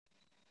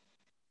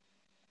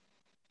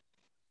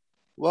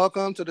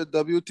Welcome to the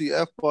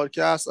WTF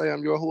podcast. I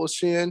am your host,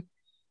 Shane,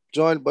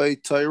 joined by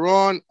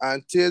Tyrone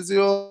and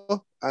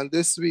Tezio. And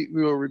this week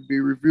we will be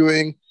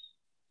reviewing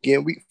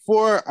game week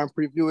 4 and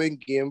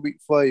previewing game week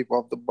 5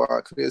 of the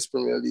Barclays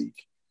Premier League.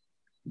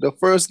 The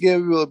first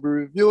game we will be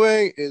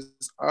reviewing is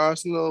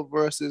Arsenal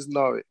versus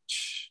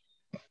Norwich.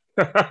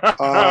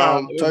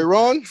 Tyrone,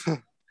 Tyrone, as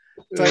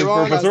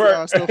the Professor.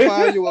 Arsenal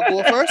fan, you will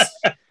go first.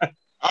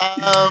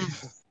 Um,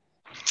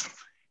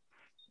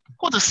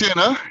 what to say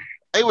now?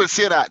 I would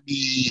say that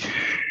the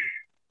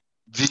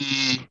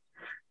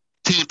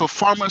team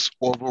performance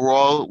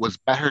overall was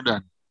better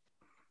than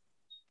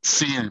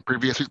seen in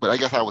previous weeks, but I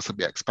guess that was to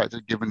be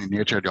expected given the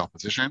nature of the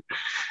opposition.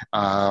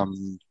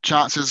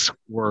 Chances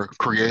were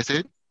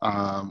created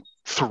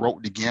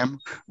throughout the game,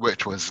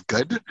 which was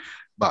good,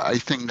 but I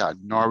think that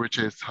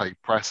Norwich's high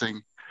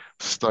pressing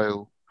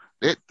style,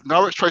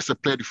 Norwich tries to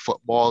play the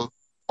football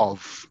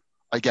of,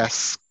 I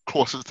guess,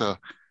 closer to,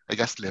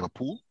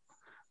 Liverpool,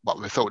 but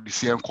without the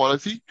same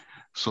quality.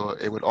 So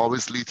it would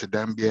always lead to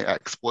them being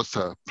exposed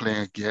to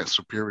playing against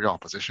superior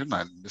opposition,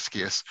 and in this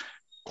case,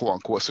 quote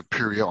unquote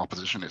superior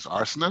opposition is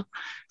Arsenal.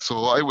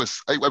 So I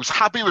was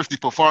happy with the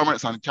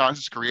performance and the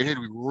chances created.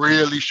 We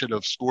really should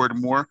have scored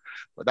more,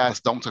 but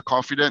that's down to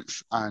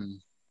confidence, and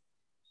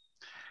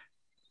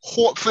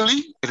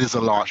hopefully it is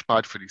a launch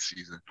pad for this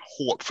season.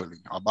 Hopefully,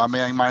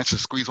 Aubameyang managed to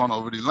squeeze one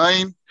over the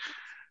line.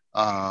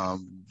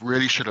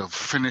 Really should have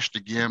finished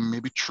the game,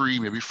 maybe 3,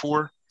 maybe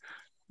 4,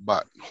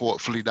 but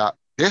hopefully that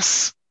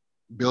this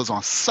builds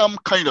on some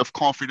kind of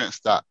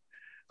confidence that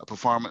a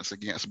performance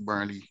against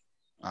Burnley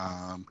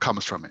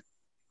comes from it.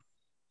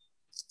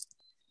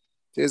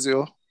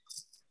 Tezio.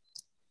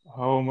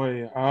 Oh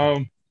my.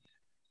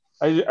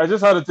 I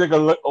just had to take a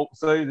look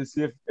outside to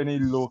see if any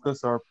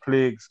locusts or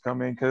plagues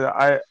come in because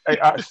I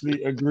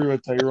actually agree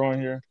with Tyrone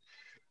here.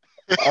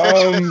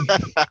 Um,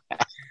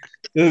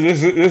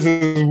 this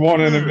is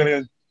one in a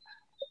million.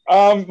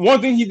 One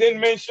thing he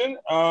didn't mention.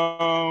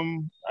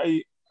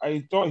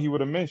 I thought he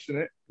would have mentioned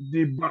it.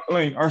 The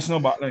backline, Arsenal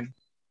backline.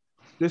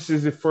 This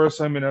is the first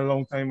time in a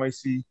long time I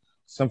see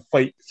some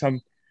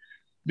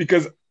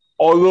because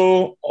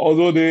although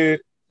they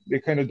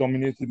kind of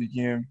dominated the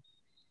game,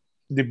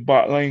 the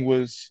backline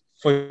was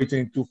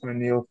fighting tooth and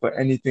nail for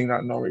anything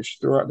that Norwich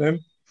threw at them.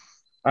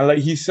 And like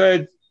he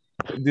said,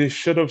 they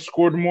should have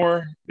scored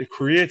more, they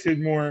created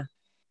more,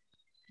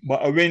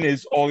 but a win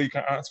is all you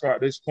can ask for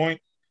at this point.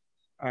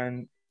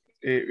 And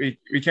we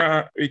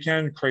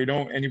can't cry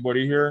down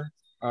anybody here.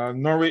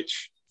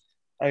 Norwich,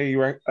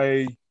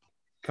 I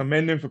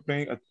commend them for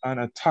playing an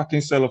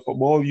attacking style of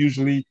football.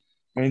 Usually,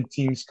 when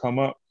teams come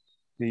up,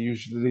 they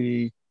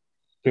usually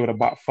play with a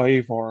back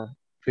five or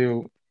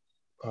play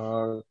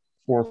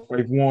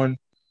 4-5-1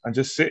 and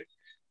just sit.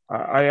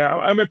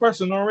 I'm a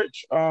person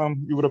Norwich.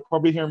 You would have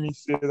probably heard me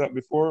say that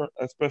before,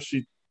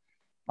 especially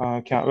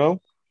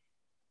Cantwell.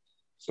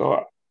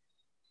 So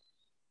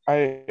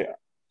I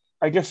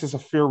I guess it's a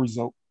fair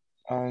result,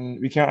 and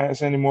we can't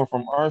ask any more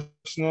from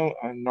Arsenal,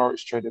 and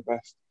Norwich tried their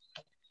best.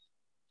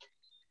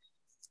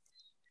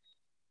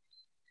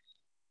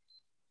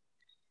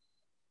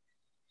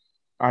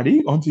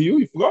 Adi, on to you.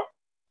 You forgot.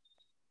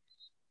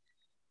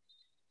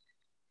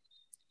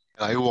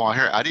 I want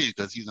to hear Adi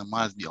because he's a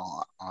must be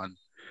on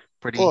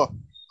pretty, Oh,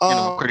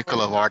 um,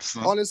 critical of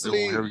Arsenal. They won't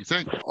honestly, hear what you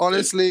think.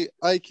 honestly,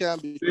 I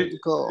can't be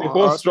critical The of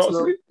host drops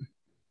Arsenal. sleep.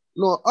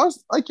 No,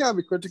 I can't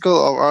be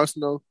critical of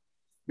Arsenal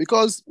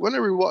because when I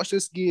rewatch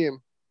this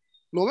game,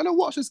 no, when I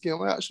watch this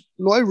game, I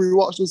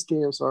rewatched this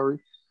game. Sorry,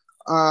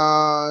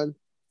 and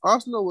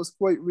Arsenal was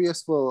quite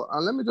wasteful.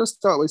 And let me just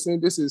start by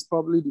saying this is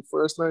probably the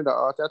first time that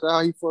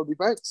Arteta he for the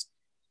banks.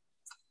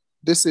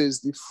 This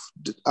is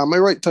am I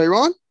right,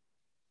 Tyrone?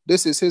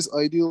 This is his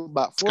ideal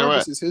back It's four. This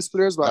correct. is his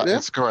players back That there.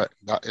 is correct.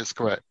 That is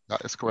correct.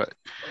 That is correct.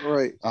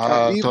 Right.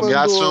 And even though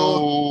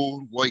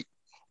Tomiyasu, White,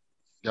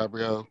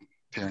 Gabriel,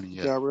 Tierney,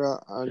 yeah.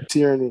 Gabriel and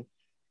Tierney.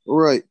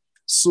 Right.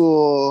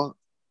 So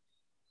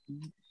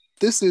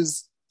this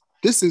is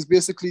this is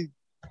basically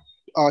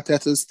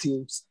Arteta's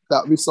teams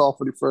that we saw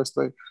for the first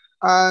time.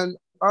 And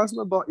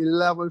Arsenal got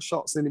 11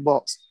 shots in the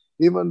box,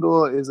 even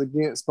though it's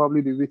against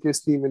probably the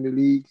weakest team in the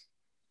league.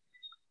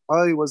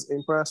 I was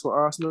impressed with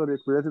Arsenal. They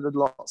created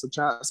lots of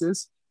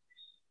chances.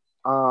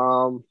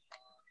 Um,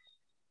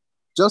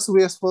 just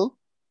wasteful.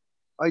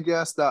 I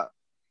guess that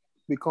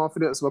the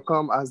confidence will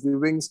come as the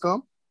wings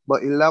come.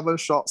 But 11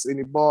 shots in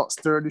the box,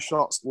 30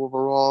 shots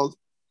overall,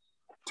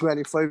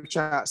 25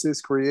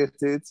 chances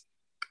created,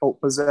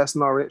 outpossessed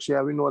Norwich.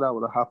 Yeah, we know that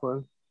would have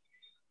happened.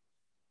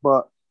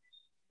 But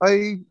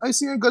I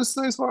see a good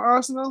signs for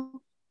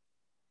Arsenal,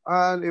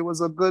 and it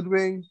was a good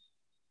win.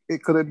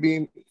 It could have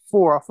been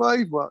 4 or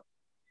 5, but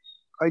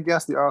I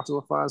guess the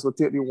Arsenal fans will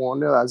take the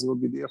 1-0 as it will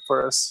be their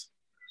first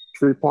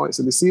 3 points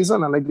of the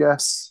season. And I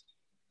guess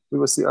we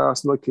will see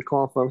Arsenal kick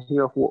on from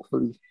here,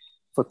 hopefully,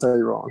 for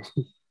Tyrone.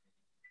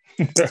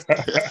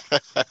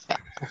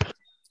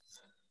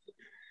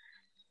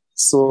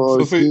 So,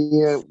 So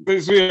yeah,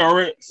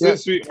 yeah,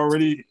 since we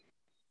already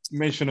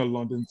mentioned a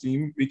London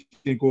team, we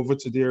can go over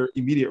to their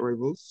immediate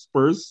rivals,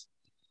 Spurs,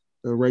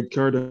 a red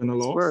card and a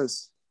loss.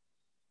 Spurs.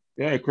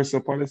 Yeah, Crystal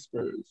Palace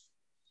Spurs.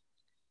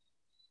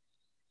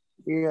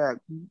 Yeah.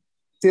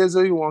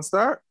 Tezo, you want to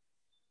start?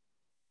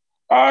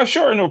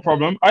 Sure, no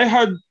problem.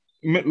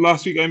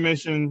 Last week I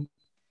mentioned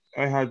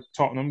I had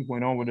Tottenham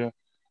going on with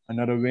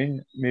another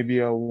win, maybe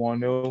a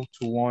 1-0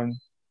 to 1,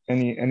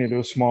 any of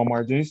those small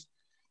margins.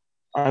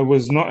 I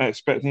was not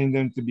expecting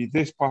them to be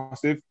this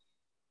positive,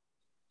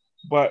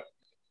 but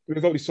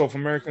without the South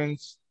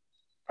Americans,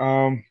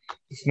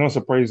 it's no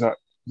surprise that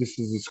this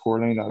is the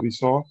scoreline that we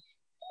saw.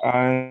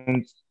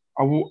 And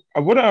I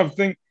wouldn't have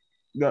think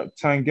that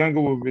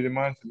Tanganga would be the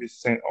man to be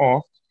sent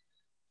off.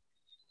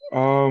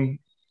 Um,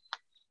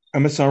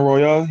 Emerson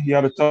Royal, he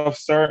had a tough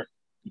start,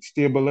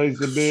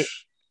 stabilized a bit,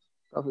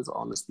 That is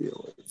honesty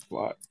away.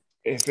 but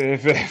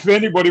if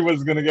anybody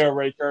was gonna get a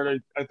red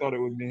card, I thought it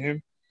would be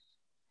him.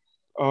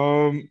 I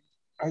don't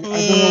know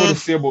what to Mm,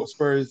 say about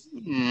Spurs.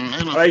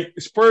 I know. Like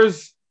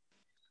Spurs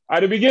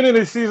at the beginning of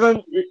the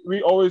season,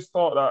 we always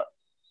thought that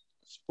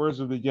Spurs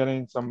would be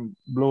getting some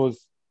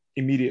blows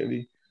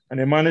immediately, and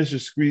they managed to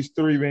squeeze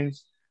 3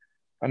 wins.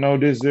 And now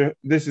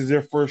this is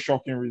their first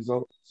shocking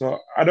result. So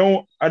I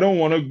don't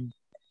want to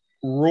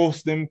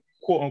roast them,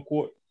 quote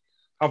unquote,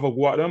 have a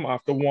go at them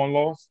after one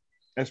loss,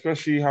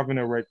 especially having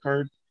a red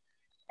card,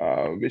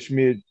 which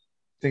made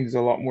things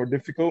a lot more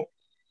difficult.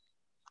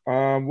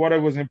 What I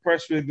was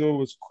impressed with though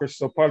was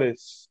Crystal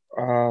Palace.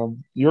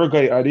 Your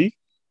guy Adi,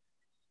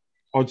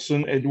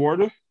 Hudson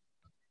Eduardo,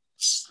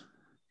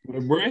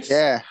 with a brace.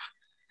 Yeah.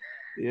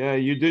 Yeah,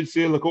 you did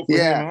say look out for him,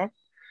 Yeah. huh?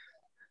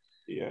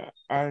 Yeah,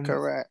 and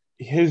Correct.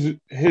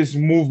 his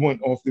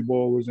movement off the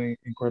ball was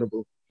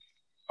incredible.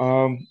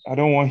 I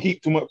don't want to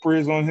heap too much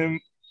praise on him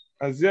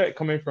as yet.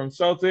 Coming from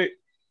Celtic,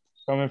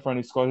 coming from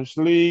the Scottish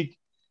League,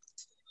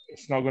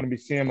 it's not going to be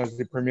same as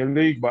the Premier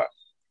League, but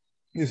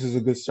this is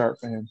a good start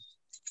for him.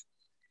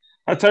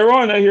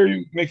 Tyrone, I hear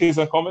you making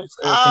some comments,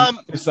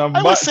 some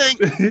I was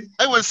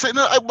buts. saying,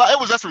 no, I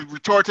was just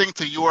retorting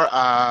to your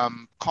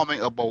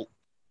comment about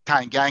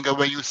Tanganga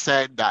when you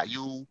said that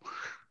you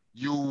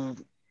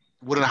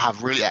wouldn't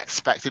have really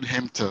expected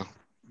him to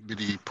be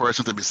the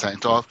person to be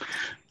sent off.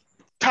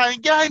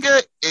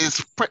 Tanganga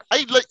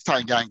I like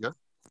Tanganga,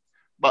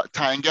 but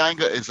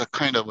Tanganga is a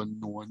kind of a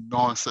no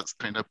nonsense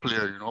kind of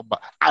player,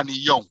 but and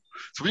he's young.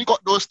 So when you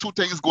got those two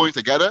things going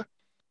together,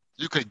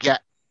 you could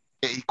get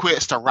it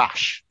equates to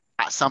rash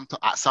at some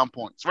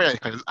point. It's really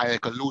I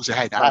could lose your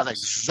head, and that's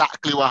Facts.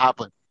 exactly what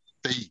happened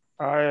to he.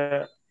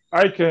 I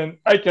I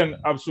can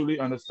absolutely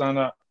understand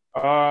that.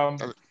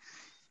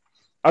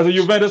 As a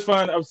Juventus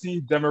fan, I've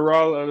seen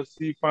Demiral,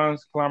 LFC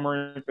fans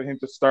clamoring for him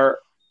to start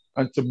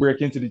and to break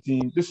into the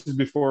team. This is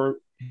before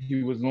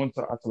he was known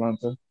to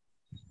Atalanta,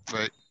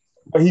 Right.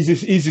 but he's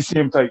the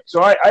same type.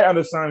 So I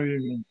understand what you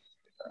mean.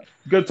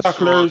 Good So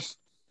tacklers,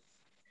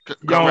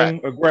 correct,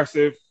 young,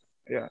 aggressive.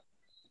 Yeah.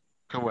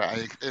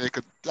 correct.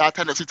 That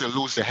tendency to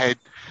lose the head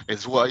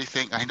is what I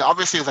think, and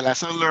obviously it's a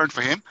lesson learned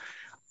for him.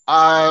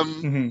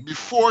 Mm-hmm.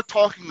 Before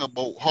talking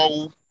about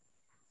how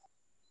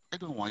I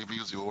don't want to even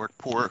use the word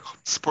poor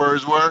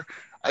Spurs were.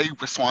 I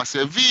just want to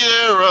say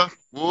Vieira.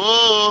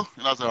 Whoa,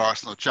 that's an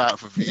Arsenal chant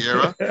for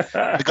Vieira.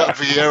 Big up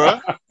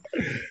Vieira.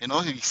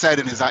 He said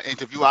in his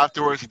interview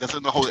afterwards he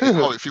doesn't know how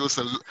it feels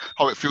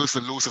to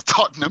lose to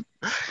Tottenham.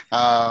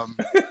 Um,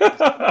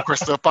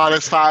 Crystal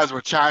Palace fans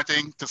were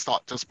chanting to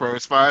stop to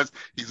Spurs fans.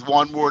 He's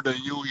won more than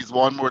you. He's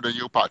won more than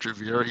you, Patrick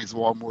Vieira. He's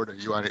won more than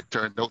you, and it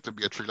turned out to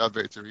be a 3-0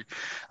 victory.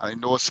 And I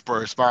know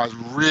Spurs fans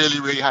really,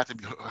 really had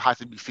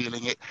to be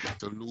feeling it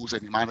to lose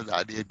in the manner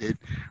that they did.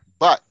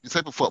 But the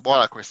type of football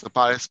that Crystal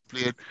Palace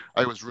played,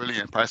 I was really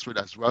impressed with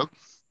as well.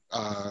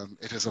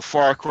 It is a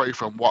far cry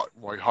from what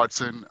Roy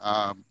Hodgson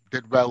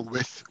did well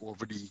with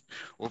over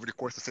the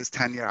course of his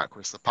tenure at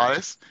Crystal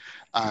Palace,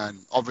 and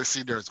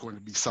obviously there's going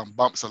to be some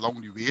bumps along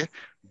the way,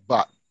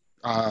 but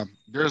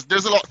there's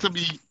a lot to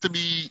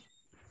be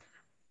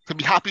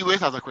happy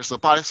with as a Crystal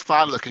Palace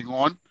fan looking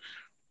on.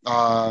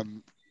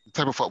 The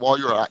type of football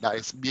you're at that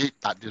is being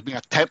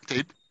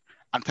attempted,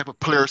 and type of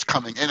players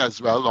coming in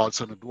as well.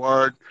 Lawson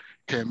Edward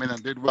came in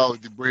and did well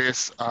with the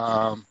brace.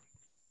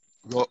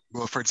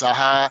 Wilfred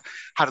Zaha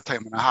had a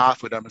time and a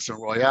half with Emerson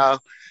Royale,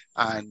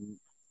 and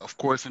of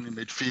course in the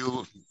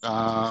midfield,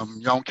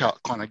 young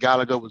Conor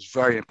Gallagher was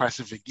very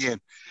impressive again.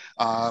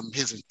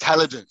 His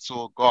intelligence,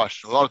 oh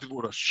gosh, a lot of people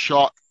would have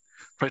shot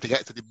trying to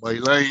get to the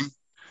byline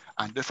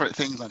and different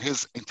things, and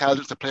his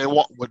intelligence to play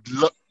what would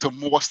look to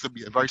most to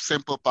be a very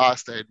simple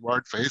pass to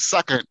Edward for his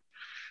second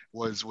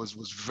was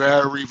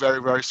very,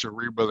 very, very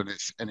cerebral in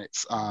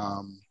its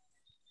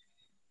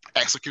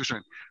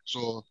execution.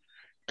 So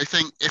I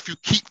think if you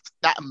keep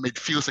that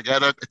midfield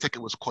together, I think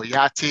it was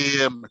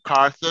Koyate,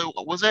 MacArthur,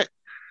 what was it?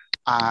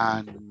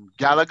 And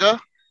Gallagher,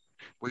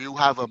 where you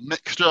have a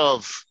mixture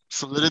of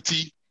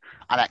solidity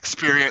and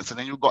experience, and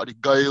then you got the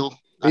guile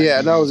and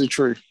Yeah, that was the the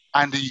truth.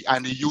 and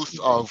the youth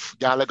of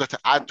Gallagher to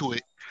add to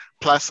it,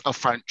 plus a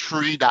front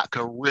three that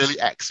can really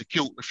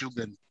execute. If you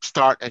can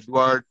start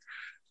Edward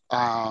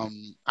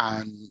and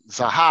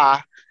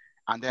Zaha,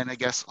 and then I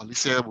guess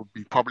Alicia would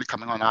be probably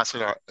coming on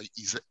after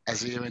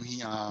Isaiah when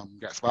he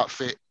gets back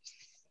fit.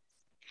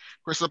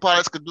 Crystal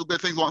Palace could do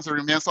good things once they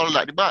remain solid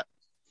like the back.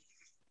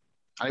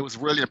 I was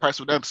really impressed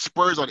with them.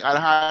 Spurs, on the other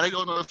hand, I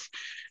don't know if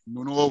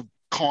Nuno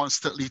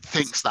constantly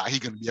thinks that he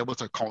can be able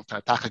to counter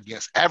attack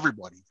against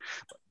everybody.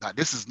 But that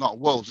this is not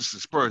Wolves, this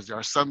is Spurs. There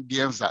are some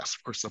games that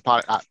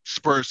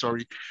Spurs,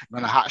 going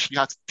to actually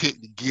have to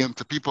take the game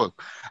to people.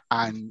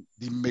 And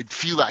the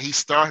midfield that he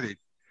started,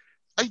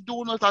 I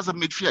don't know if that's a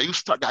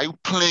midfield that you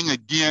playing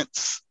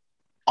against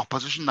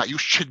opposition that you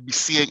should be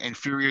seeing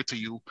inferior to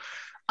you,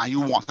 and you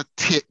want to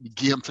take the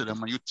game to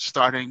them, and you're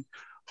starting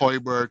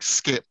Højbjerg,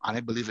 Skip, and I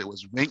believe it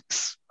was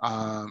Winks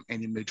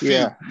in the midfield.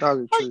 Yeah, that's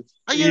the truth.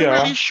 Are you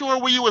really sure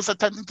what you was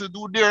attempting to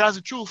do there? That's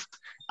the truth.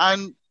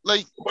 And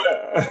like,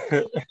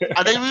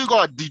 and then we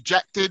got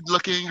dejected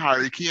looking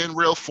Harry Kane,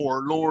 real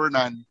forlorn,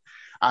 and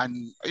I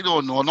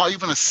don't know, not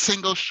even a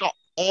single shot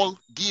all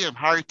game,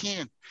 Harry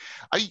Kane.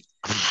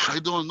 I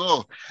don't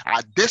know.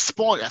 At this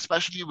point,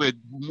 especially with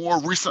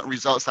more recent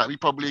results that we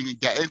probably can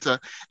get into,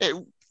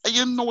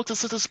 you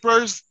notice that the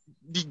Spurs,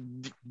 the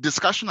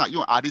discussion that you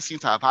and Adi seem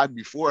to have had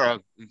before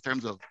in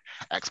terms of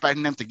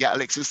expecting them to get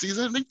Alex this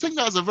season, I think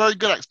that's a very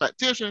good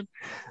expectation.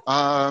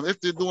 If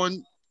they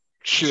don't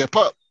shape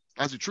up,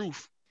 that's the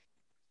truth.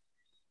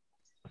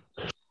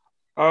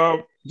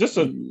 Just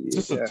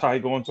to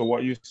tag on to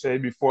what you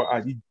said before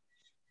Adi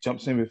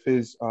jumps in with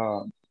his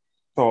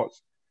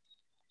thoughts.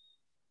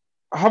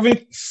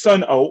 Having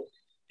Son out,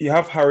 you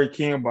have Harry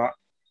Kane back.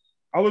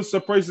 I was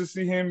surprised to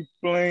see him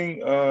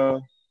playing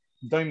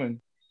Diamond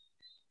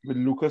with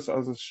Lucas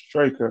as a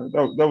striker.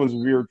 That was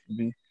weird for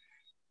me.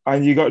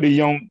 And you got the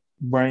young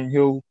Brian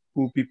Hill,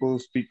 who people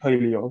speak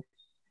highly of.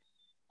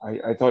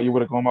 I thought you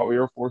would have gone out with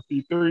your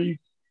 4-3-3,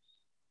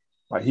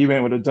 but he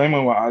went with a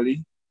Diamond with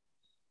Ali.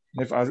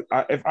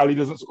 If Ali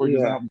doesn't score, he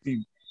doesn't have a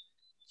team.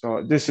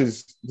 So this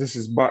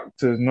is back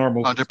to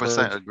normal.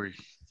 100% agree.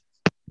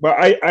 But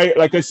I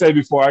like I said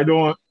before, I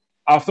don't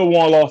after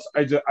one loss,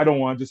 I don't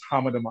want to just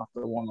hammer them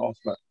after one loss.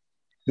 But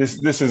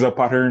this is a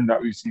pattern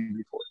that we've seen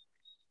before.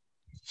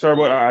 Sorry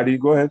about that, Adi.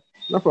 Go ahead.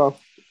 No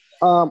problem.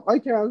 I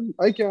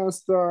can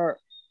start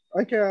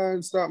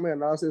my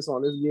analysis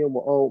on this game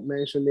without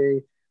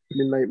mentioning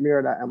the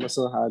nightmare that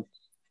Emerson had.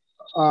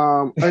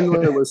 I know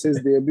it was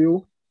his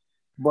debut,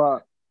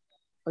 but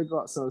I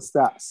got some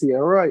stats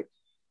here. Right,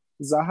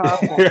 Zaha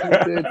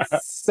completed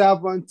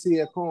 70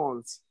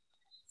 accounts.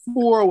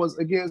 4 was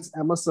against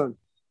Emerson.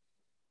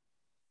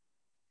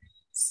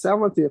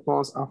 70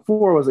 accounts and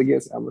 4 was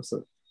against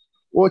Emerson.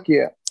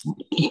 Okay.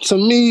 So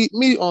me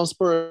on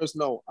Spurs,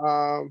 no.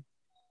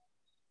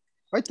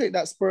 I think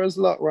that Spurs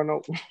luck run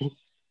out.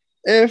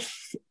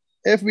 if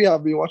we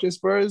have been watching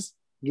Spurs,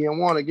 game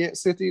 1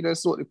 against City, they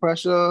sort the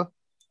pressure,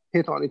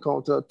 hit on the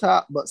counter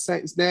attack. But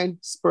since then,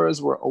 Spurs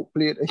were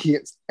outplayed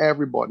against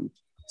everybody.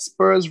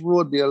 Spurs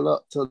rode their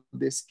luck to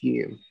this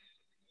game.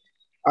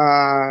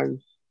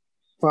 And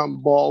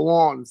from ball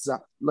 1,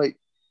 like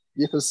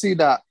you can see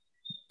that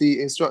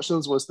the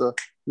instructions was to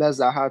let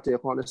Zaha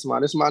take on this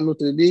man. This man new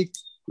to the league.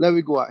 Let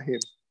me go at him.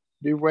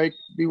 The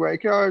right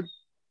card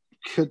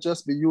could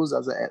just be used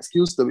as an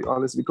excuse, to be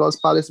honest, because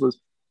Palace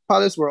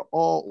were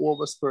all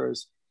over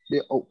Spurs.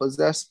 They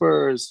outpossessed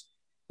Spurs.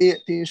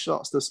 18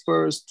 shots to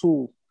Spurs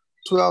 2.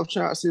 12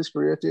 chances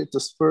created to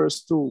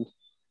Spurs 2.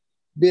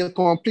 They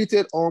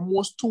completed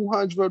almost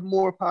 200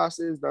 more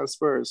passes than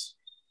Spurs.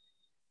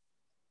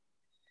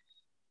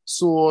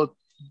 So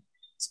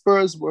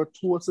Spurs were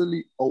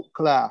totally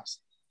outclassed.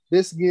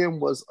 This game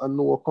was a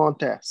no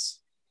contest.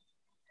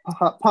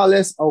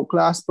 Palace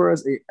outclassed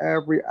Spurs in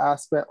every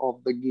aspect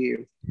of the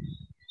game.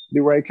 The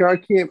right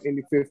card came in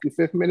the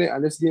 55th minute,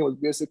 and this game was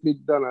basically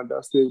done and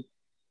dusted.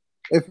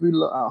 If we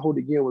look at how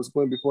the game was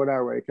going before that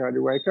right card, the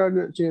right card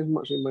didn't change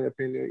much in my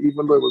opinion,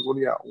 even though it was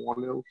only at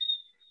 1-0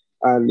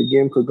 and the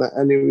game could go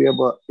anywhere.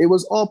 But it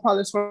was all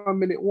Palace from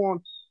minute 1.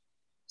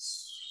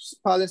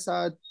 Palace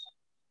had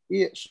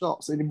 8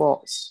 shots in the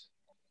box.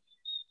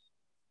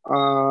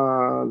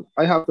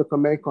 I have to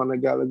commend Conor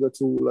Gallagher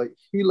too. Like,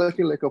 he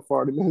looking like a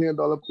 $40 million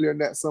player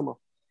next summer.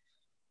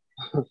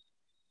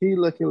 He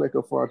looking like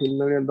a $40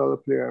 million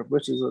player,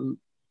 which is a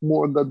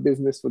more good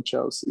business for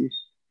Chelsea.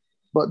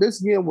 But this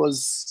game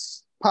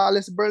was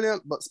Palace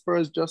brilliant, but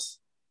Spurs just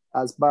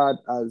as bad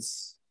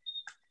as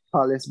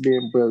Palace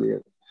being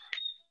brilliant.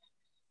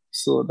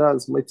 So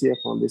that's my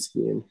take on this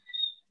game.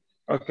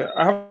 Okay,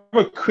 I have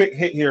a quick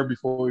hit here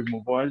before we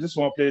move on. I just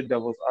want to play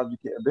devil's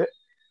advocate a bit.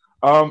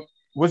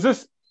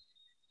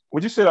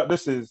 Would you say that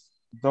this is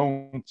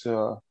down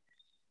to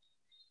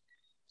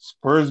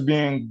Spurs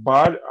being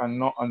bad and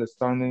not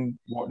understanding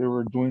what they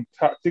were doing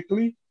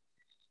tactically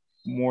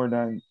more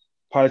than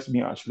Palace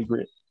being actually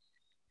great?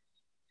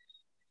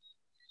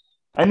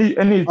 I need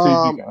to you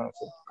can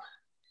answer.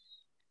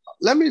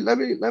 Let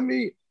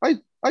me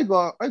I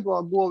gotta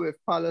go with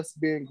Palace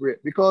being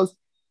great because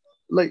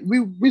like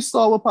we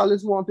saw what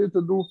Palace wanted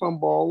to do from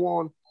ball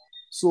 1.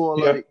 So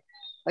like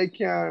I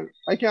can't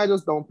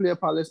just downplay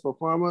Palace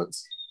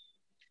performance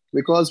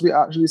because we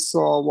actually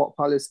saw what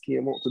Palace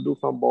came out to do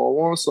from ball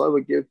 1. So I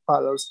would give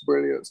Palace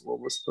brilliance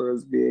over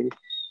Spurs being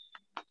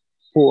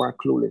poor and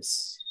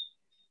clueless,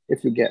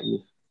 if you get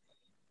me.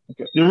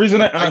 Okay. The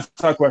reason I asked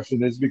that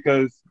question is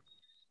because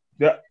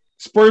the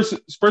Spurs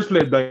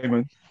played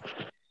Diamond.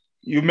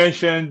 You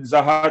mentioned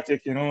Zaha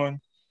taking on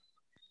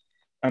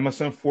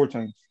Emerson 4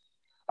 times.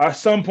 At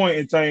some point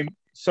in time,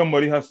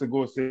 somebody has to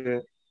go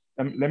say,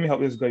 "Let me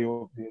help this guy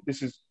over here.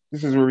 This is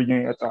where we're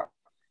getting attacked."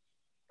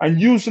 And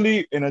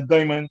usually in a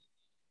diamond,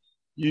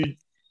 you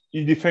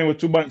you defend with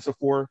 2 banks of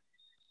 4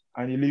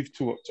 and you leave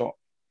 2 up top,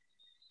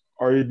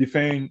 or you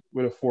defend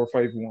with a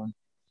 4-5-1.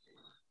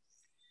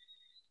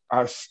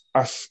 As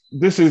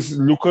this is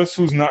Lucas,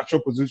 whose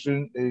natural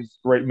position is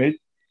right mid,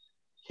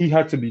 he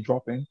had to be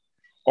dropping,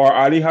 or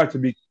Ali had to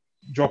be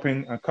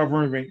dropping and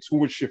covering wings who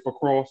would shift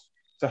across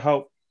to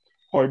help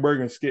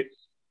Hoiberg and Skip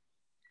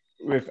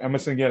with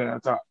Emerson getting an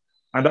attack.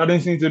 And that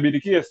didn't seem to be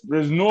the case.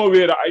 There's no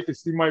way that I could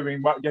see my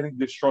wing back getting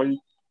destroyed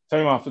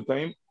time after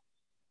time,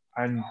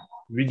 and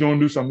we don't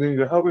do something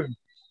to help him.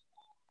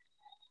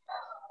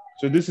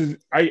 So this is,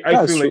 I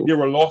feel like they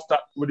were lost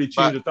at when they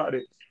changed the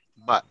tactics.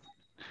 But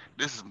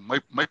this is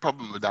my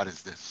problem with that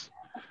is this.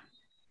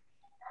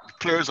 The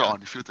players are on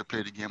the field to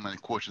play the game and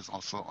the coach is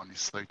also on the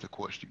side to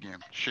coach the game.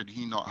 Should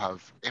he not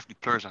have, if the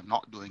players are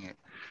not doing it,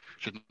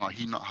 should not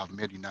he not have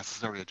made the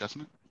necessary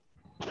adjustment?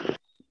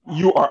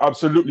 You are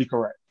absolutely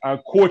correct.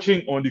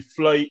 Coaching on the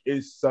fly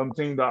is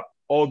something that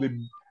all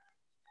the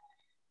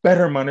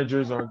better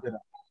managers are good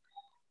at.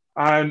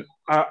 And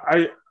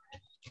I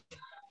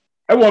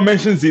want to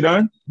mention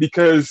Zidane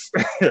because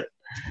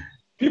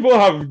people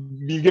have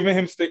been giving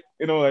him stick,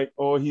 like,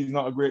 oh, he's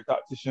not a great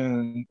tactician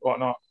and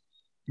whatnot.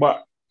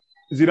 But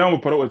Zidane will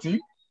put out a team.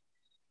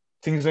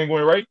 Things ain't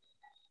going right.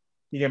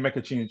 He can make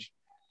a change.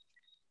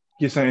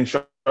 Give some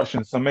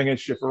instructions, some making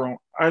shift around.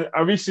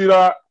 And we see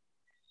that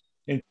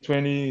in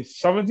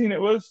 2017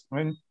 it was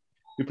when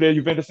we played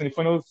Juventus in the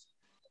finals.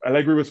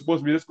 Allegri was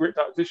supposed to be this great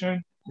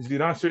tactician.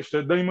 Zidane switched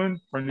to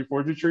Diamond from the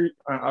 4-3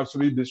 and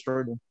absolutely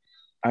destroyed him.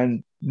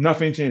 And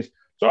nothing changed.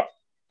 So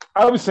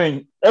I was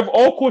saying, if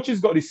all coaches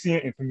got the same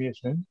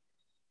information,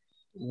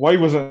 why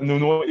wasn't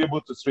Nuno able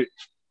to switch?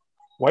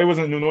 Why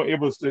wasn't Nuno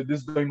able to say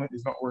this Diamond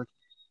is not working?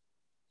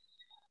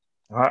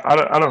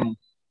 I don't know.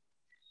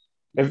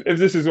 If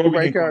this is what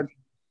we can call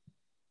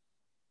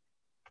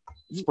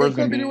it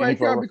could be the right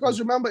card because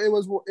remember it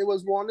was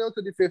 1-0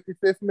 to the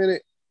 55th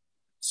minute,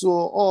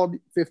 or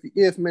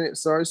 58th minute.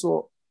 Sorry,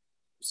 so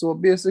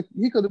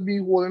basically he could be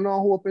holding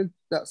on, hoping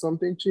that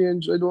something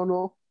changed. I don't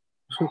know.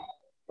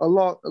 a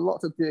lot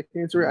to take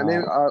into it, and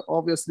then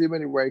obviously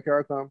when the right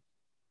card come,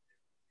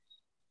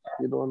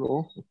 you don't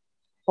know.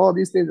 All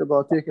these things are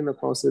about taking into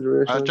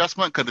consideration.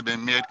 Adjustment could have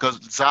been made because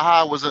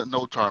Zaha wasn't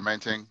no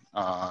tormenting.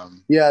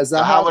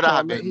 Zaha would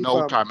have been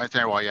no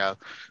tormenting Royale.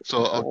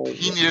 So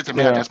he needed to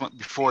make adjustment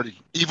before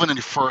even in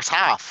the first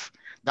half.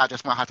 That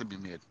adjustment had to be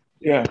made.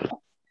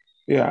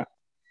 Yeah.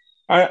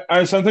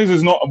 I sometimes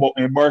it's not about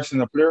embarrassing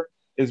the player;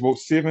 it's about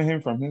saving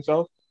him from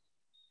himself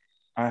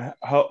and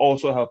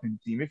also helping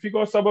the team. If you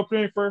got sub a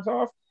player in first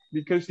half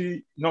because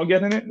he not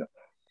getting it,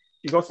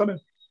 you got subbing.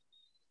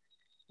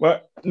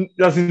 Well,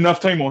 that's enough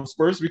time on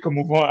Spurs. We can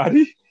move on,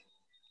 Adi.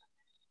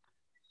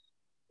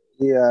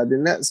 Yeah, the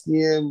next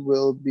game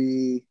will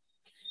be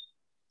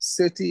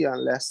City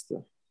and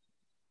Leicester.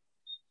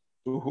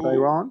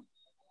 Tyron?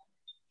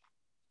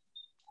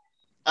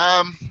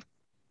 I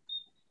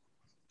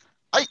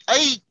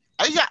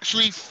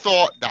actually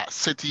thought that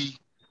City,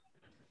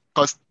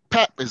 because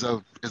Pep is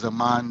a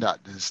man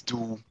that is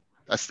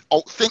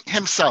outthink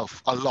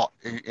himself a lot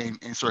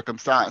in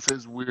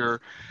circumstances where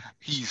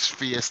he's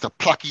faced a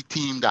plucky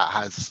team that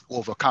has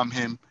overcome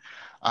him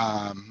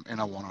in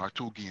a 1 or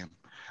 2 game.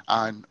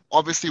 And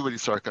obviously with the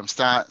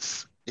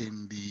circumstance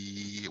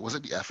was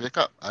it the FA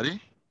Cup,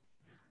 Adi?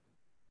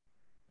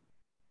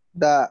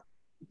 That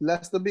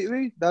Leicester beat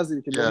me? That's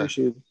the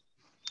issue.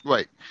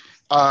 Right.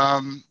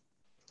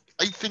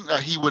 I think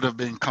that he would have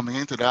been coming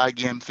into that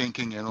game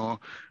thinking,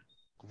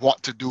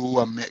 what to do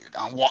and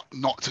what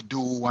not to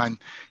do, and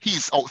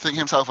he's outthinking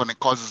himself, and it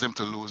causes him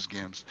to lose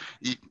games,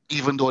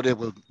 even though they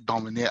will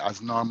dominate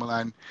as normal.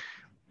 And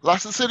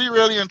Leicester City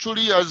really and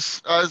truly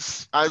as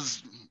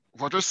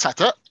Rodgers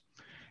set up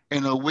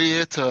in a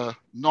way to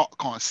not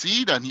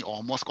concede, and he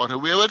almost got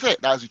away with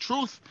it. That's the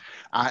truth.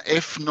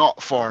 If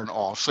not for an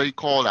offside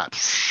call, I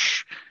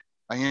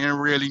ain't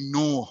really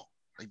know.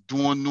 I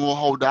don't know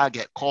how that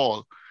get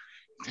called.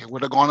 They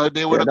would have gotten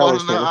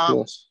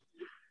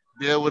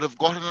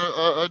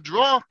a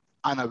draw,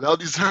 and a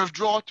well-deserved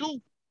draw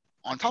too,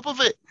 on top of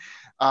it.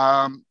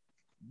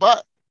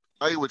 But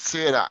I would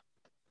say that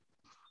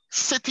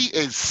City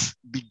is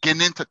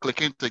beginning to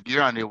click into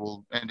gear, and it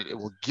will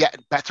get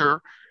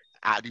better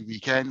at the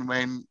weekend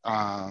when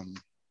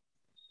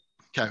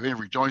Kevin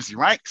rejoins the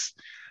ranks,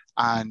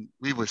 and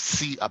we will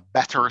see a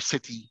better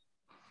City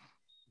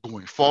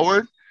going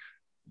forward.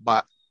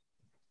 But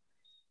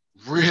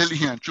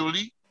really and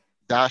truly,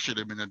 that should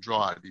have been a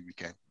draw at the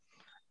weekend,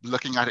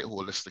 looking at it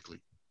holistically.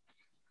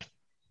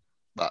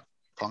 But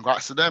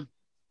congrats to them.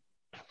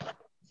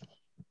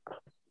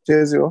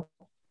 Cheers, yo.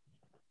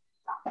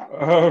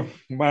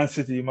 Man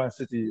City.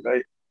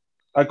 Like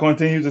I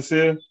continue to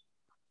say,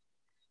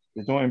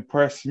 they don't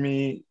impress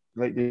me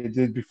like they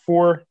did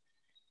before.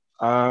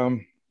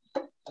 Um,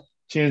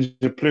 change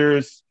the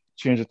players,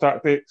 change the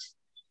tactics.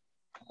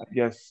 I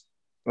guess,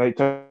 like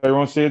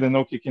Tyrone said, they're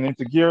now kicking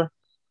into gear.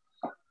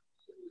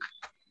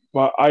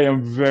 But I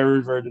am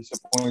very, very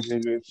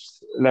disappointed with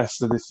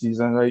Leicester this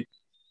season. Like,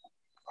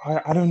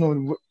 I don't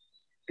know.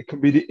 It could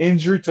be the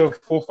injury to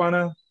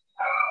Fofana.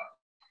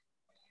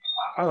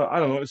 I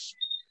don't know.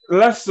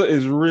 Leicester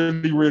is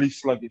really, really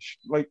sluggish.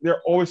 Like,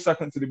 they're always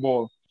second to the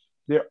ball.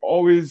 They're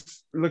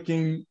always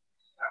looking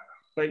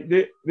like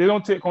they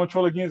don't take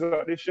control of games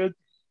like they should.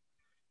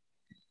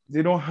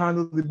 They don't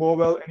handle the ball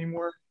well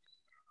anymore.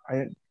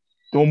 I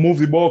don't move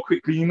the ball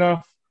quickly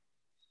enough.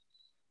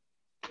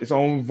 It's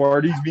on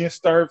Vardy's being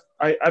starved.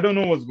 I don't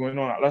know what's going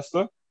on at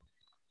Leicester,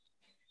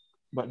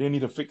 but they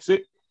need to fix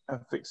it and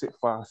fix it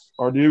fast,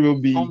 or they will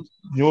be Um,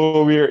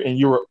 nowhere in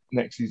Europe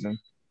next season.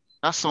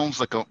 that sounds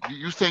like a.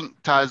 You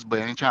think, Taz, by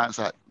any chance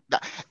that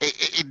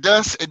it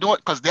does it don't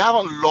because they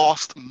haven't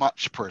lost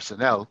much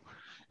personnel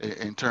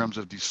in terms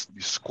of the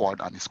squad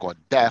and the squad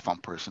depth on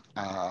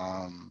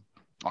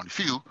the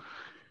field.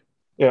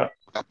 Yeah,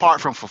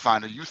 Apart from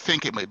Fofana, you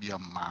think it might be a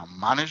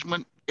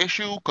management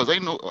issue? Because I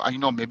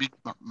know maybe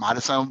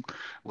Madison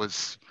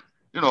was,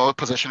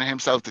 positioning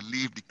himself to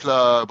leave the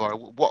club, or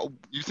what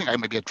you think? I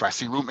might be a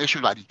dressing room issue,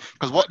 like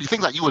because what do you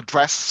think that you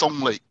address some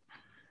like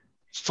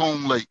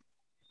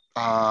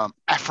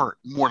effort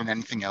more than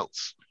anything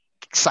else,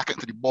 second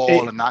to the ball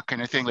it and that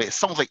kind of thing. Like it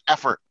sounds like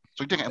effort.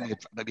 So you think it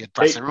might be a it,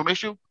 dressing room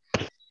issue?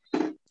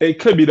 it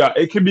could be that.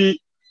 It could be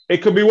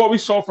what we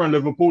saw from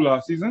Liverpool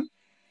last season.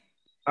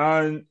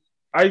 And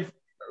I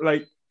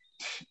like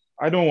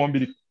I don't want to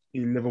be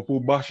the Liverpool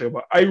basher,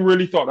 but I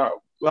really thought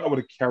that would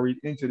have carried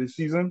into the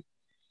season.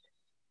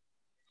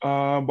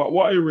 But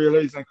what I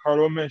realized, and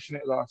Carlo mentioned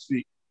it last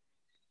week,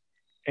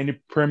 in the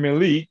Premier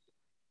League,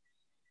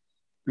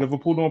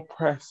 Liverpool don't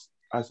press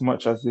as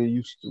much as they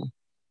used to.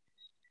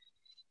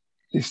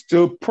 They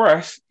still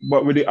press,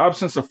 but with the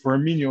absence of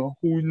Firmino,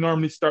 who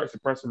normally starts the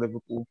press in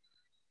Liverpool,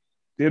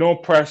 they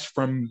don't press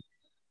from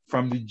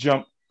the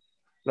jump.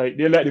 Like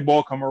they let the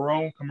ball come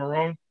around,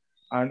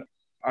 and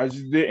as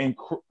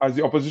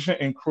the opposition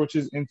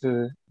encroaches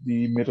into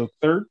the middle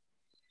third,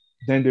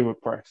 then they will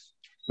press.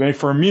 When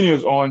Firmino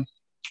is on,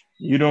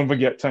 you don't even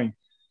get time.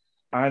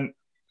 And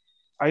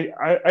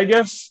I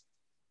guess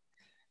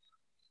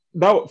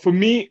that for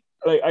me,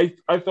 like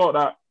I thought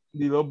that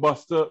the little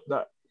buster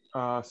that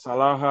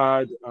Salah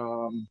had,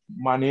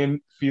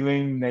 Mane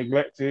feeling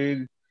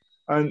neglected,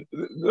 and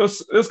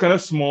those kind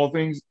of small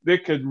things, they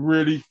could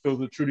really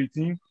filter through the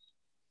team.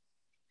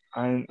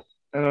 And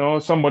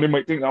somebody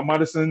might think that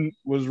Madison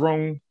was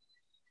wrong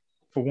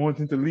for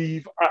wanting to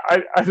leave.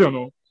 I don't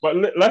know, but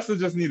Leicester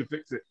just need to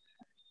fix it.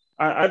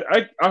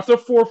 After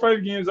 4 or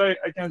 5 games, I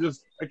can't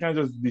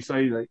just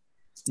decide like,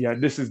 yeah,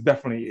 this is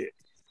definitely it.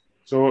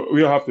 So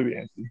we'll have to be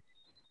empty.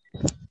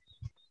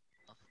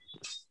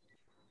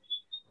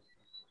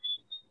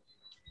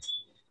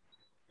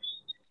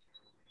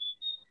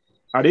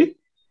 Adi?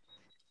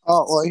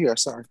 Oh, well, here,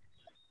 sorry.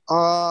 Hey,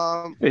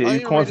 I you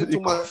ain't reading constantly too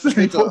you much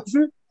constantly into.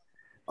 posting.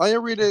 I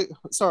ain't reading.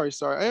 Sorry.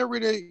 I ain't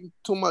reading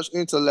too much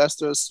into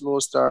Leicester's slow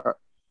start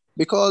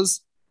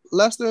because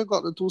Leicester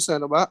got the two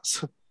centre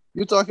backs.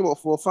 You talking about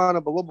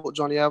Fofana, but what about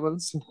Johnny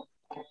Evans?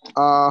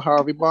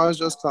 Harvey Barnes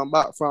just come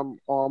back from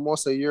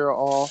almost a year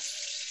off.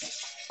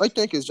 I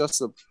think it's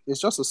just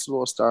a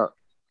slow start.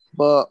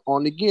 But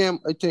on the game,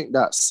 I think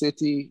that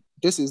City.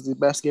 This is the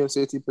best game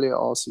City play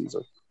all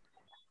season.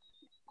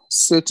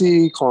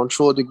 City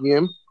control the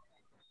game.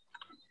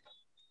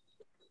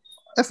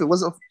 If it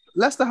was a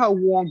Leicester had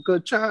one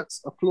good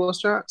chance, a close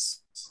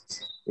chance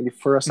in the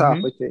first half,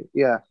 Mm-hmm. I think.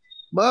 Yeah.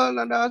 But other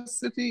than that,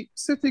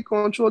 City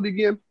controlled the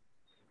game.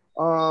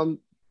 Um,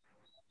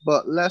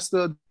 but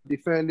Leicester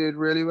defended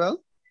really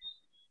well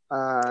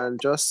and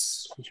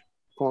just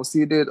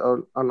conceded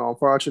an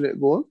unfortunate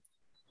goal.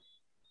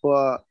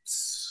 But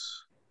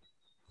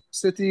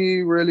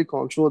City really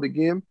controlled the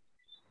game.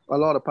 A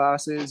lot of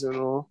passes,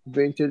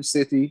 vintage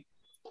City.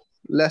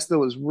 Leicester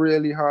was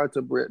really hard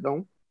to break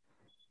down.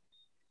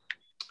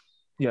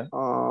 Yeah.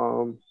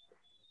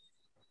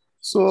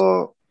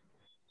 So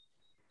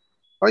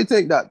I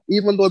think that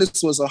even though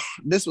this was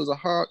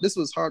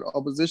hard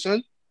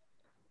opposition,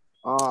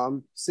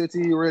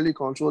 City really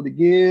controlled the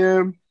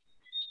game.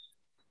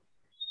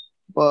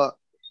 But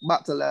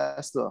back to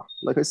Leicester,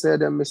 like I said,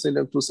 they're missing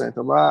them two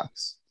centre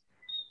backs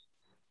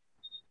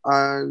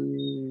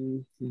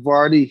and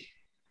Vardy.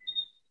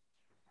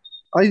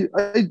 I Go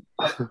ahead.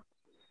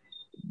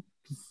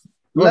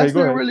 Go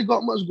Leicester ahead. really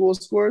got much goal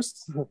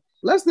scores.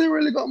 Leicester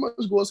really got much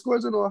goal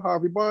scores.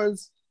 Harvey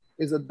Barnes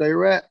is a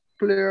direct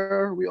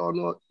player. We all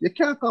know you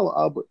can't call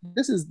Albert.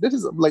 This is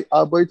like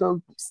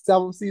Alberton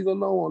seventh season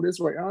now on this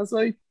right hand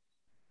side.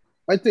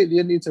 I think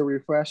they need to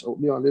refresh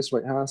me on this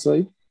right hand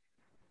side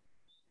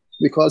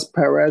because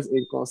Perez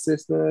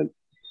inconsistent.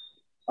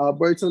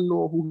 Alberton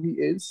know who he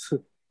is.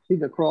 He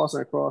can cross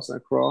and cross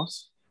and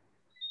cross.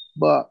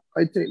 But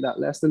I think that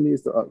Leicester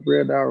needs to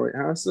upgrade that right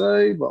hand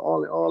side. But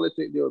all in all, I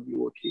think they'll be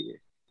okay.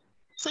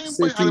 Same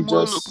way City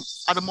Adamola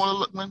just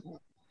Lookman.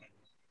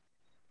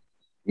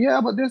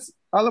 Yeah, but this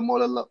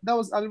Alamola, that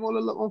was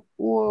Alamola.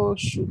 Oh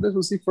shoot, this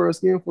was his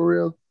first game for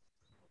real.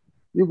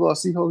 You gotta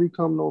see how he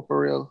come now for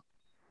real.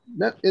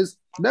 That is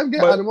them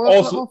get But Alamola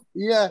also, Lookman.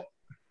 Yeah,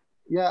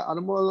 yeah,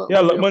 Alamola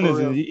yeah, Lookman there Lookman for is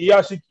real. he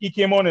actually he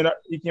came on in that,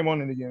 he came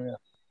on in the game. Yeah.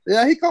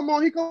 Yeah, he come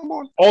on, he come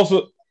on.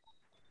 Also,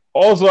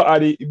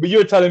 Adi, but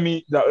you're telling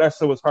me that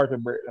Leicester was hard to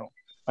break down,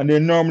 and they're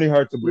normally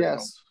hard to break down.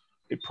 Yes,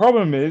 The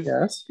problem is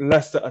yes.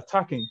 Leicester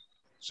attacking.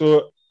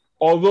 So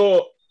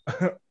although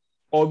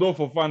although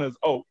Fofana's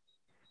out,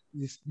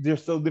 they're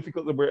still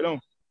difficult to break down.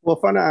 Well,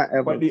 Fana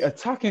and But Evans. the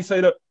attacking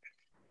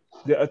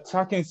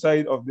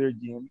side of their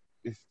game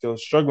is still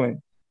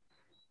struggling.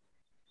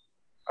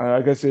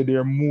 Like I said,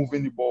 they're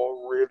moving the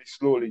ball really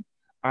slowly.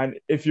 And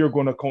if you're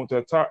going to counter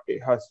attack,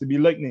 it has to be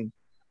lightning.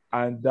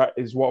 And that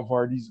is what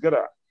Vardy's good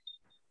at.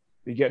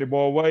 They get the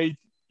ball wide,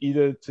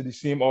 either to the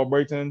same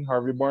Albrighton,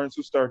 Harvey Barnes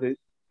who started,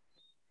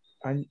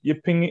 and you're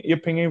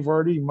pinging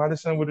Vardy.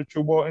 Madison with a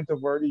true ball into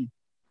Vardy.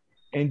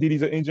 And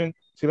Diddy's an engine.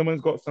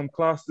 Tielemans got some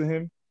class to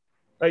him.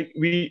 Like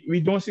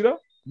we don't see that.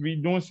 We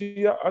don't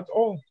see that at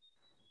all.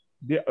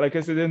 Like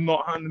I said, they're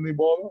not handling the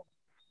ball.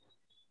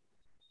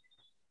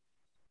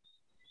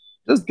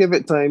 Just give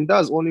it time.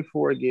 That's only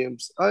 4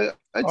 games. I All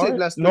think right,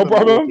 Leicester no gonna be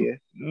problem. okay.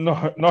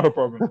 No, not a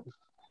problem.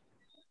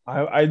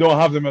 I don't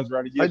have them as I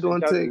relegation don't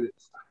think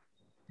candidates,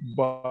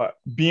 but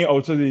being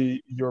out of the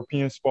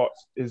European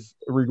spots is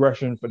a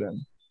regression for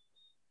them.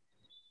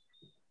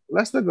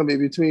 Leicester gonna be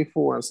between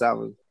 4 and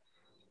 7.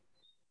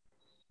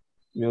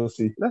 We'll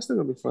see. Leicester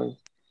gonna be fine.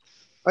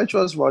 I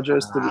trust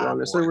Rogers to be Ah,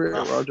 honest. I boy, rate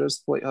rough,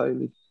 Rogers quite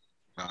highly.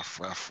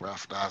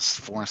 rough. That's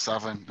 4 and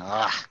 7.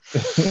 Ah,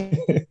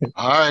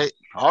 all right,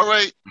 all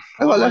right,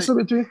 I all got right. Leicester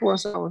between 4 and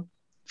 7.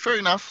 Fair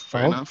enough.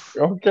 Fair Oh, enough.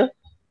 okay.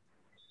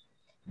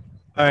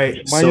 All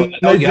right, so Man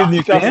now you United, have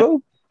the plan.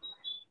 Newcastle.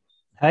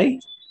 Hi,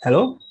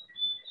 hello.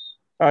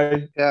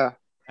 I Yeah.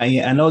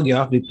 I know you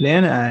have the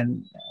plan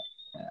and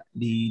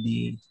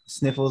the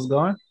sniffles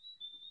gone.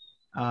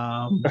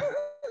 Um,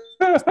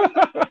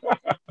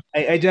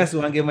 I just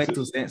want to give my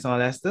 2 cents on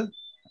Leicester.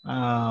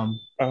 Um,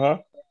 uh-huh.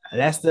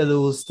 Leicester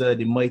lose to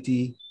the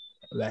mighty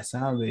West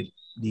Ham with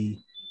the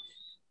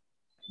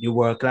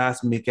world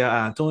class Mikel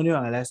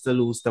Antonio, and Leicester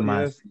lose to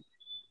Man. Yes,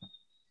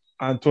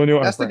 Antonio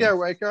and Leicester get a friends.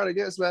 white card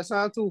against West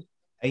Ham too.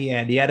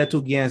 Yeah, the other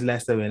 2 games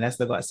Leicester win.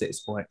 Leicester got 6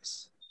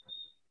 points.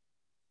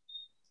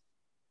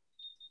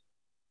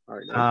 All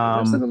right,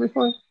 Leicester Um, gonna be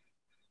fine.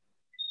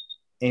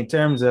 in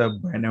terms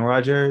of Brendan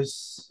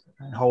Rodgers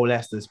and how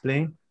Leicester's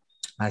playing,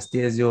 as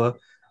Tezio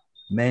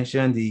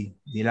mentioned, the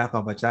lack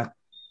of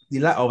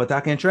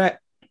attacking threat.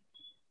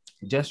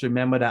 Just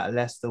remember that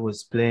Leicester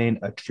was playing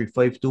a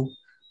 3-5-2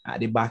 at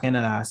the back end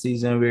of last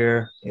season,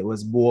 where it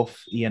was both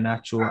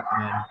Iheanacho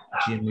and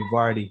Jamie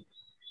Vardy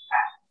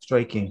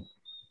striking.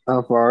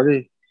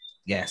 Vardy.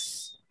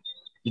 Yes,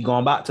 he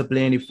gone back to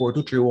playing the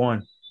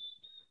 4-2-3-1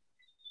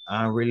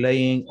 and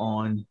relying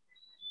on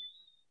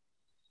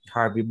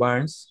Harvey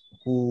Barnes,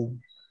 who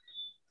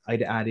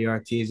Adi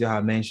Artesia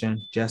have mentioned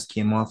just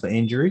came off an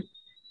injury,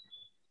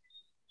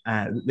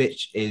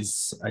 which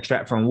is a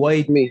threat from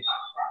White Me.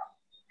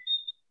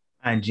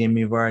 and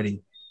Jamie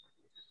Vardy.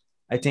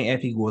 I think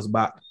if he goes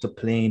back to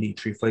playing the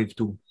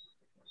 3-5-2,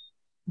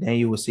 then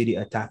you will see the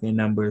attacking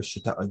numbers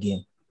shoot up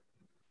again.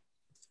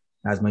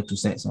 That's my 2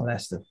 cents on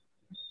Leicester.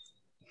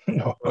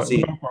 No, We'll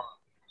see.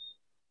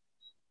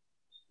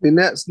 The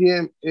next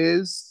game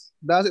is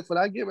that's it for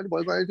that game.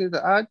 Anybody got anything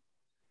to add?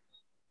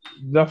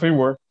 nothing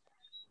worse.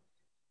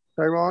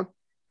 Tyrone?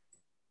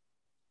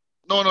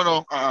 No.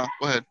 Go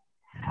ahead.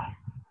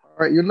 All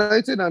right,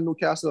 United and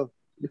Newcastle.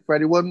 The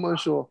Freddie Woodman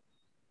show.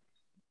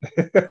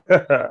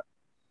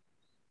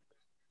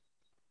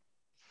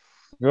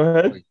 Go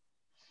ahead.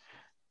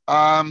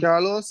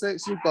 Carlo,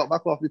 since you got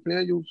back off the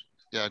plane, you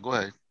Yeah, go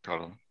ahead,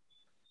 Carlo.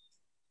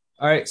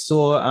 All right,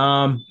 so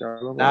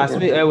Carlo, last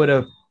week I would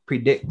have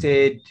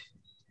predicted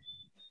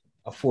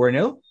a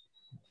 4-0.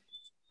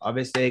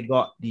 Obviously, I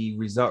got the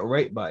result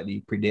right, but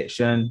the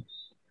prediction,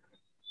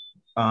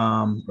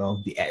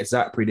 the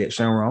exact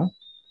prediction wrong.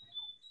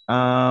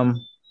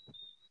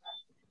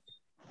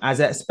 As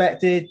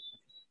expected,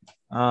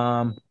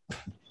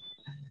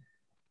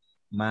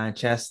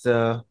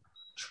 Manchester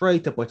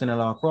tried to put in a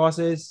lot of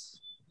crosses.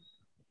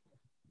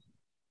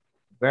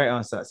 Very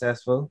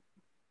unsuccessful.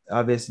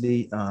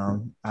 Obviously,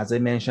 as I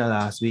mentioned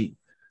last week,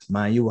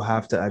 man, you will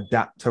have to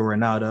adapt to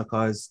Ronaldo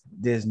because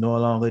there's no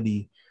longer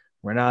the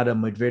Ronaldo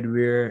Madrid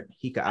where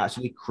he could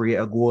actually create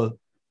a goal,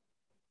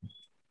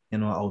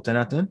 out of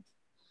nothing.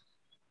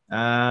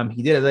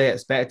 He did as I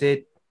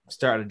expected,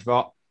 started to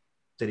drop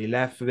to the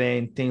left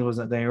wing, things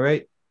wasn't going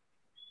right.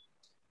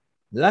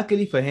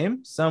 Luckily for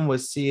him, some would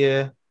see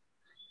it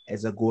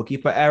as a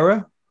goalkeeper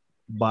error,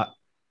 but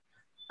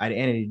at the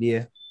end of the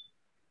day,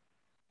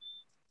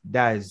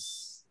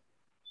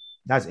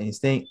 that's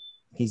instinct.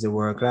 He's a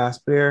world-class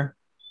player.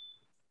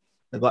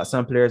 They got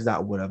some players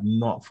that would have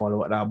not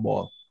followed that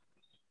ball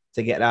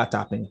to get that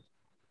tapping.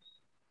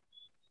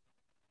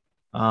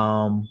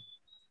 I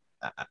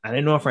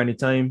didn't know for any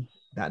time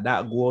that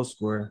goal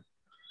score,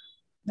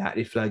 that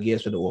the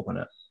floodgates would open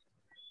up.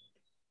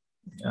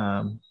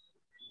 That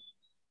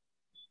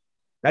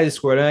is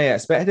scored than I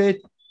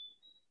expected.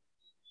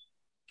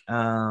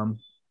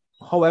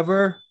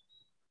 However,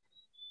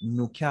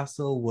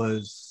 Newcastle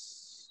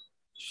was,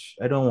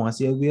 I don't want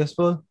to say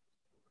wasteful,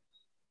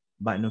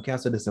 but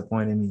Newcastle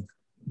disappointed me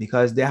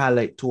because they had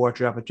like 2 or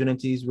 3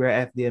 opportunities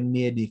where if they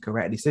made the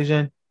correct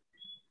decision,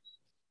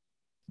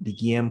 the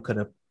game could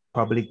have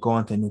probably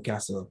gone to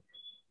Newcastle.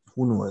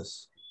 Who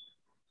knows?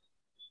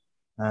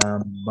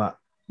 But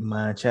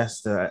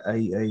Manchester,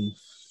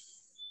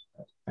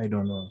 I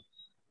don't know.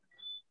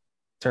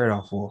 Third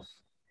or fourth.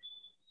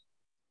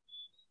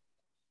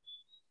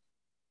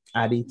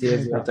 Adi,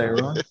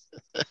 Tyrone.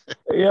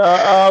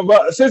 Yeah,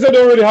 but since I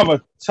don't really have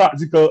a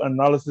tactical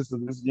analysis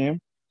of this game,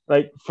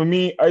 like for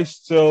me, I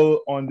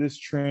still on this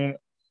train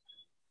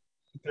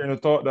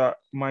of thought that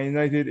Man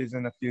United is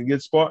in a feel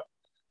good spot.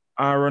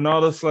 And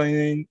Ronaldo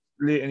sliding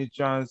late in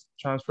the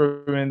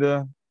transfer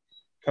window,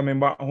 coming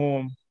back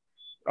home.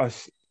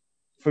 As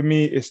for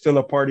me, it's still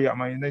a party at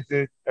Man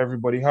United.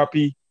 Everybody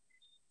happy.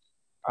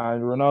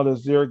 And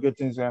Ronaldo's there, good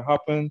things gonna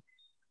happen.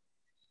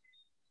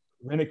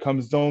 When it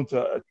comes down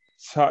to a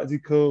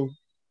tactical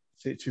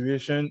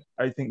situation,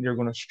 I think they're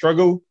gonna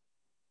struggle.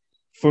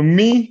 For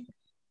me,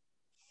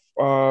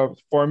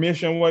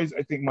 formation wise,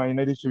 I think Man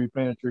United should be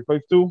playing a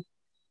 3-5-2.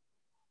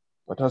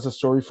 But that's a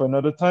story for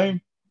another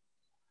time.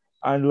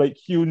 And like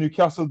Hugh,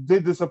 Newcastle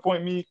did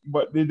disappoint me,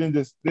 but they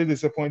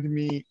disappointed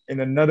me in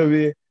another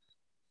way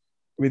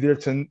with their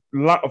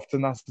lack of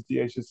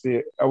tenacity, I should say.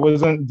 It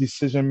wasn't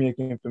decision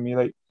making for me.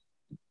 Like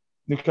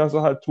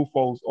Newcastle had 2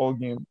 fouls all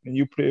game, and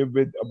you play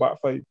with a back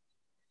 5.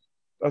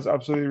 That's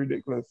absolutely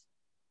ridiculous.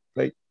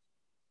 Like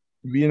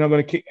we're not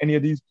gonna kick any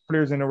of these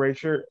players in a right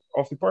shirt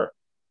off the park.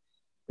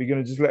 We're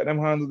gonna just let them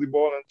handle the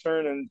ball and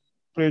turn and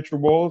play through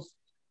balls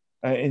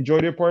and enjoy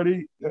their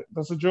party.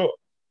 That's a joke.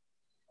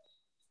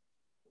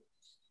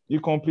 You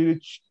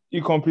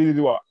completed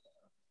what?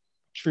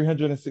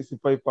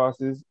 365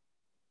 passes,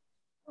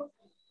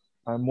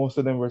 and most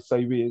of them were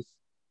sideways.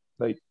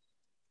 Like,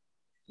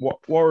 what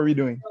are we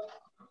doing?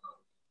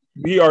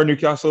 We are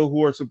Newcastle,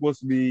 who are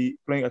supposed to be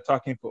playing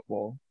attacking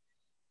football,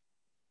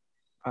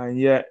 and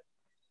yet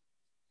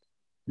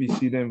we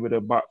see them with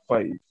a back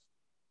 5.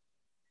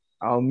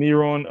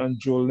 Almiron and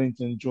Joe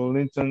Linton. Joe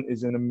Linton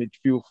is in the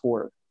midfield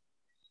 4,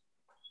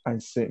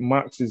 and St.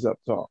 Max is up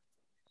top.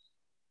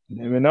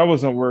 And when that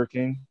wasn't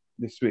working,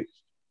 they switched.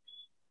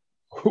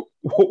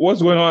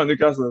 What's going on in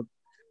Newcastle?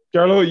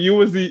 Carlo, you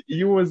was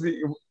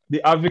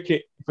the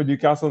advocate for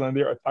Newcastle and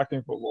their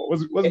attacking football.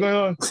 What's going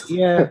on?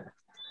 Yeah.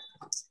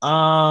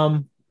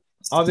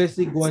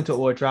 Obviously going to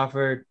Old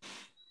Trafford,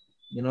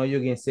 you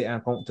can sit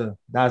and counter.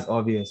 That's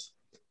obvious.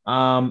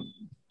 If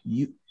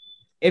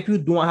you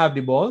don't have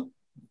the ball,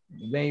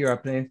 then you are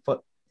playing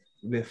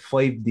with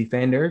 5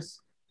 defenders,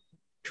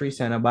 3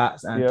 center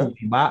backs, and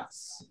 2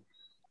 backs.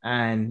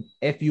 And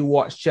if you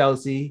watch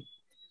Chelsea,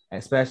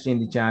 especially in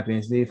the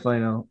Champions League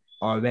final,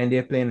 or when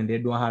they're playing and they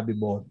don't have the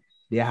ball,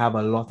 they have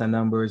a lot of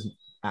numbers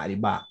at the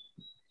back.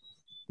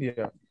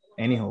 Yeah.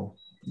 Anyhow,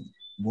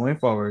 going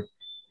forward,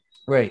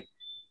 right.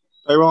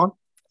 Tyrone,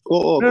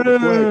 go ahead.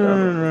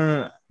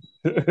 No.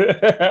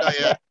 Not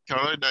yet.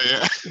 Caroline, not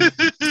yet.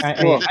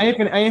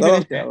 I ain't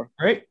finished yet,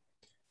 right?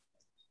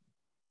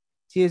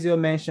 Tizio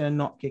mentioned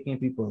not kicking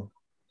people.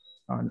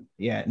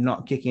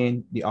 Not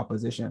kicking the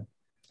opposition.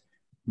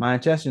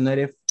 Manchester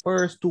United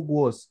first 2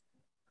 goals,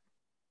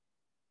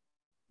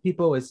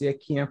 people would say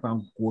came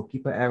from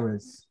goalkeeper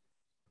errors.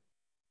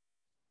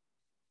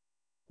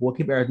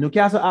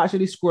 Newcastle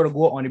actually scored a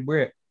goal on the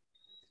break.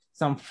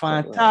 Some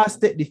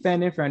fantastic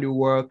defending from the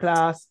world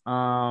class.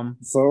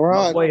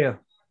 Maguire.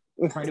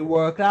 From the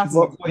world class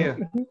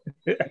Maguire.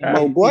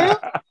 Maguire?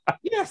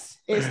 Yes,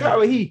 it started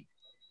with he.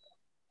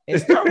 It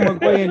started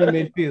with Maguire in the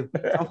midfield.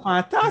 Some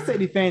fantastic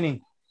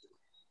defending.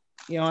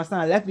 You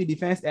understand? Left the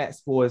defense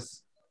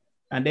exposed.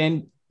 And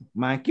then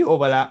Mankey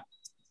overlap.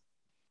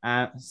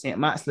 And St.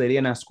 Max slid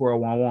in and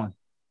scored 1-1.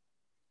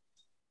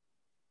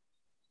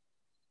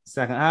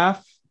 Second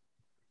half,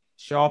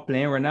 Shaw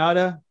playing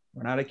Ronaldo.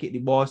 Ronaldo kicked the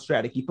ball straight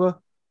at the keeper.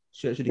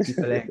 Should the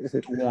keeper legs.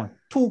 2-1.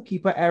 2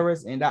 keeper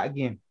errors in that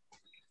game.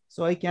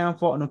 So I can't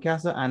fault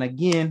Newcastle. And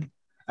again,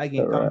 I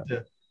can come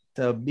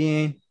to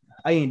being,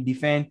 I can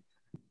defend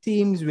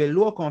teams with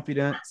low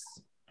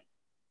confidence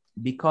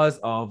because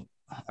of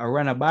a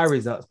run of bad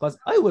results. Because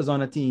I was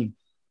on a team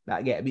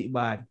that get beat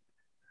bad.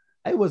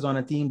 I was on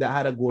a team that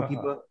had a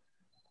goalkeeper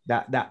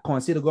that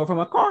considered go from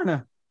a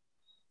corner.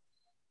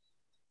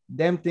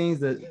 Them things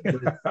that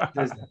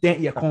dent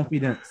your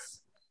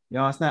confidence. You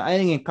understand? I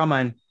didn't come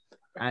and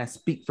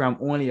speak from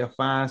only a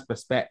fan's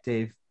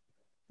perspective,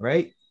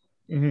 right?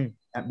 Mm-hmm.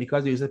 And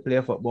because you used to play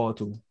football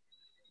too.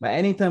 But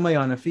anytime I'm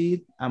on the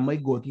field and my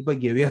goalkeeper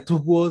give you 2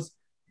 goals,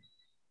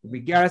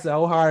 regardless of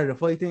how hard the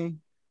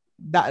fighting,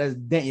 that is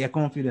dent your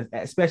confidence,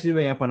 especially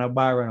when you're on a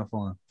bar runner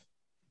for him.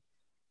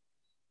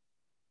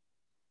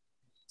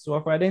 So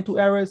if I did 2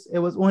 errors, it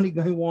was only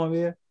going one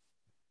way.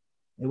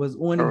 It was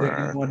only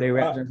going in one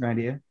direction right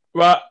here.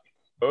 Well,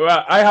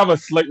 I have a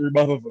slight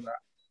rebuttal for that.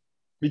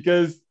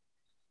 Because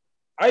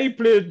I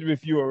played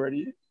with you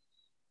already.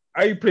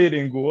 I played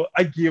in goal.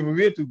 I gave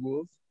away 2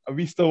 goals, and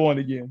we still won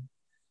the game.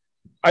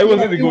 I Yeah,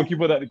 wasn't the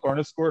goalkeeper that the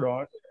corner scored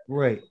on.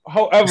 right.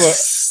 However,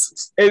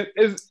 is is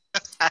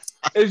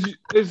is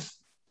is the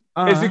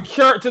Uh-huh.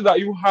 character that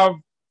you have?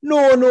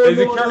 No, no, Is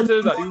the no, no, no,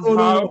 character that no, you no,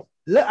 no, have? no.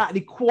 Look at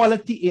the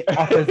quality in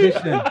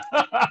opposition.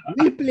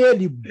 We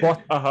play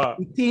Uh-huh.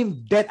 the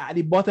team dead at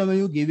the bottom when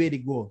you give it the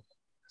goal.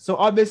 So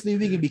obviously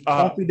we can be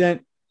Uh-huh.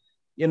 confident.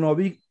 You know,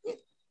 we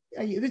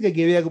can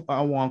give it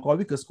a 1 call.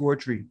 We could score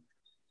 3.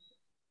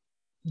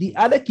 The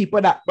other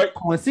keeper that But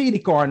conceded the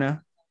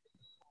corner,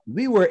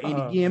 we were in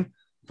the uh, game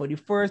for the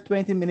first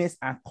 20 minutes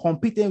and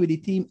competing with the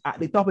team at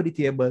the top of the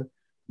table.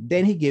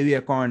 Then he gave you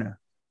a corner.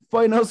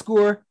 Final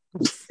score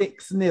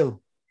 6-0.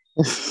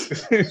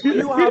 So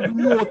you have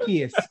no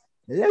case.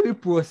 Let me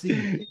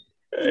proceed.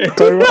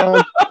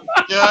 Tyron,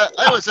 Yeah,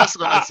 I was just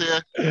gonna say,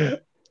 I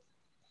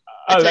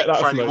I let think that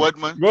Freddie slide.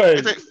 Woodman. Go I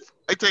ahead. think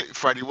I think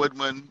Freddie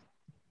Woodman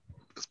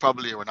is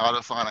probably a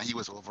Ronaldo fan, and he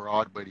was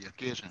overawed by the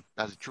occasion.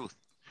 That's the truth.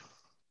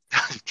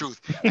 That's the truth.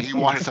 And he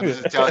wanted something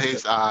to tell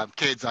his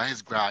kids and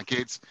his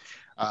grandkids.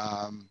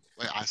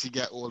 As he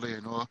get older,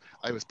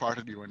 I was part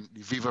of the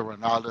Viva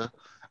Ronaldo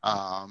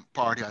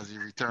party as he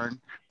returned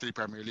to the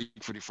Premier League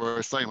for the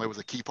first time. I was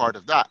a key part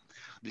of that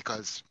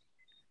because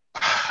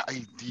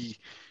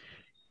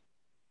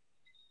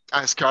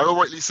as Carlo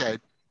rightly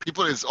said,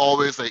 people is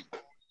always like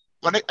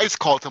when I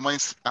call to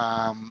mind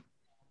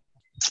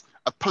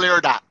a player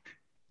that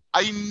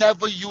I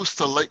never used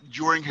to like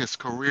during his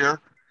career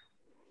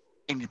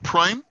in the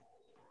prime,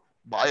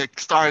 but I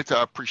started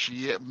to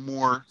appreciate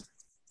more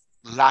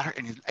latter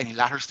in the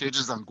latter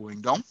stages and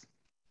going down.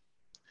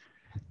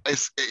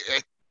 It's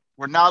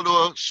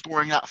Ronaldo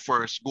scoring that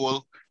first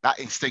goal, that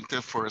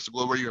instinctive first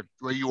goal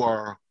where you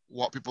are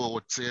what people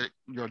would say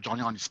you're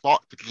Johnny on the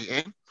spot to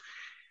get in.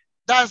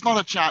 That's not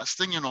a chance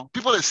thing.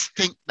 People just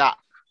think that,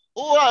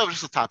 oh, I was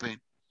just a tap in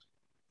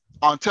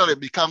until it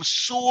becomes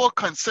so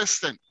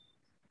consistent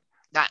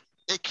that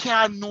you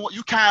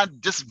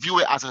can't just view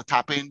it as a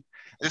tap in.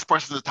 This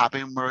person is a tap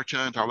in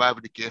merchant or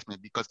whatever the case may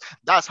be, because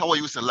that's how I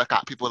used to look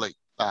at people like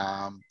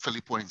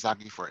Filippo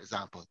Inzaghi, for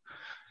example.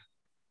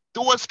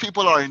 Those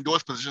people are in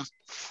those positions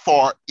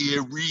for a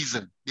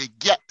reason. They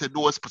get to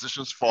those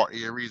positions for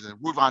a reason.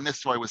 Ruud van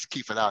Nistelrooy was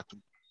key for that too.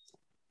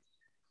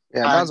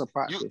 yeah, that's And a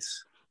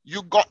practice.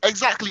 you got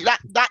exactly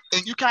that,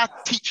 and you can't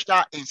teach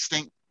that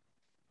instinct.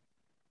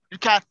 You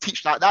can't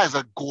teach that. That is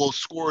a goal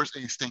scorer's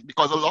instinct,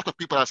 because a lot of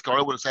people, as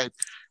Carl would have said,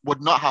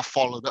 would not have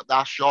followed up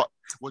that shot,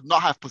 would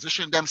not have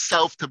positioned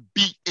themselves to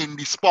be in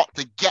the spot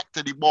to get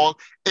to the ball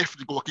if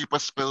the goalkeeper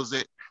spills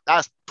it.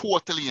 That's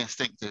totally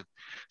instinctive.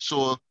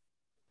 So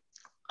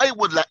I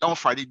would let on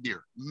Friday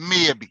there,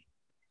 maybe,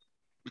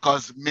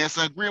 because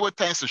Mason Greenwood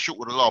tends to shoot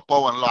with a lot of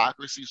power and a lot of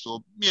accuracy.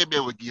 So maybe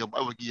I would give him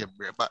a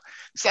break. But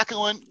the second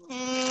one,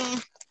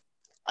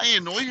 I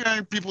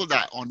hearing people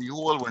that on the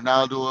whole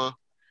Ronaldo,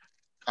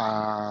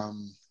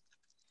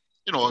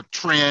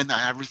 trend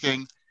and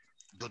everything,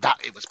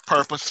 that it was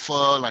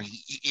purposeful and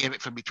he aimed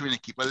it from between the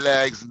keeper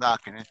legs and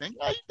that kind of thing.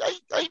 I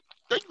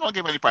don't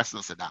give any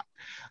precedence to that.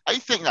 I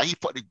think that he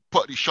put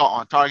the shot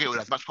on target with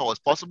as much power as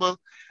possible,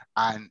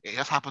 and it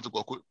just happened to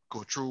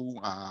go through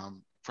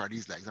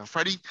Freddie's legs. And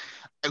Freddie,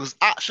 it was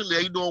actually,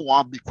 I don't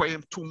want to be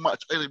quoting too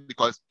much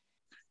because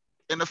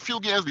in a few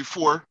games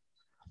before,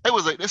 I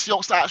was like, this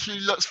youngster actually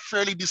looks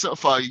fairly decent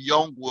for a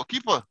young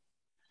goalkeeper.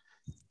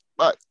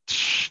 But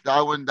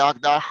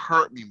that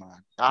hurt me,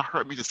 man. That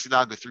hurt me to see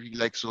that go through his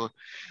legs so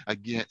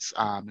against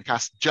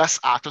Newcastle just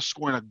after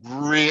scoring a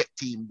great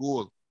team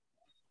goal.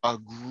 A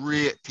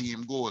great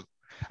team goal.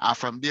 And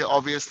from there,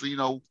 obviously,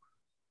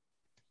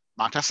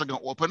 Manchester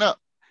gonna open up.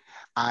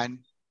 And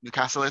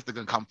Newcastle is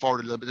gonna come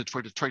forward a little bit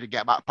to try to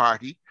get back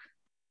party.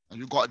 And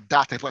you got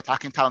that type of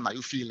attacking talent that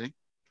you're feeling.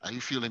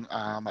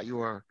 That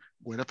you are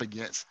going up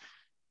against.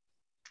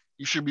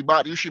 You should be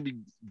glad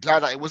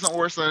that it wasn't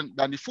worse than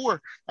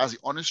before. That's the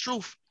honest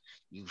truth.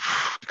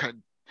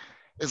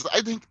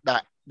 I think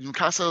that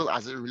Newcastle,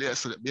 as it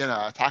relates to being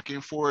an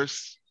attacking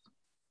force,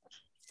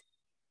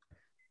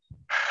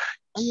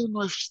 I don't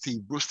know if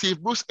Steve Bruce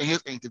in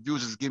his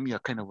interviews is giving me a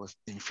kind of an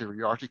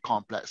inferiority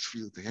complex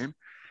feel to him.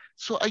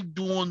 So I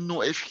don't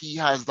know if he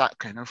has that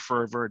kind of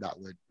fervor that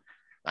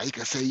he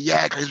can say,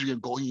 yeah, guys, we can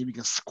go here, we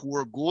can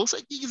score goals.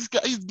 Like he's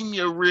giving me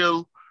a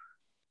real,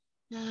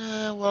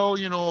 yeah,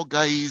 well,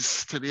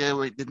 guys, today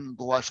it didn't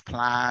go as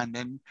planned,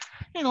 and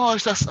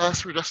it's just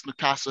us, we're just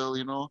Newcastle,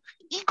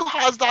 Ego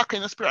has that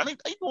kind of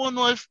spirit. I don't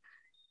know if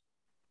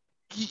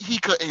he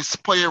could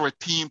inspire a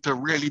team to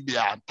really be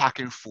an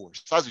attacking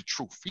force. That's the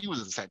truth. He was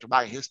a center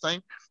back in his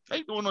time.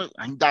 I don't know,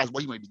 and that's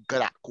what he might be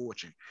good at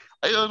coaching.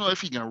 I don't know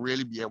if he can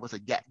really be able to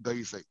get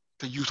guys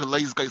to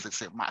utilize guys like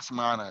say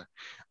Maximan,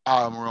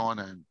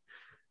 Almiron, and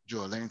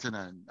Joe Langton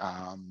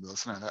and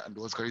Wilson and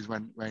those guys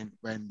when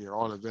they're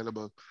all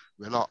available,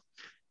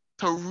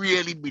 to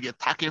really be the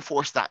attacking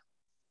force that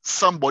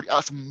somebody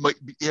else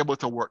might be able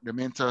to work them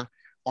into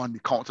on the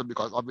counter,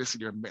 because obviously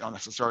there may not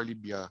necessarily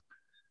be a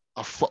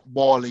a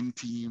footballing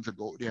team to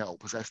go out there or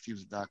possess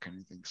teams, that kind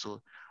of thing.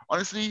 So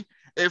honestly,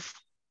 if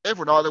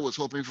Ronaldo was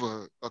hoping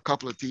for a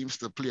couple of teams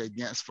to play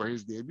against for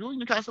his debut,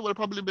 Newcastle would have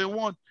probably been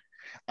one.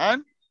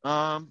 And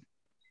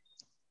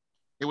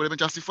it would have been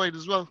justified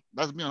as well.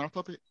 That's me on that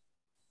topic.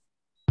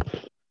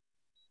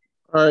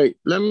 All right,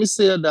 let me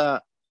say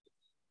that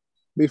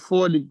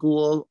before the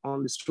goal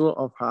on the stroke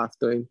of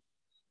halftime,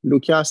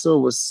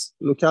 Newcastle was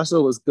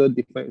good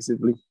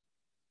defensively.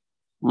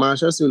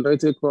 Manchester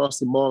United crossed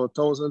the ball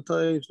 1,000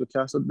 times.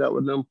 Newcastle dealt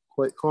with them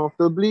quite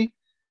comfortably.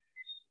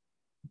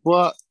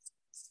 But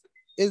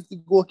it's the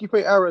goalkeeper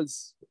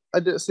errors. I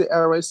didn't say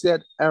errors, I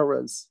said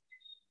errors.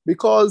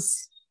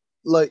 Because,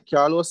 like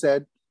Carlos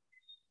said,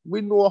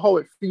 we know how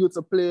it feels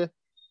to play,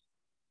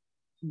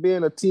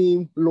 being a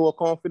team, lower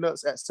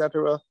confidence,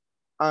 etc.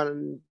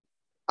 And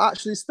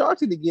actually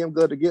starting the game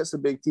good against a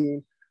big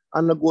team,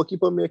 and the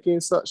goalkeeper making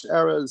such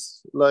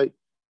errors. Like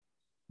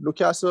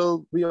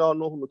Newcastle, we all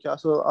know who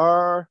Newcastle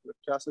are.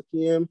 Newcastle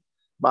came,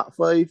 back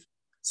five.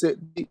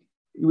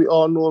 We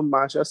all know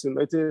Manchester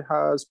United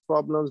has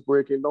problems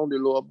breaking down the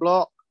lower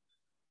block.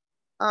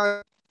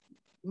 And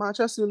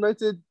Manchester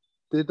United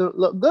didn't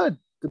look good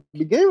to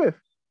begin with.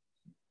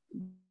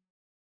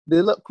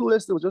 They looked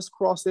clueless. They were just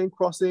crossing,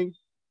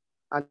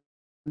 and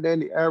then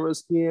the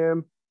errors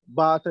came.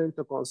 Bad time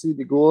to concede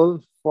the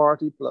goal,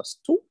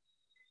 40+2.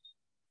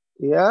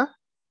 Yeah.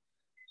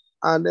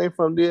 And then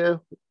from there,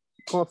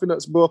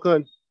 confidence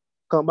broken.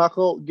 Come back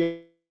out,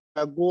 get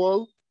a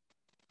goal,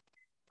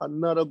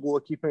 another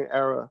goalkeeping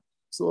error.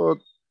 So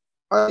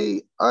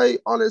I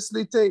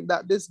honestly think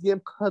that this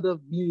game could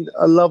have been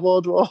a level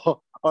draw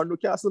or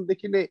Newcastle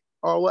making it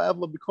or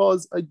whatever,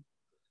 because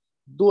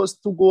those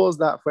two goals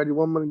that Freddie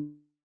Woman,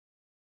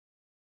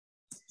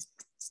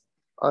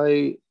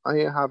 I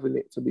ain't having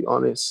it, to be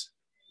honest.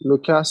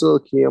 Newcastle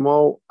came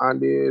out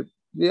and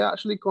they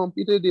actually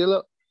competed. They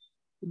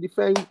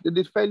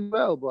defend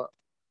well, but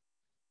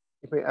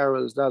keeping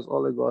errors, that's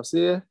all I gotta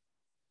say.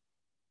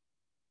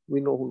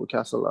 We know who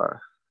Newcastle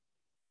are.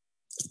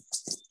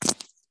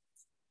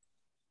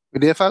 You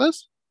there,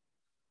 fellas?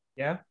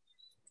 Yeah.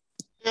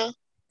 Yeah.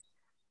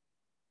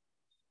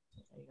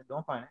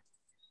 Don't find it.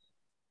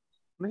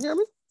 Can you hear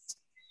me?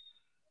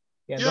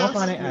 Yeah, Yes. don't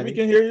find it, Yeah, Addy. we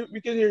can hear you. We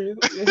can hear you.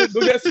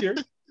 Don't get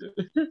scared.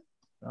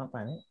 Don't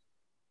find it.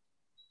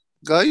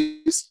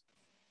 Guys?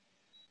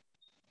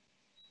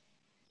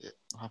 Yeah.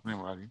 What's happening,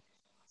 Roddy?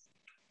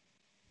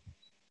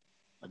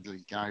 I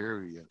can't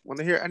hear you yet. Want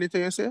to hear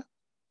anything I say?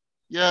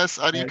 Yes,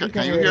 Adi, Yeah, we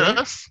can you hear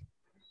us?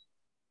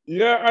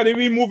 Yeah, and then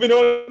we moving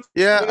on.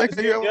 Yeah, I can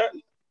hear. Yeah,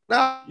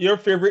 Nah, your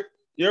favorite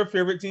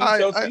team,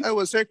 Chelsea. I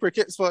was saying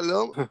crickets for a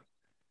little.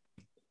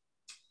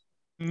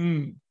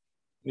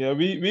 Yeah,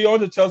 we on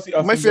the Chelsea.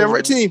 My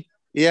favorite team.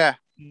 Yeah.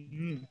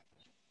 Mm-hmm.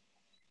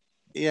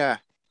 Yeah.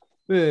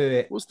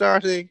 Wait. Who's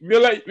starting?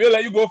 We'll let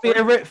you go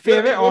first.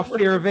 Favorite or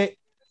favorite?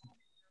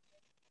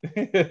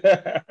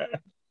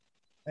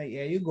 Hey,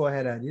 yeah, you go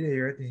ahead, Addy. You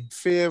hear it.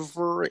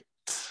 Favorite.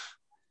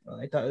 Oh,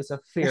 I thought it was a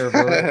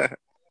favorite.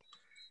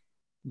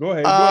 Go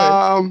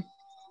ahead.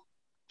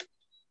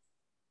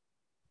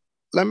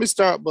 Let me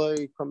start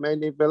by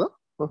commending Villa.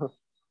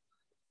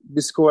 The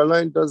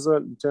scoreline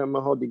doesn't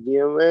determine how the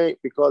game went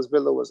because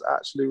Villa was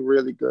actually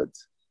really good.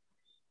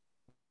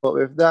 But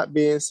with that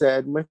being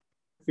said, my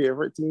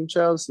favorite team,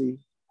 Chelsea,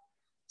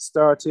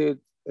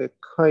 started a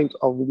kind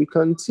of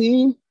weakened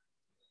team.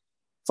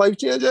 5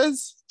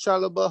 changes: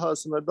 Chalobah,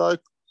 Hudson-Odoi,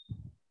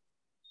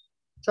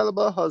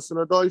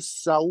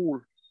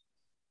 Saul,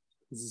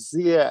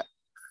 Ziyech,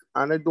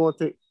 and I don't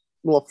think,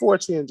 4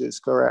 changes,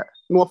 correct?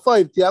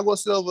 5, Thiago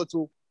Silva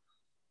too.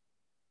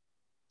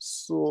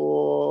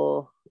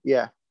 So,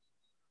 yeah.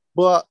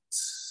 But,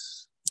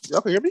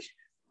 y'all can hear me?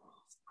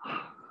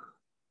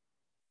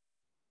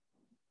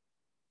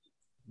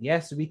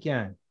 Yes, we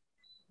can.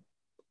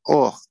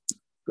 Oh,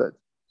 good.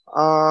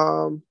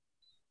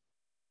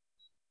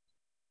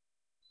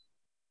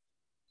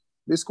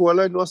 The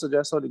scoreline don't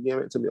suggest how the game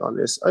went, to be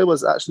honest. I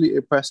was actually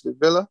impressed with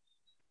Villa.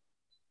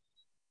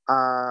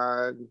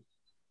 And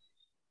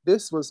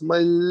this was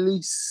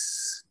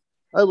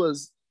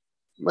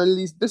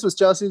this was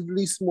Chelsea's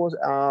least most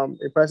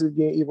impressive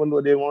game, even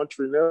though they won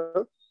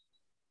 3-0.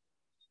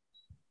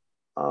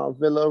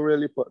 Villa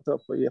really put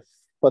up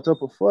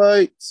a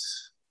fight.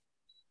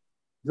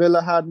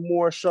 Villa had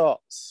more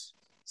shots,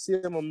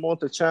 same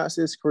amount of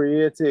chances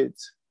created.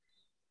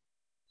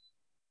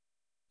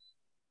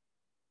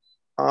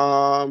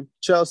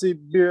 Chelsea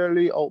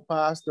barely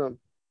outpassed them.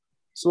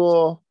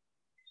 So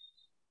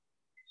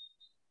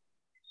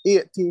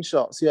 18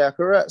 shots, yeah,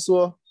 correct.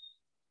 So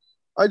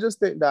I just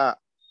think that,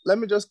 let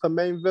me just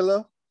commend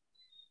Villa.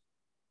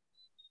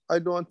 I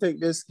don't think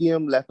this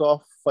game let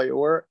off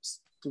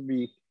fireworks, to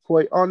be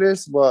quite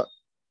honest, but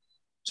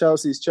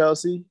Chelsea's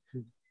Chelsea.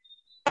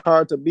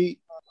 Hard to beat,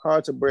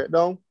 hard to break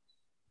down.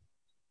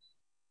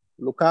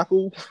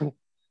 Lukaku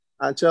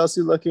and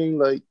Chelsea looking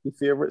like the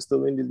favorites to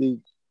win the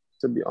league,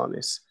 to be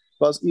honest.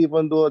 Because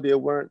even though they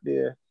weren't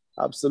their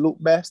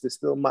absolute best, they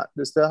still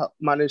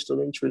managed to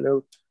win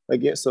 3-0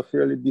 against a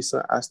fairly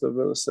decent Aston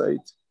Villa side.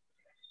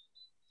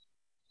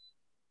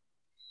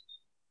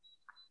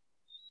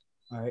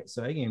 All right,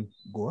 so I can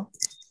go.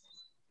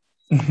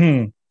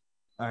 Mhm.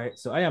 All right,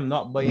 so I am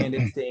not buying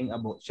this thing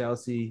about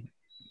Chelsea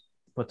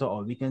put out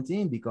a weekend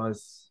team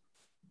because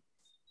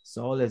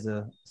Saul is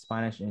a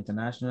Spanish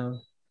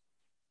international.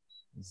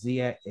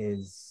 Zia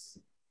is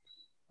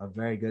a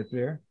very good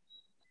player.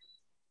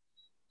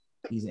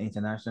 He's an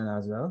international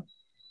as well.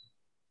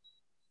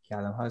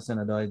 Callum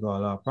Hudson-Odoi got a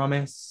lot of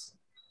promise.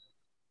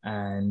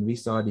 And we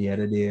saw the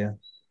other day,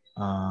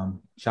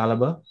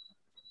 Chalaba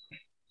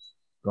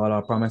got a lot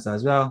of promise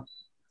as well.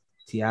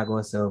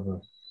 Thiago Silva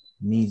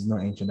needs no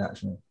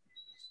introduction.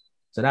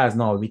 So that is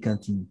not a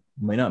weekend team.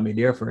 Might not be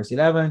their first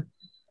 11,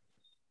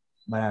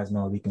 but that's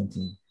not a weekend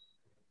team.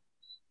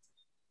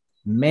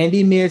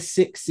 Mendy made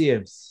 6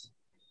 saves.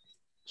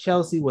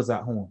 Chelsea was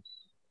at home.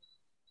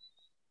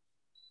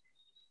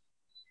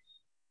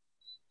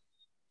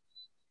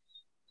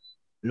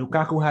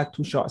 Lukaku had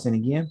 2 shots in the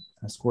game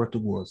and scored 2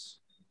 goals.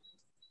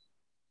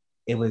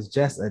 It was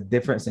just a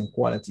difference in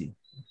quality.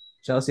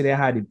 Chelsea, they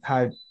had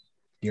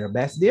their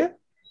best there.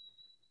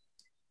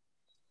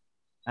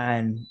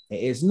 And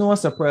it is no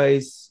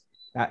surprise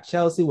that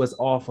Chelsea was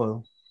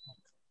awful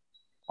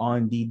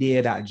on the day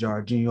that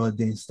Jorginho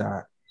didn't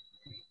start.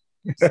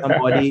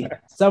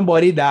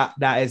 Somebody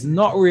that is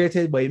not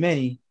rated by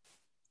many.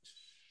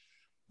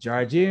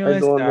 Jorginho I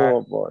don't start,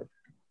 know, boy.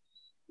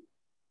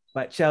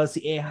 but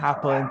Chelsea ain't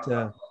happened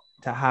to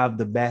have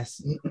the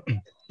best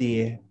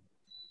day,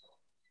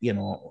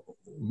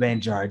 when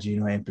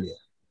Jorginho ain't play.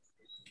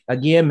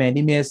 Again,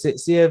 Mendy made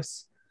 6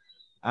 saves.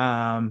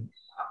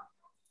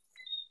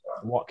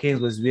 Watkins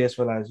was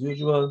wasteful as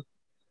usual.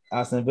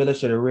 Aston Villa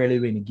should have really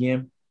win the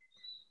game.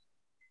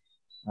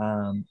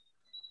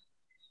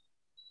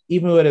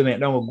 Even though they went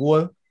down a goal,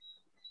 it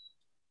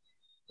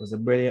was a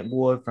brilliant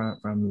goal from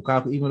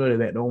Lukaku. Even though they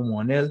went down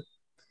 1-0,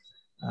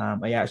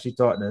 I actually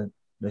thought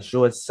the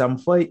showed some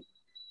fight.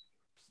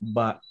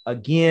 But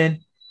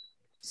again,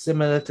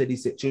 similar to the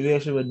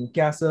situation with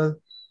Newcastle,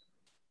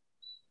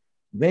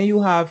 when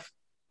you have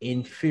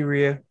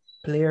inferior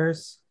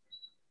players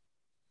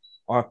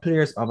or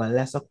players of a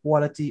lesser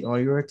quality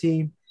on your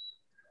team,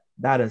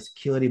 that has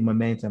killed the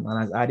momentum.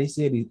 And as Adi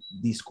said,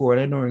 the score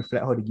don't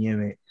reflect how the game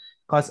went.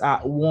 Because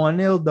at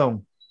 1-0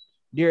 down,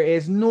 there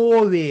is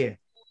no way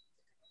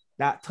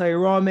that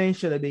Tyrone Mings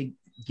should have been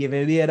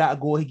giving away that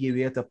goal he gave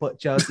away to put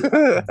Chelsea.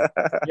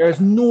 There's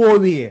no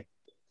way.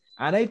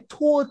 And I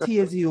told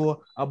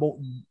TSU about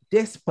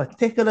this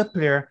particular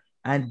player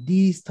and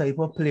these type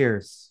of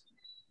players.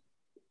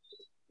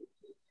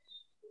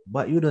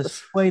 But you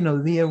just find a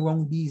way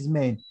around these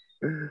men.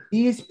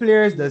 These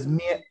players does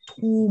make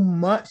too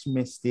much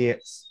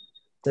mistakes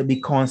to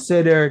be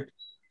considered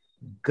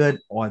good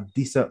or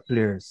decent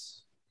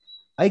players.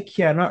 I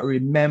cannot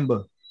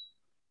remember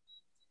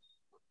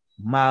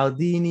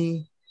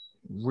Maldini,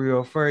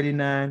 Rio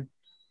Ferdinand,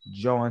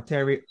 John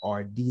Terry,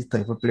 or these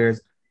type of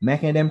players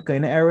making them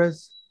kind of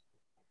errors.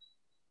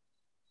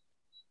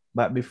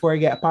 But before I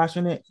get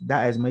passionate,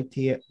 that is my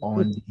take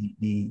on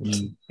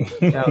the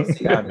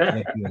Chelsea and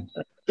the FPL.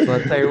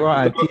 So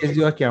Tyrone and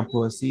TSU can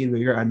proceed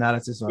with your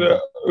analysis on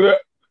that.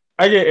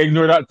 I can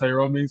ignore that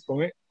Tyrone Mings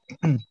comment.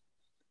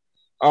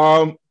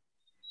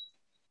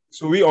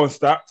 So we on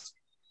stats.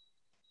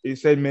 It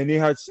said Mane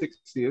had 6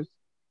 saves.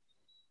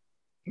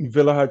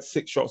 Villa had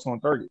 6 shots on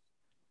target.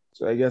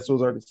 So I guess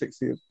those are the 6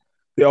 saves.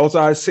 They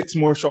also had 6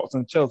 more shots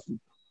on Chelsea.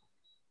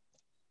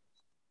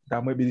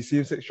 That might be the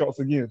same 6 shots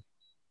again.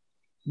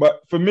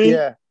 But for me,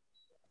 Yeah,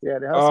 they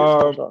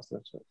have 6 more shots.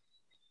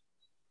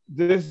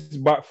 This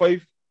back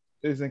 5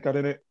 isn't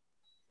cutting it.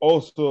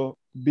 Also,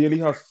 Bailey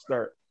has to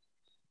start.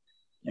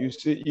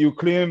 You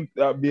claim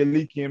that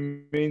Bailey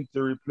came in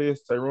to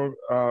replace Tyrone.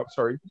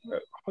 Sorry,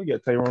 I'll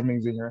get Tyrone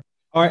Mings in here.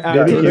 All right,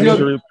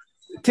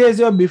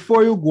 Tezio,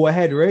 before you go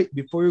ahead,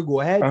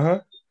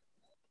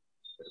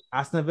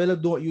 Aston Villa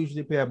don't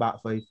usually play a back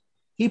 5.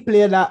 He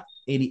played that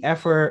in the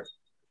effort.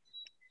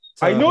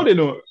 I know they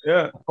don't.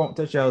 Yeah.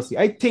 To Chelsea.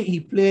 I think he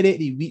played it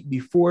the week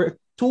before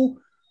too,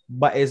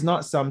 but it's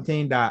not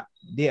something that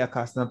they are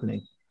accustomed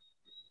playing.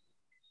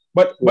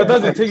 But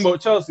that's the thing about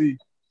Chelsea.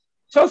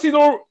 Chelsea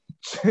don't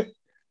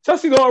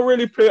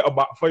really play a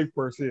back 5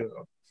 per se.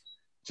 Though.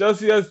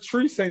 Chelsea has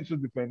 3 central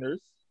defenders.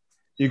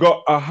 You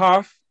got a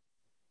half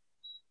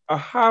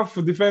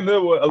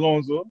defender with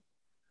Alonso,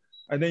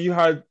 and then you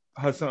had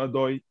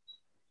Hudson-Odoi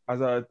as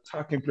an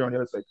attacking player on the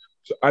other side.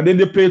 So, and then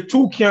they play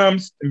 2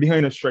 cams and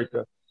behind a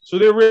striker. So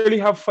they really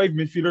have 5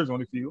 midfielders on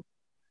the field.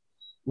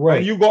 Right.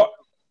 And you got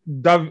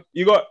Douglas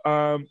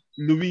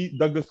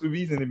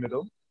Luiz in the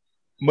middle.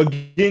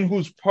 McGinn,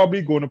 who's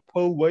probably going to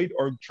pull wide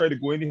or try to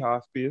go in the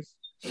half space.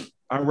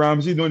 And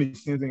Ramsey doing the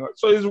same thing.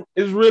 So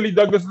it's really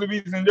Douglas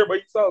Luiz in there by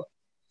himself.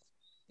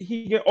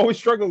 He can always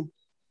struggle.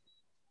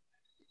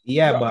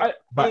 Yeah, so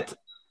but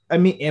I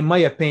mean, in my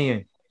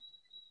opinion,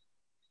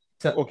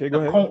 go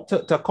ahead.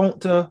 To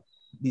counter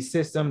the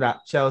system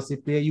that Chelsea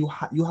play, you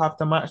have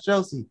to match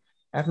Chelsea.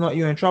 If not,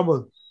 you're in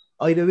trouble.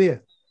 Either way,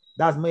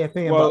 that's my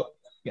opinion. Well,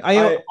 but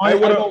I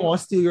don't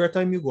want to steal your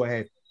time. You go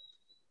ahead.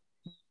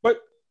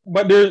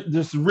 But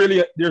there's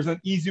an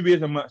easy way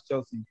to match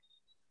Chelsea.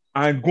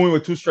 And going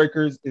with two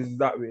strikers is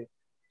that way.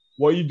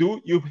 What you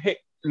do, you hit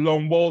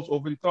long balls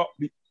over the top,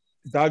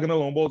 diagonal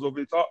long balls over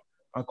the top,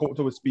 and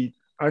counter with speed.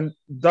 And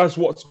that's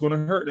what's going to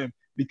hurt them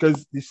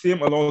because the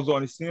same Alonso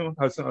and the same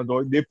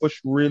Hudson-Odoi, they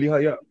push really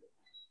high up.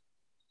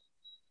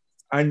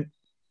 And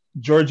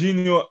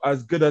Jorginho,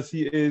 as good as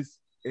he is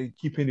in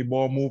keeping the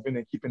ball moving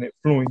and keeping it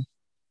flowing,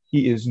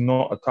 he is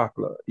not a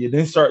tackler. You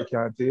didn't start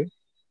Kante.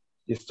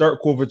 You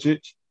start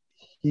Kovacic.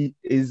 He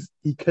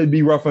can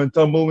be rough and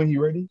tumble when he's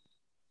ready.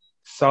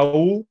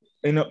 Saul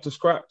ain't up to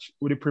scratch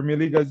with the Premier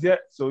League as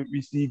yet. So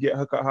we see get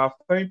hook at half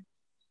time,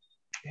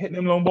 hitting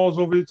them long balls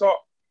over the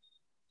top.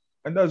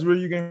 And that's where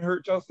you can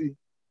hurt Chelsea.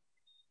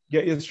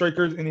 Get your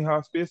strikers in the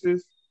half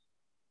spaces,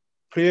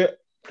 play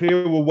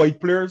with wide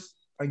players,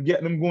 and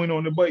get them going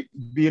on the bike.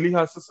 Bailey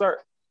has to start.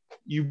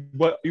 You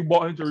bought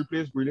him to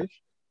replace Grealish.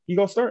 He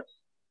got to start.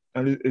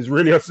 And it's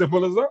really as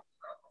simple as that.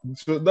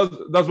 So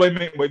that's what I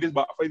meant by this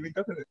back five in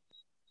cutting it.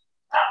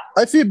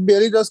 I feel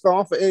Bailey just come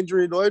off for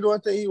injury, though. I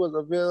don't think he was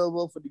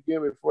available for the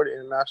game before the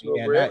international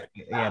break.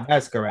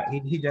 That's correct.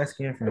 He just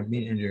came from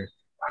being injured.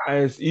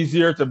 And it's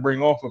easier to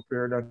bring off a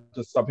player than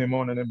to sub him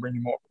on and then bring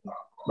him off.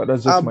 But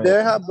that's just my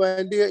Abder have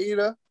Buendia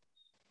either.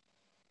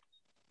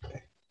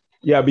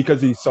 Yeah,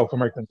 because he's South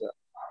American.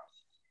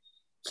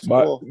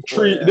 But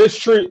this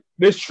tree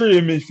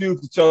in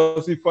midfield to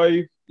Chelsea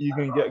 5, you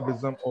can get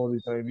Gazum all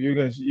the time. You're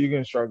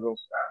gonna struggle.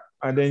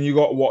 And then you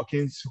got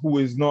Watkins,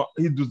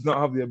 he does not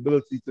have the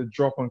ability to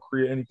drop and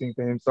create anything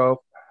for himself.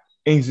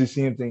 Ings the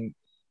same thing.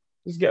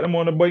 Just get them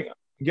on the bike,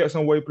 get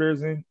some white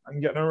players in,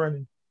 and get them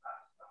running.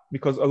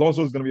 Because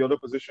Alonso is going to be out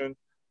of position.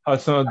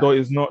 Hudson-Odoi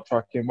is not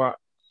tracking back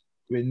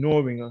with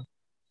no winger.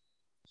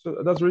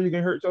 So that's where you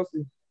can hurt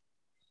Chelsea.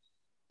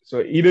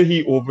 So either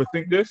he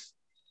overthink this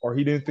or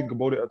he didn't think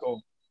about it at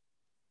all.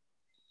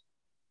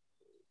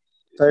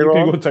 Tyrone?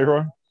 You can go,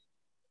 Tyrone.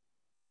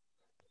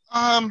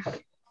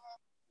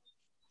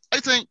 I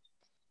think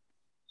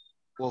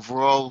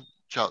overall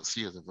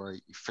Chelsea is a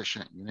very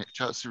efficient unit.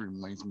 Chelsea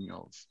reminds me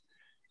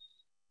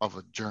of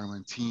a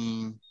German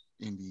team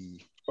in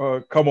the.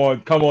 Come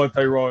on,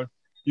 Tyrone.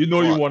 You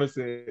know you want to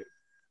say it.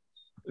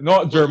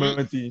 Not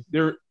German team.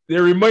 They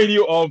remind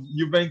you of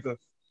Juventus.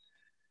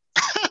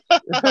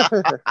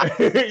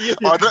 you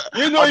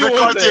know you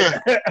want to say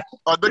it.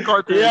 On the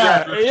Cartier.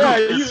 Yeah.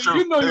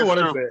 You know you want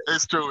to say it.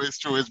 It's true.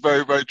 It's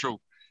very, very true.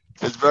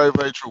 It's very,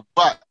 very true.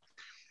 But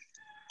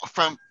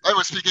I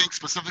was speaking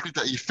specifically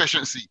to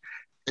efficiency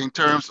in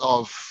terms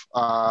of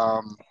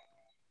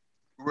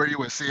where you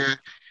were saying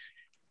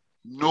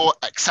no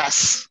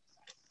excess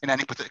in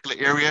any particular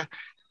area,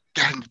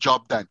 getting the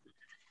job done.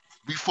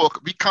 We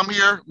come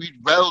here, we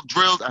well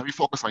drilled, and we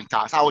focus on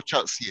tasks. How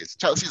Chelsea is.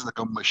 Chelsea is like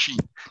a machine.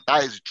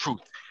 That is the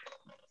truth.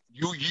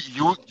 You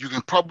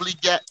can probably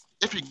get,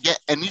 if you get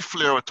any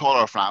flair at all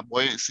or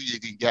flamboyancy, you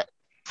can get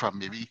from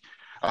maybe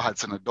a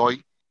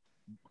Hudson-Odoi,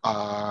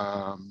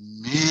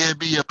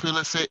 maybe a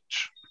Pulisic,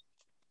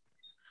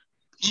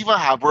 even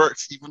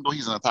Havertz, even though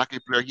he's an attacking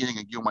player, he ain't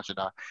gonna give much of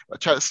that. But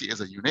Chelsea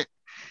is a unit.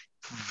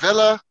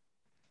 Villa,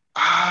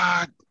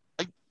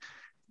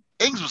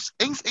 Ings.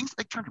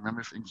 I can't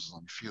remember if Ings was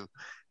on the field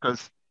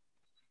because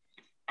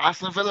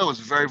Aston Villa was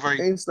very,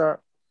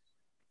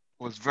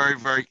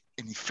 very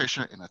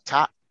inefficient in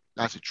attack.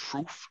 That's the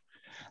truth.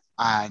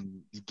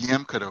 And the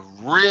game could have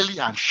really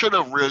and should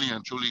have really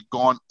and truly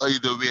gone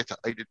either way to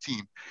either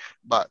team.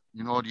 But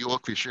the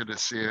old cliche to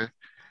say,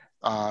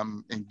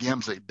 in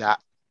games like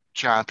that,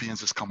 champions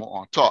just come out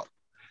on top.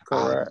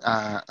 Correct.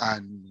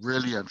 And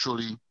really and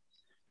truly,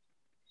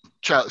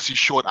 Chelsea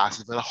showed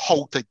Aston Villa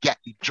how to get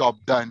the job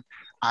done.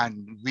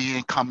 And we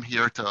ain't come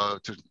here to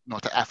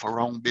F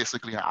around,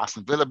 basically. And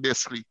Aston Villa,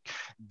 basically,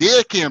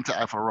 they came to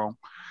F around.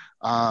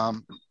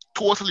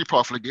 Totally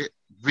profligate,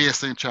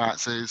 wasting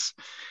chances.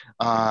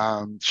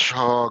 Their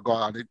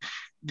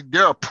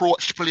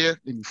approach play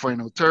in the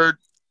final third.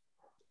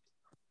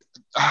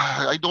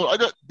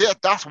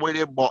 That's why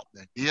they bought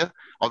the idea.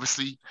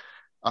 Obviously,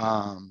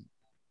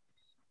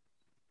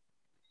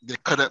 they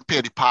couldn't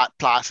play the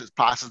passes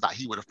that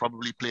he would have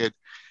probably played,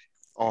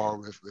 or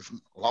with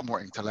a lot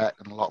more intellect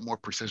and a lot more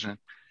precision.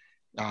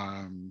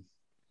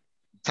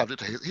 Subject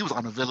to he was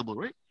unavailable,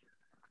 right?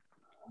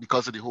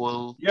 Because of the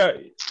whole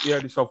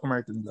the South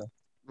American guy.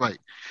 Right.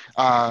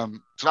 So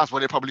that's why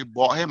they probably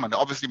bought him, and they're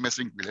obviously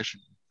missing Grealish.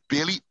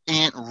 Bailey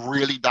ain't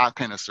really that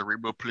kind of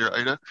cerebral player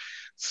either,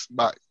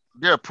 but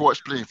their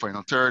approach playing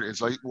final third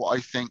is like what I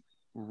think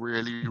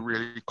really,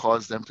 really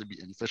caused them to be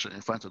inefficient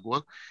in front of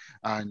goal.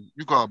 And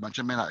you got a bunch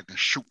of men that can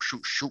shoot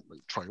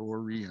like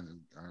Traore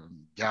and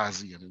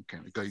Ghazi and them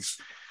kind of guys.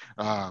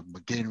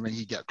 Again, when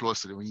you get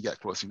close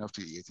enough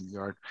to the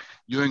 18-yard,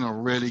 you're gonna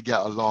really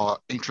get a lot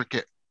of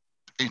intricate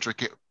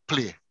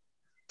play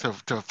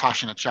to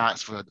fashion a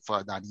chance for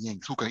Danny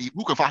Ings, who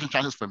can fashion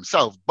chances for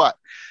himself, but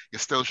you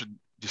still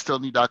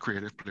need that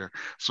creative player.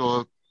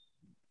 So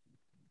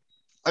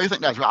I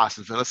think that's where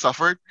Aston Villa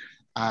suffered,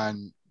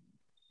 and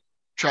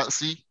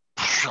Chelsea,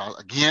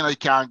 again, I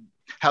can't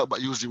help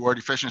but use the word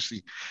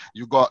efficiency.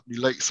 You got the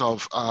likes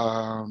of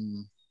Romelu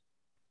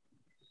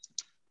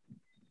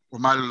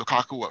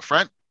Lukaku up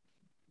front,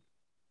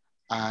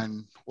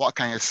 And what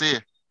can you say?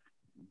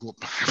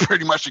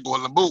 Pretty much a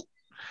golden boot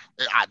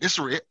at this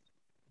rate,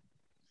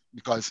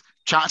 because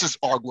chances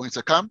are going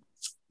to come.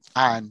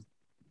 And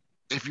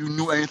if you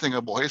knew anything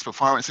about his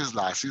performances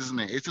last season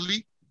in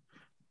Italy,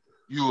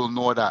 you will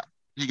know that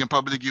he can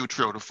probably give you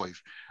 3 out of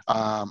 5,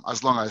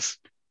 as long as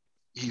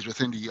he's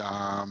within the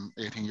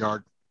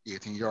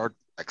 18-yard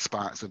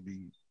expanse of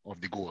the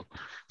goal.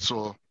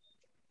 So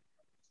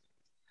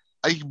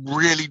I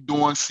really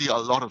don't see a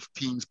lot of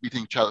teams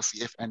beating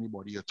Chelsea, if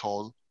anybody at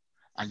all.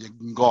 And you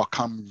gotta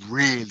come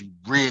really,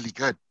 really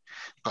good,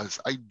 because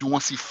I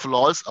don't see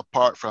flaws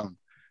apart from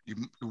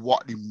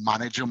what the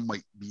manager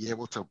might be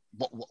able to,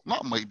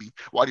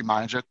 what the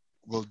manager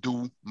will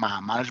do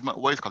management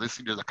wise. Because I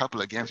see there's a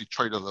couple of games he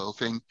tried a little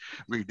thing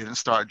where he didn't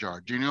start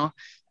Jorginho.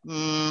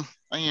 And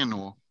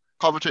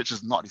Kovacic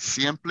is not the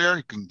same player.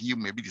 He can give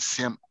maybe the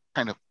same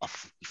kind of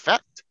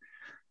effect.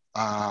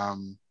 But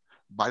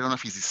I don't know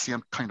if he's the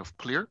same kind of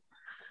player.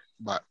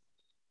 But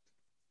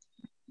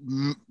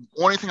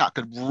only thing that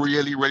could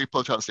really, really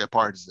pull Chelsea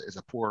apart is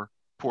a poor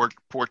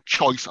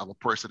choice of a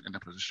person in the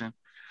position,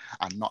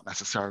 and not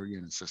necessarily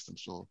in the system.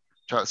 So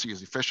Chelsea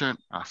is efficient.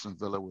 Aston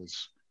Villa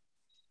was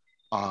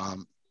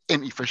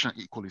inefficient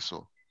equally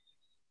so.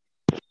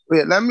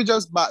 Wait, let me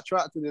just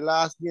backtrack to the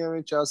last game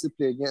when Chelsea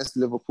played against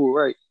Liverpool,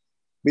 right?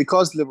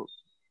 Because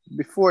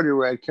before the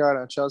red card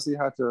and Chelsea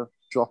had to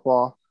drop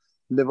off,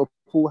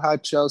 Liverpool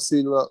had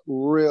Chelsea look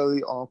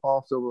really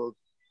uncomfortable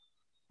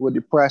with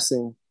the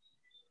pressing.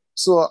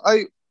 So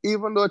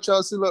even though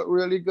Chelsea looked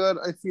really good,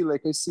 I feel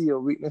like I see a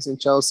weakness in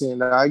Chelsea in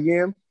that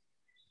game,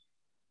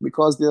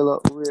 because they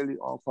look really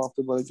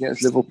uncomfortable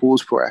against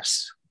Liverpool's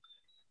press.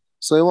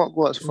 So I won't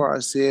go as far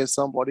as saying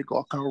somebody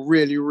got come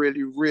really,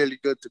 really, really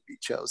good to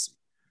beat Chelsea.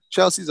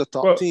 Chelsea's a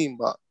top team,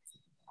 but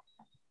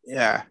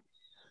yeah,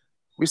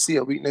 we see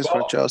a weakness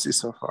from Chelsea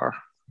so far.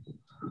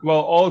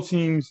 Well, all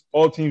teams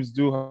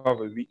do have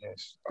a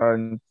weakness,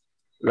 and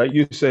like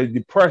you said,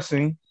 the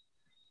pressing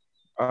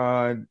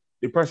had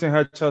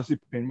Chelsea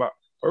pinned back.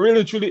 But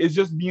really, truly, it's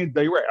just being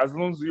direct. As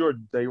long as you're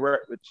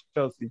direct with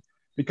Chelsea,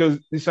 because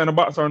the centre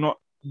backs are not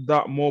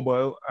that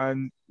mobile,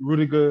 and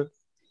Rudiger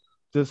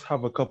just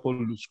have a couple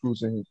of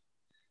screws in it.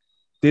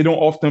 They don't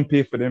often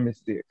pay for their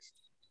mistakes.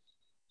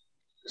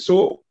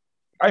 So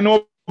I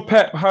know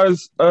Pep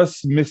has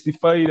us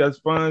mystified as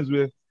fans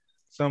with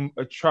some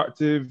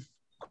attractive,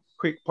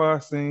 quick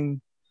passing.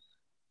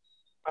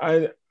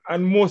 And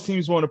most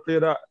teams want to play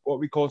that, what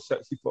we call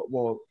sexy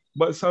football.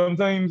 But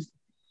sometimes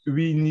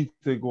we need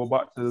to go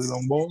back to the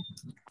long ball.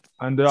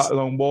 And that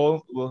long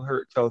ball will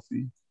hurt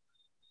Chelsea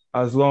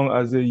as long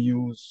as they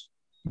use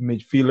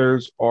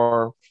midfielders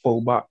or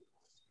wing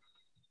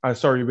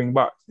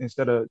backs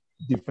instead of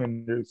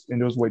defenders in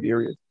those wide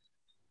areas.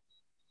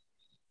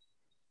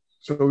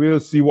 So we'll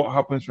see what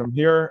happens from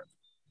here.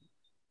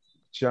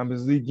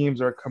 Champions League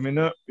games are coming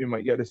up. We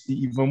might get to see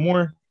even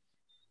more.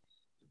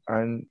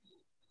 And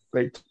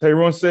like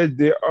Tyrone said,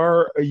 they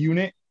are a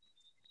unit,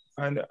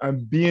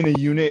 and being a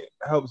unit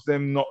helps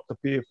them not to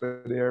pay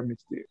for their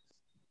mistakes.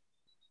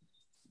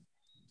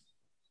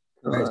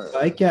 Right. So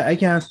I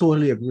can't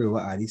totally agree with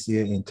what Adi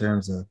said in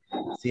terms of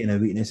seeing a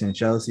weakness in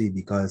Chelsea,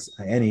 because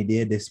at any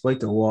day,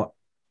 despite what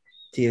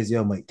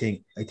TSL might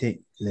think, I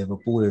think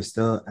Liverpool is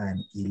still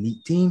an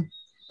elite team,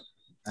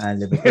 and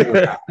Liverpool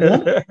was at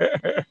home.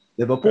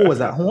 Liverpool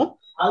was at home,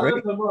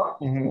 right?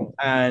 Mm-hmm.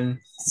 And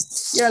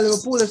yeah,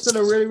 Liverpool is still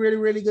a really, really,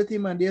 really good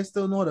team, and they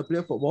still know how to play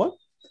football.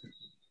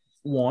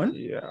 One,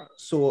 yeah.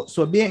 So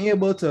being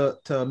able to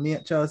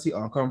make Chelsea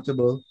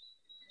uncomfortable,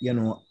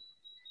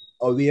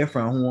 away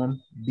from home,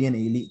 being an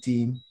elite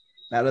team,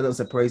 that doesn't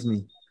surprise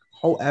me.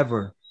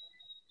 However,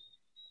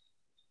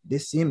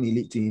 this same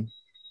elite team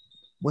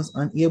was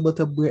unable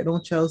to break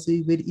down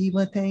Chelsea with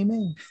even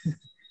timing.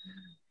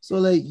 So,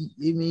 like,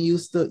 I mean, you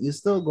still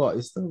got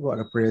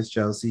to praise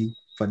Chelsea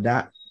for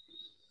that.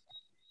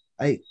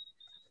 I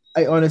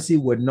honestly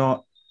would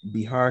not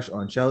be harsh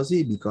on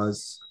Chelsea,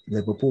 because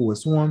Liverpool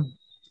was home,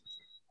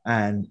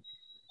 and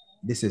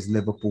this is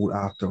Liverpool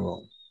after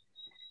all.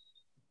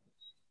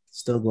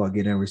 Still got to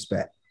get in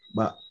respect.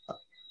 But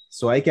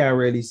so I can't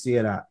really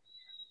say that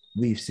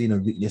we've seen a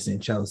weakness in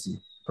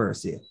Chelsea per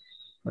se.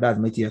 But that's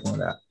my take on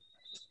that.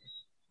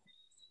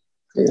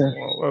 Yeah.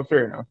 Well,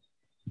 fair enough.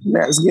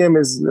 Next game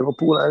is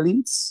Liverpool and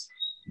Leeds.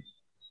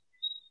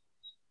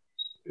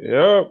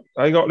 Yeah,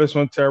 I got this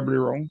one terribly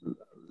wrong.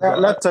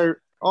 Let you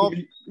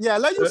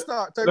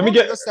start. Let me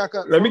get this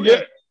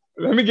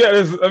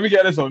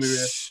on the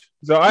way.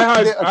 So I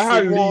had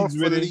Leeds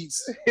winning.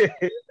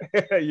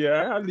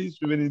 Yeah, I had Leeds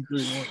winning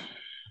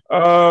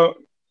 3-1.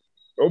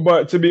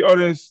 But to be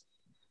honest,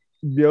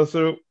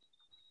 Bielsa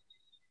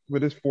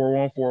with his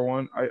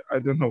 4-1, I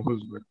don't know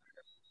who's good.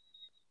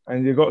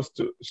 And you got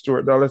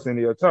Stuart Dallas in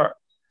the attack.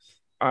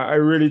 I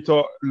really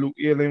thought Luke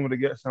Ayling would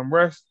get some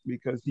rest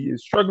because he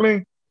is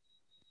struggling.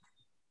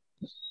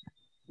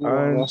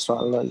 No, that's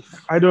not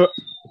life. I don't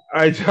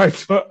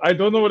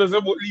know what to say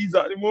about Leeds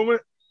at the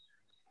moment.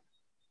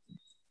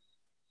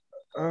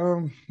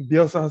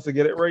 Bielsa has to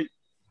get it right.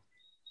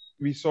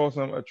 We saw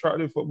some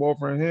attractive football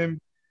from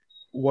him.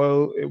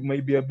 while it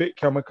might be a bit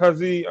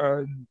kamikaze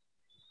and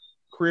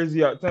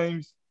crazy at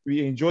times,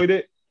 we enjoyed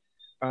it,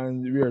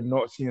 and we are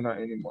not seeing that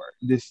anymore.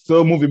 They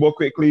still move the ball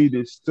quickly.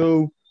 They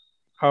still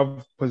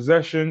have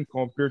possession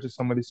compared to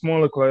some of the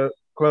smaller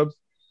clubs,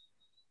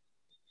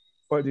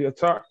 but the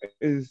attack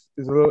is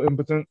a little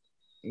impotent.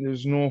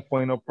 There's no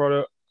final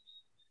product.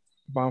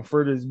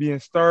 Bamford is being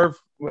starved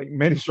like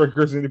many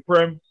strikers in the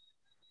Prem.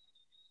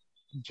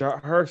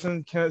 Jack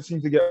Harrison can't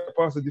seem to get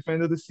past the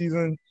defender this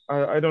season.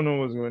 I don't know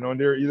what's going on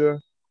there either.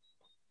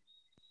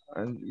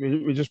 And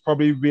we're just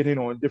probably waiting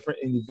on different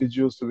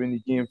individuals to win the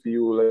game for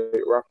you,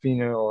 like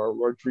Rafinha or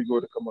Rodrigo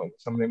to come up with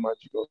something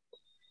magical.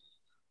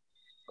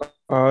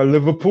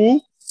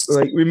 Liverpool,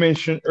 like we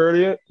mentioned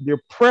earlier,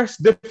 they're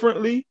pressed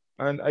differently,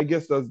 and I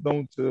guess that's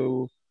down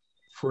to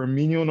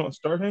Firmino not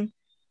starting.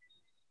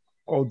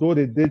 Although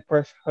they did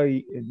press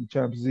high in the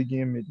Champions League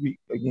game midweek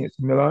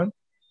against Milan,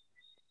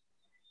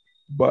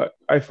 but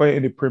I find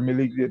in the Premier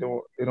League they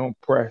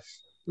don't press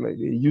like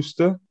they used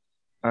to,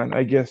 and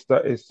I guess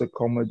that is to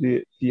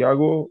accommodate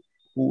Thiago,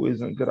 who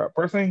isn't good at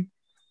pressing.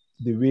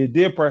 The way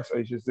they press,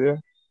 I should say.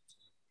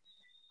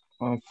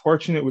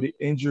 Unfortunate with the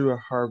injury of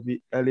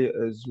Harvey Elliott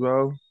as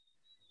well.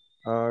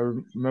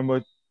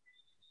 Remember,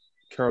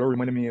 Carlo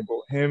reminded me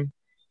about him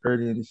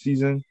early in the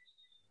season.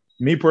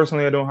 Me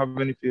personally, I don't have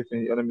any faith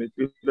in the other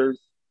midfielders.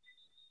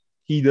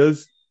 He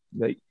does,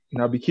 like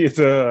Naby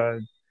Keita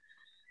and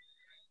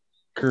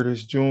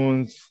Curtis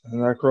Jones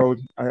and that crowd.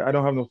 I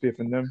don't have no faith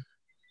in them.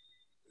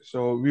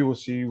 So we will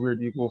see where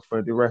they go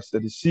for the rest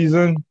of the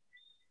season.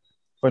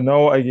 For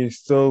now, I can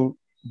still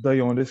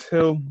die on this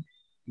hill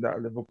that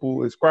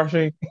Liverpool is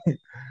crashing.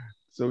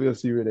 So we'll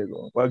see where they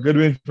go. But good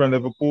win from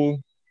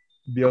Liverpool.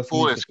 Bielsa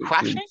Liverpool needs is to fix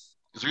crashing? things.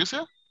 Is you say?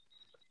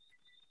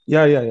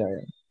 Yeah.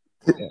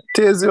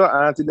 Tears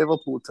your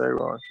anti-Liverpool,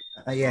 Tyrone.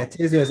 Yeah,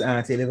 Tizio is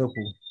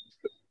anti-Liverpool.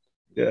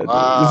 Yeah,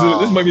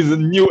 this might be Wow.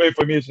 some new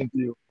information to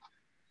you.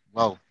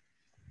 Wow.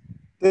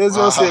 Tears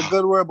your say a Wow.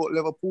 good word about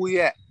Liverpool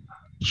yet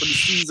for the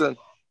season.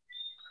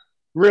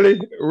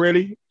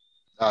 Really,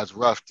 That's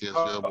rough, Tears,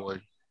 uh,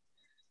 boy.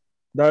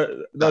 That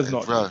that's is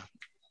not true. rough.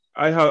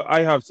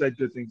 I have said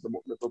good things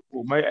about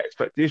Liverpool. My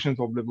expectations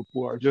of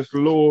Liverpool are just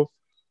low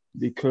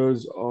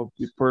because of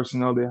the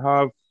personnel they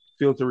have.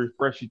 Failed to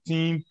refresh the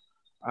team,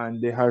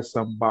 and they had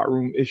some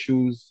backroom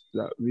issues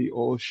that we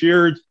all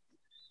shared.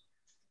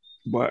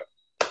 But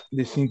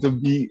they seem to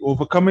be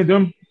overcoming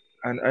them,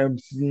 and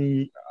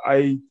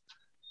I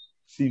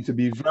seem to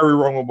be very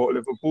wrong about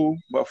Liverpool.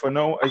 But for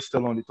now, I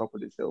still on the top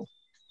of this hill.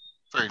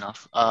 Fair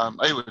enough.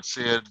 I would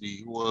say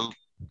the whole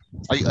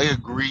I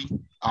agree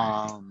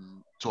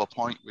to a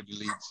point with the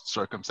Leeds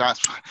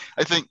circumstance.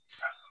 I think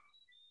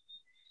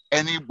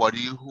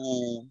anybody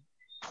who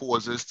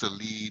poses to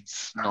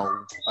Leeds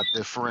know a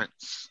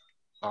difference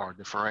or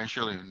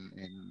differential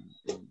in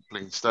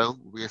playing style,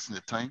 wasting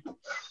the time.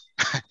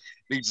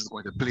 Leeds is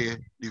going to play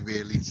the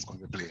way Leeds is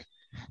going to play.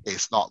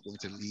 It's not going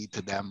to lead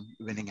to them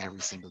winning every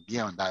single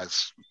game. And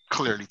that's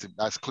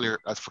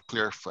for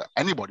clear for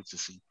anybody to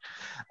see.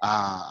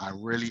 I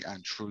really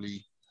and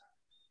truly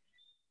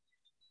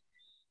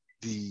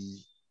the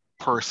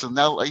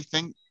personnel, I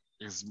think,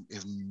 is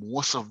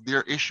most of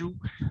their issue.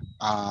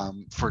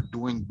 For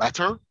doing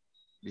better,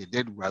 they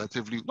did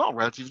not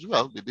relatively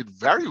well. They did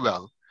very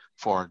well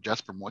for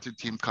just promoted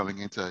team coming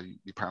into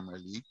the Premier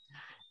League.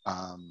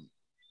 Um,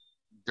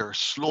 they're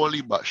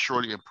slowly but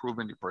surely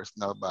improving the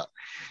personnel. But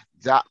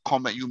that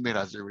comment you made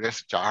as it relates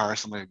to Jack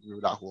Harrison, I agree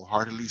with that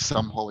wholeheartedly.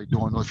 Somehow, I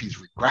don't know if he's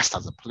regressed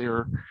as a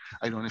player.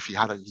 I don't know if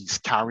he's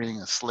carrying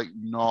a slight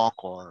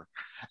knock or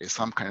is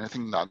some kind of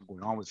thing that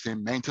going on with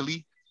him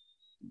mentally.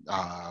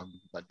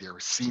 But there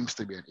seems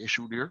to be an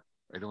issue there.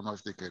 I don't know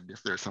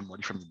if there's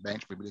somebody from the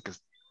bench,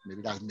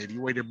 maybe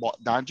why they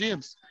bought Dan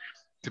James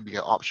to be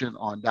an option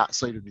on that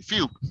side of the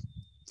field.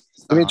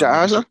 You mean Jack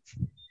Harrison?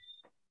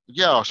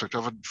 Yeah, sort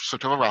of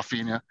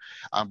Rafinha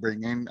and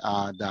bring in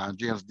Dan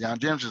James. Dan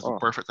James is the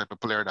perfect type of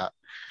player that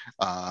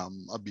a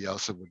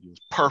Bielsa would use.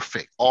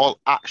 Perfect. All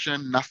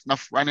action,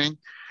 enough running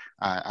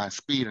and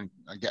speed and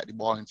get the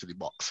ball into the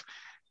box.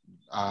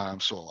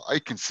 So I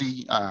can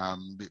see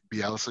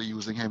Bielsa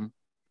using him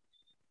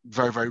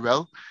very, very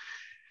well.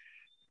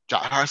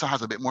 Jack Harrison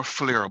has a bit more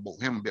flair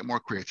about him, a bit more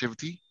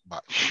creativity,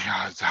 but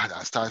as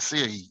I start to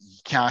say, he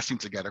can't seem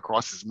to get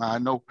across his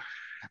man, no.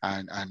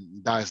 And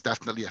that is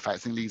definitely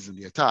affecting Leeds in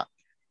the attack.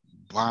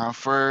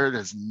 Bamford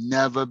has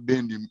never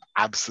been the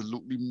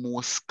absolutely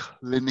most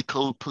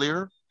clinical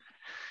player.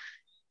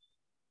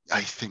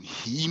 I think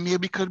he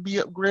maybe could be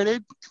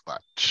upgraded,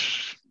 but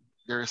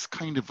there's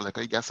kind of like,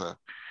 I guess, a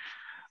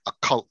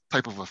cult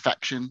type of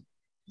affection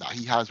that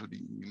he has with the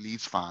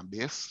Leeds fan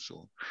base.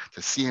 So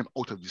to see him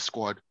out of the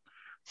squad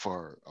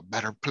for a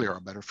better player,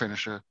 a better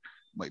finisher,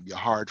 might be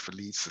hard for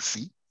Leeds to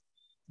see.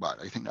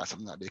 But I think that's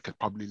something that they could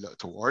probably look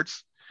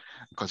towards.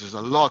 Because there's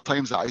a lot of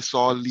times that I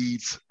saw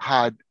Leeds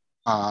had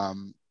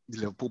the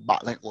Liverpool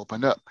backline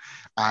opened up,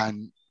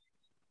 and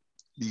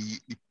the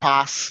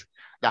pass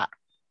that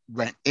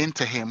went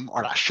into him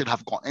or that should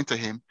have gone into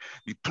him,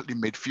 the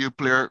midfield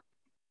player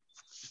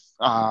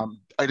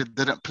either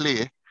didn't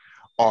play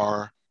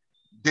or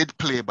did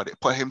play, but it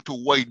put him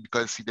too wide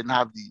because he didn't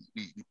have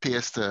the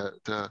pace to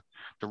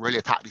really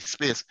attack the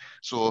space.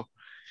 So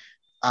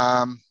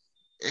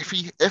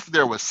if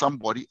there was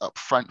somebody up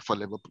front for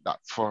Liverpool,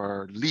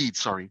 for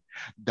Leeds,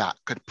 that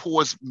could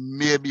pose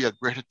maybe a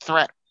greater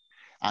threat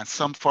and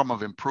some form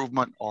of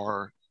improvement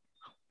or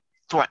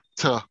threat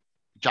to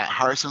Jack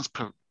Harrison's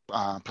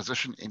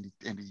position in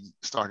the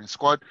starting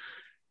squad,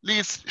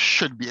 Leeds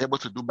should be able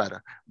to do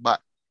better.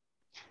 But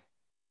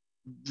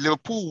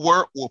Liverpool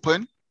were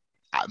open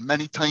at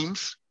many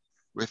times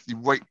with the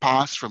right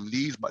pass from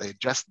Leeds, but they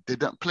just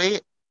didn't play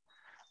it.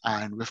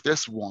 And with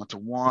this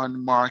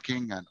one-to-one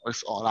marking and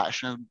this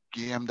all-action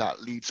game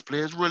that Leeds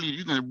plays, really,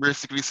 you can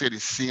basically say the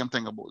same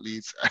thing about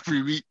Leeds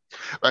every week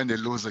when they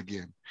lose a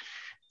game.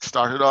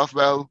 Started off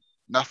well,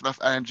 enough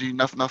energy,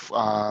 enough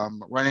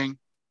running,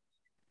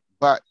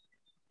 but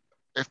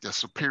if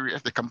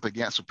they come up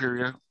against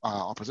superior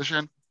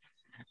opposition,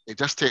 it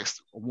just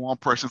takes one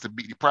person to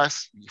beat the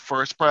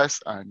first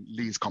press, and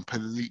Leeds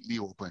completely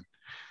open.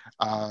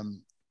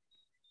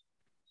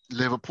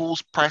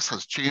 Liverpool's press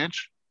has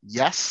changed.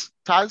 Yes,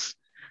 Taz,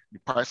 the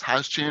press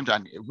has changed,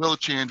 and it will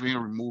change when you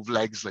remove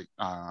legs like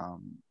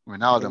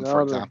Ronaldo,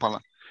 for example,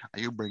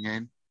 and you bring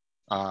in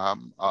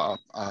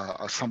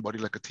somebody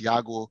like a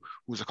Thiago,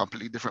 who's a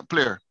completely different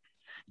player.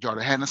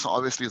 Jordan Henderson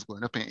obviously is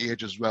going up in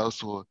age as well,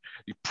 so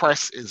the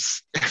press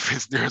is, if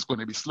it's there, it's going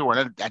to be slower.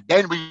 And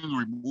then when you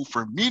remove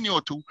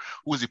Firmino too,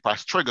 who is the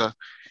press trigger,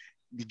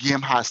 the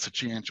game has to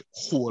change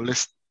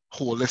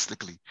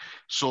holistically.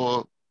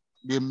 So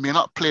they may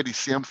not play the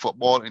same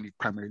football in the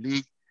Premier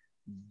League,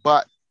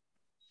 but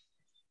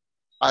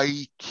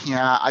I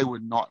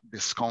would not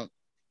discount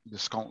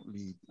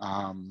the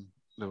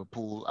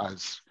Liverpool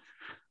as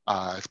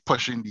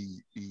pushing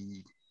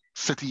the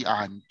City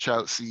and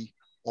Chelsea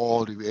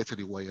all the way to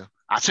the wire.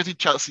 City,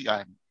 Chelsea,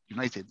 and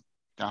United,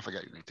 can't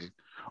forget United,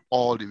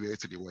 all the way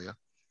to the wire.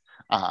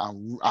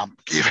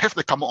 If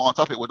they come on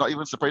top, it would not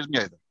even surprise me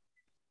either.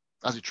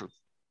 That's the truth.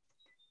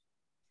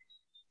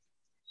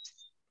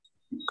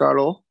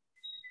 Carlo?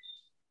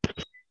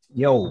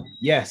 Yo,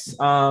 yes.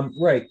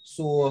 Right.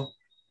 So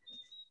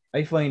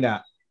I find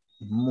that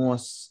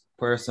most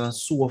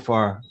persons so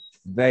far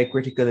very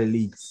critical of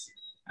Leeds.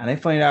 And I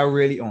find that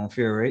really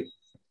unfair, right?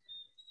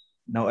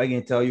 Now I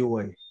can tell you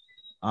why.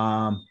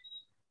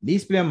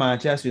 Leeds play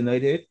Manchester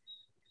United.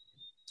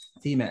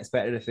 Team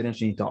expected to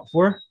finish in the top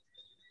 4.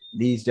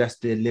 Leeds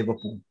just did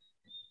Liverpool.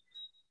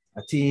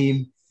 A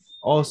team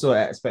also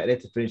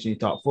expected to finish in the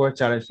top 4,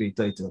 challenge for the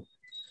title.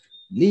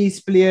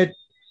 Leeds played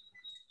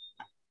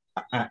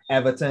an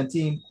Everton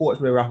team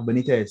coached by Rafa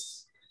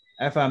Benitez.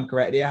 If I'm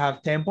correct, they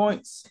have 10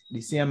 points,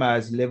 the same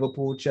as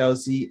Liverpool,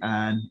 Chelsea,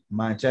 and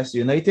Manchester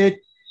United.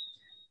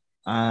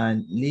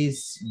 And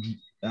Leeds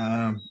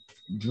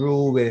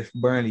drew with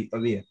Burnley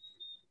away.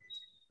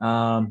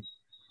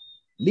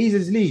 Leeds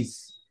is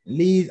Leeds.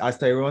 Leeds, as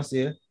Tyrone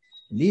said,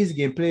 Leeds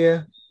can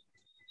play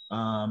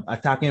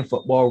attacking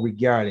football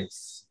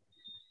regardless.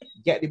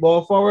 Get the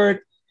ball forward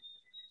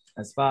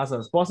as fast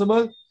as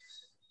possible.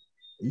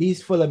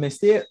 Leeds full of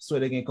mistakes, so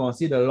they can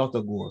concede a lot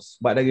of goals,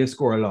 but they can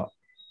score a lot.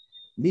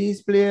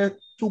 Leeds play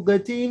 2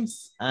 good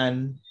teams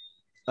and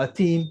a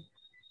team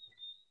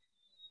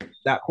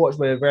that coached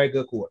by a very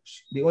good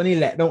coach. The only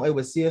letdown I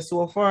would say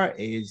so far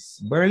is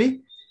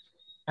Burnley.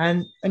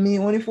 And I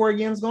mean, only 4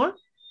 games gone.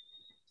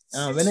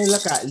 When I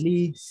look at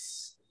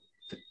Leeds'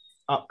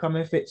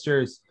 upcoming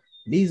fixtures,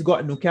 Leeds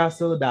got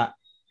Newcastle that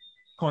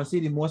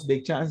conceded most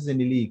big chances in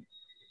the league.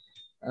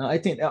 I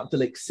think they're up to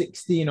like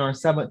 16 or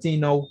 17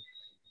 now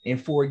in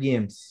 4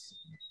 games.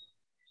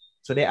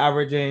 So they're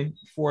averaging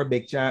 4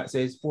 big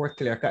chances, 4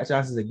 clear-cut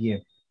chances a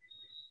game.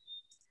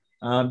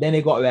 Then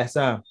they got West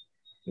Ham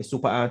with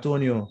Super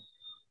Antonio,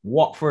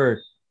 Watford,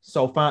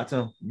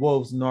 Southampton,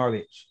 Wolves,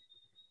 Norwich.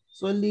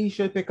 So Leeds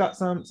should pick up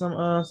some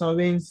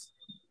wins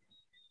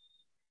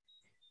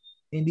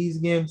in these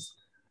games.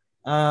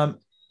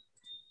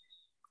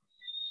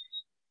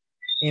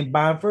 In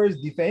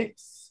Bamford's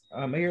defense,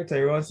 I hear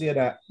Tyrone say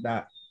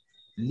that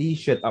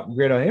Leeds should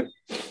upgrade on him.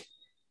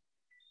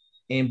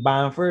 In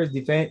Bamford's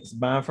defense,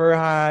 Bamford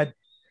had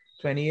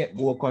 28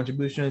 goal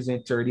contributions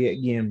in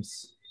 38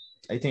 games.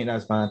 I think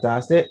that's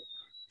fantastic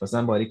for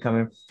somebody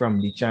coming from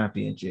the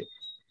Championship.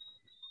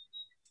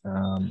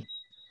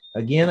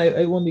 Again,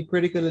 I won't be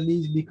critical of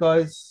Leeds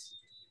because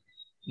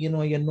you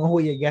know who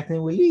you're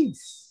getting with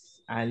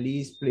Leeds. And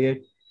Leeds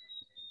played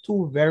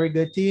 2 very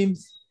good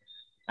teams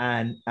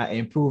and an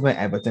improving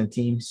Everton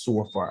team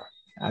so far.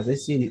 As I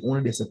say, the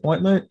only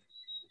disappointment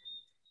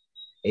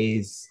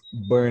is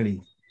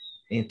Burnley.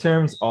 In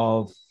terms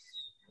of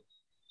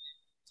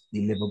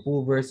the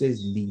Liverpool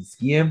versus Leeds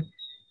game,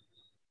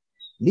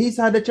 Leeds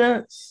had the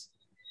chance.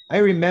 I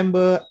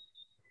remember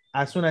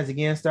as soon as the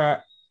game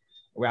started,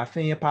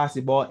 Rafinha passed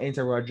the ball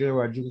into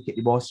Rodrigo kicked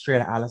the ball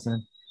straight at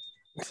Alisson.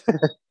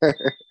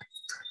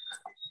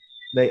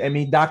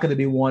 That could have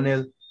been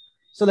 1-0.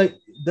 So,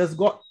 there's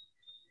got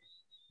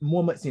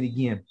moments in the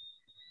game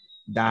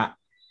that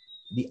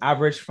the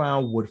average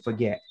fan would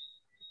forget.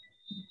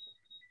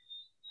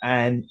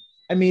 And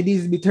I mean,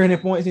 these be turning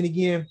points in the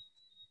game.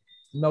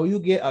 Now you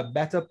get a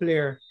better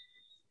player,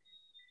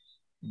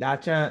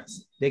 that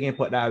chance they can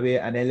put that way,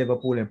 and then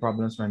Liverpool in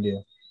problems from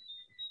there.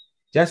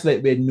 Just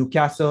like with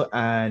Newcastle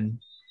and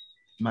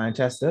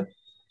Manchester.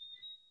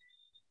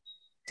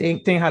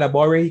 Ting had a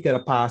ball where he could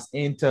have passed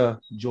into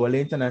Joe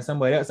Linton and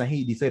somebody else, and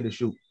he decided to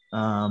shoot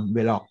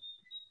below.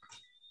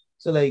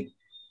 So, like,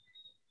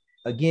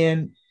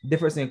 again,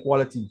 difference in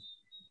quality.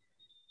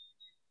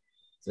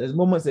 So there's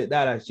moments like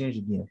that has changed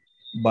again.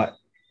 But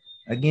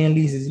again,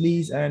 Leeds is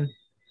Leeds, and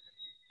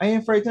I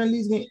ain't frightened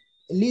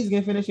Leeds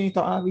can finish in the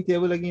top half of the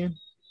table again.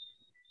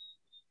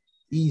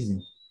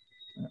 Easy.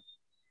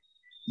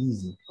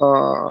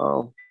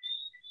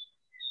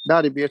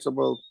 Not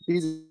debatable.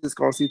 Leeds is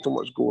gonna see too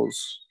much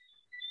goals.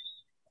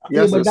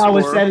 Yeah, but that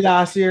was said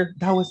last year.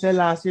 That was said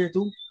last year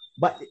too.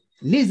 But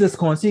Leeds is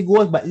concede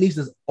goals, but Leeds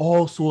is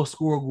also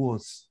score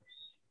goals.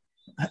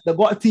 They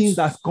got teams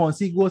that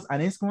concede goals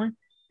and ain't scoring.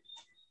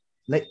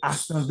 Like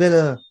Aston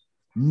Villa,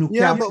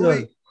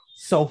 Newcastle,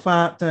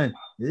 Southampton,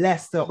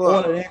 Leicester,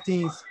 all of their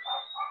teams.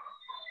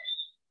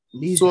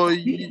 Leeds, so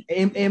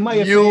in my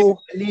opinion,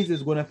 Leeds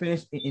is going to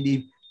finish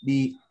in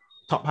the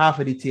top half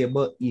of the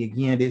table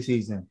again this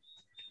season.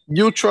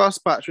 You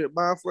trust Patrick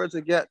Bamford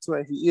to get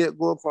 28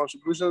 goal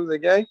contributions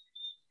again?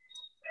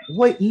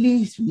 Wait,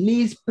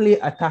 Leeds play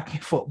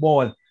attacking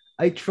football.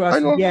 I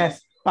trust,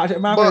 yes.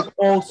 Patrick Bamford is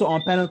also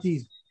on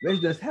penalties,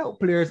 which does help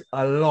players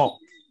a lot.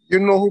 You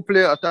know who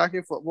play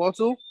attacking football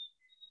too?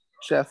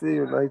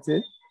 Sheffield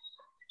United.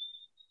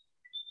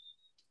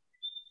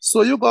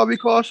 So you gotta be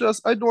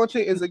cautious. I don't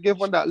think it's a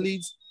given that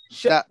Leeds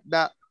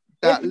that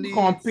if you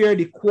compare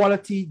the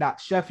quality that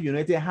Sheffield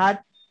United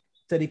had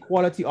to the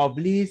quality of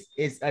Leeds,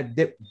 is a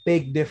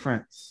big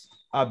difference.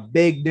 A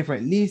big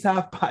difference. Leeds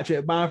have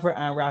Patrick Bamford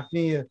and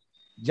Rafinha.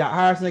 Jack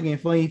Harrison again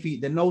funny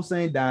feet. The no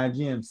saying Dan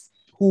James,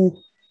 who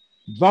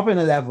dropping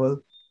a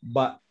level,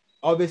 but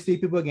obviously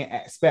people can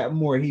expect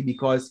more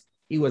because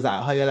he was at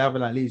a higher level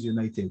than Leeds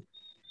United.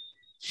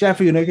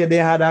 Sheffield United, they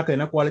had that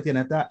kind of quality in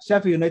attack.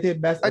 Sheffield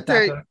United best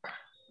attacker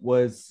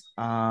was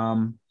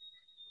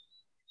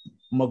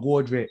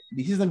McGoldrick.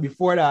 The season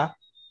before that,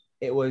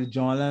 it was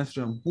John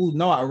Lundstrom, who's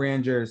now at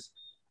Rangers.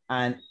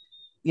 And,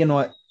 you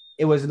know,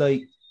 it was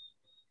like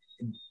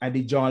at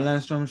the John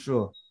Lundstrom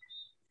show.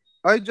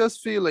 I just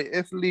feel like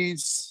if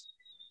Leeds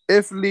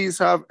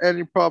have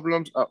any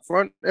problems up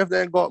front, if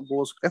they got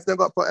goals, if they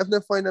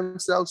find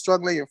themselves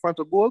struggling in front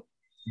of goal,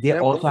 they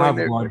also have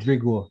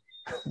Rodrigo.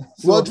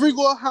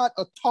 Rodrigo had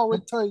a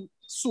torrid time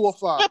so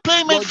far.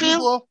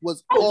 Rodrigo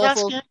was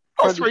awful.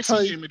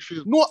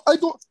 No, I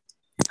don't.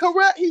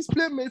 Correct, he's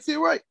playing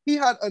midfield, right? He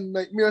had a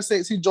nightmare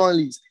since he joined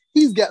Leeds.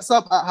 He gets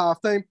up at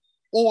halftime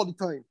all the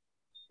time.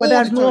 But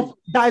that is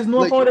no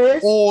like, fault of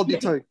his. All the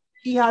time.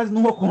 He has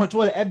no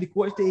control of the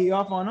coach take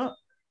off or not.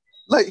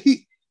 Like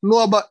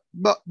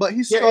but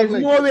he's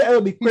struggling. There's no way I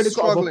would be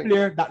critical of a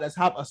player that has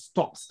had a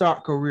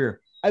stop-start career.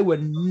 I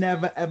would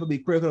never ever be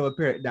critical of a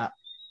player like that.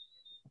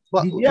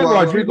 But did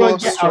Rodrigo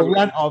get a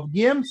run of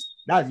games?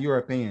 That's your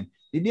opinion.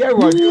 Did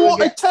Rodrigo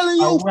I'm telling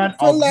you,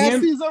 for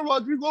last season,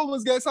 Rodrigo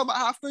was getting some at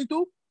halftime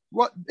too.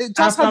 It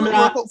just hasn't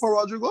worked out for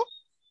Rodrigo.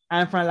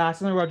 And from last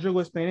season, Rodrigo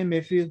was playing in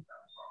midfield.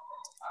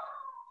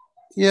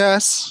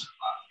 Yes.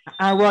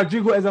 And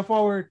Rodrigo is a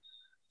forward.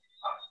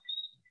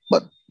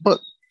 But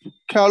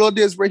Carlo,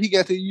 this where he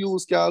get to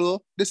use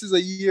Carlo. This is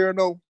a year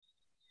now.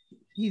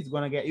 He's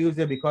gonna get used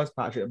there because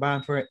Patrick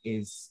Bamford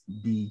is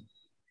the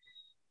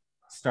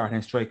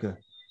starting striker.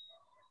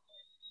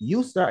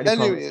 You start the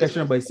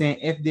conversation by saying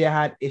if they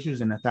had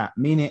issues in attack,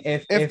 meaning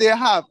if they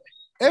have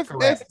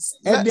issues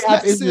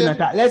in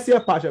attack, let's say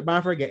Patrick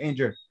Bamford get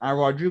injured and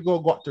Rodrigo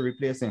got to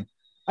replace him.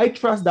 I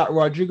trust that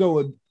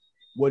Rodrigo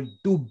would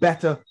do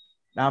better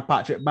than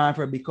Patrick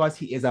Bamford because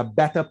he is a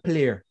better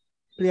player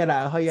at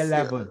a higher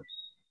level.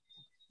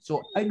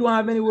 So I don't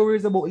have any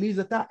worries about Leeds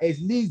attack. It's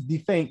Leeds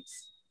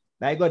defense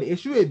that I got the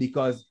issue with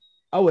because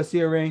I was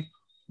hearing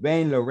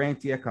when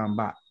Laurentier come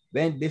back,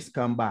 when this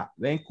come back,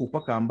 when Cooper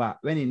come back,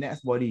 when the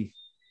next body,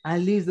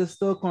 and Leeds are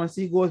still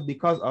concede goals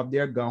because of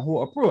their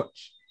gung-ho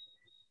approach.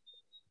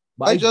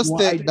 But I just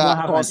think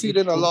that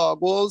conceding a lot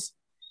of goals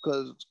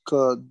because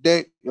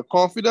your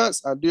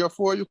confidence and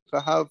therefore you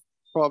can have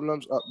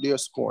problems up there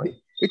scoring.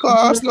 Because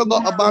Arsenal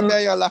got a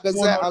Aubameyang and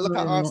Lacazette, and look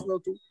at Arsenal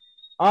too.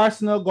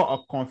 Arsenal got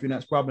a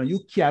confidence problem. You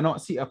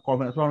cannot see a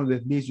confidence problem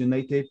with Leeds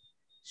United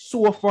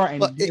so far.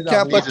 But it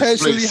can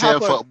potentially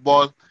happen.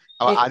 Football.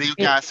 You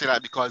can't say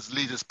that because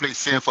Leeds just play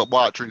same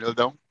football at 3-0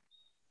 down.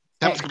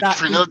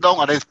 Exactly. 3-0 down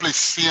and they play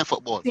same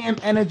football. Same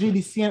energy,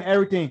 the same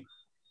everything.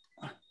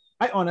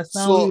 I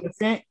understand what you're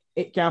saying.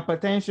 It can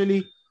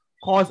potentially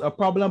cause a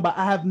problem, but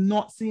I have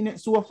not seen it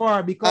so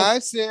far because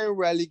I'm saying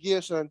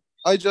relegation.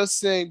 I'm just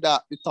saying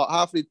that the top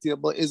half of the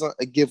table isn't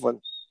a given.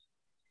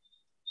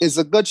 It's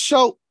a good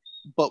show,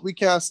 but we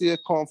can't see it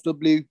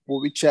comfortably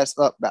when we chest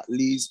up that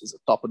Leeds is the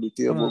top of the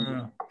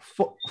table.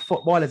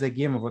 Football is a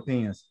game of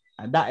opinions,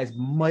 and that is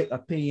my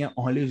opinion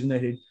on Leeds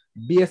United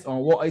based on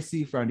what I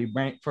see from the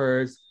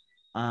Brentfords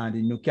and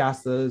the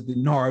Newcastles, the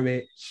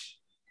Norwich,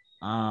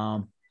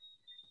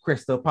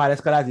 Crystal Palace,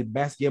 because that's the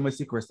best game I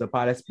see Crystal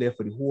Palace play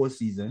for the whole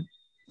season.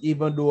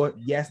 Even though,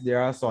 yes, they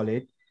are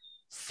solid.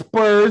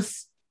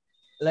 Spurs,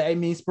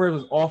 Spurs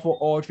was awful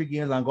all 3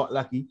 games and got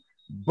lucky.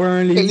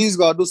 Burnley. At least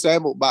gotta do something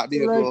about back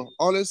there, Like, though.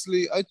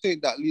 Honestly, I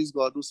think that Leeds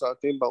gotta do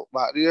something about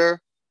back there.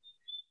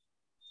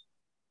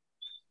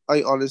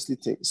 I honestly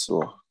think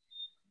so.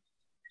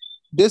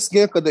 This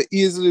game could have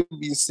easily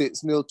been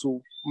 6-0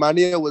 to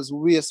Mania was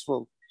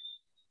wasteful.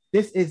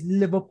 this is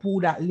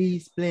Liverpool that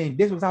Leeds playing.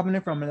 This was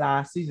happening from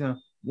last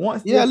season.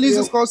 Once Yeah, they Leeds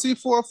play, is gonna see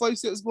 4, 5,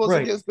 6 goals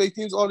Right. against big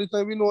teams all the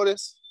time. We know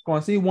this.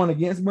 gonna see 1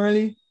 against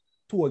Burnley,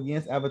 2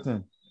 against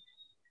Everton.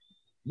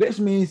 Which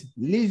means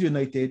Leeds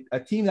United, a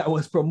team that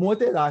was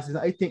promoted last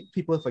season. I think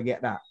people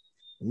forget that.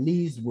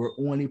 Leeds were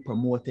only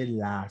promoted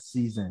last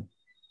season.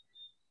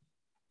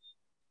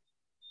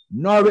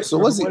 Norwich So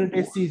were what's it?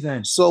 promoted this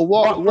season. So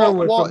Watford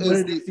was what is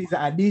promoted the this season.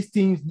 And these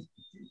teams,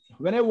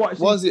 when I watch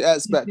what's these the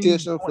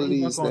expectation don't for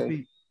even Leeds then?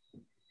 compete.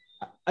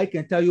 I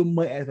can tell you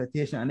my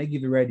expectation, and I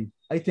give you ready.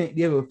 I think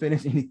they will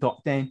finish in the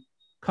top 10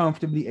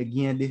 comfortably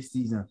again this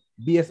season,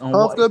 based on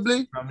what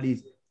Comfortably? from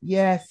Leeds.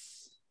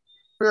 Yes,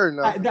 Fair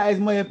enough. that is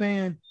my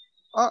opinion.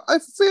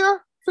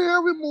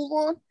 Fair. We move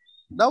on.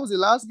 That was the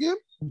last game.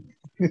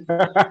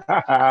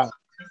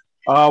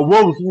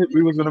 Wolves,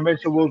 we was gonna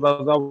mention Wolves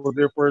as that was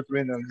their first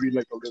win, and we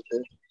like a little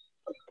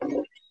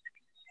bit.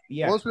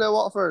 Yeah, Wolves play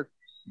Watford.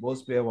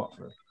 both play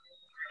Watford.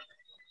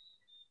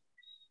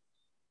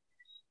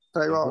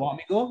 Tyrone. Want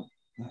me to go?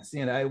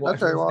 Seeing that I watch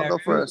Tyrone go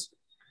first.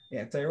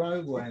 Yeah,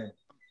 Tyrone, go ahead.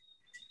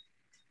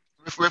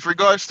 With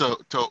regards to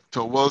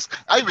Wolves,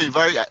 I've been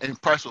very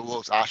impressed with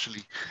Wolves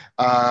actually.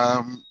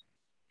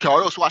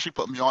 Carlos actually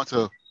put me on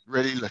to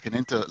really looking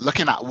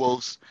at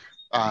Wolves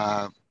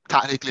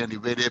tactically and the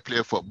way they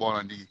play football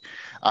and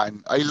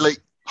I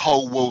like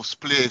how Wolves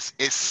plays.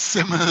 It's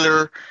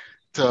similar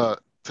to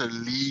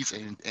Leeds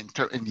in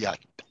the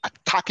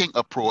attacking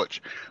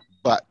approach,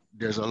 but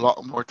there's a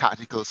lot more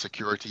tactical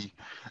security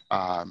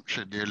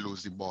should they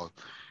lose the ball.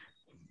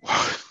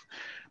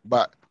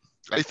 But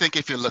I think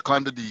if you look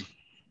in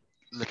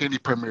the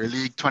Premier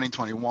League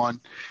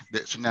 2021,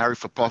 the scenario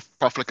for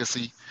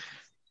profligacy,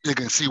 you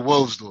can see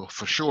Wolves though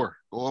for sure.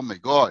 Oh my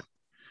God,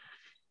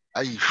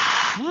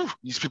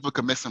 these people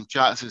can miss some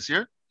chances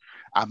here.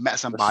 I met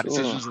some bad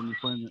decisions in the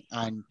final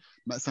and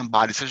met some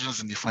bad decisions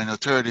in the final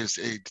third. Is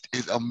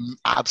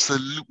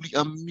absolutely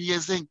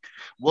amazing.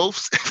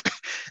 Wolves,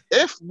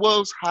 if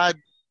Wolves had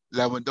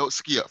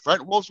Lewandowski up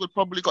front, Wolves would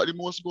probably got the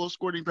most goals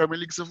scored in Premier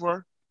League so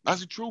far.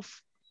 That's the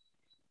truth.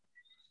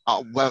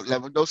 Well,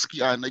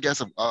 Lewandowski and I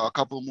guess a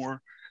couple more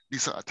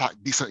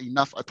decent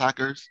enough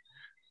attackers.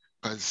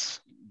 Because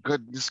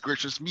goodness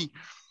gracious me,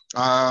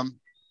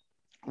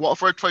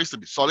 Watford tried to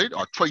be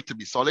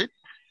solid,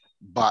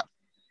 but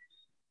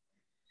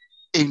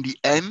in the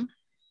end,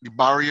 the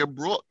barrier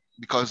broke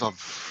because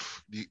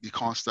of the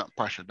constant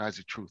pressure. That's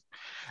the truth.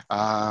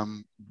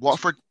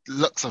 Watford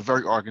looks a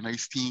very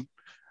organized team,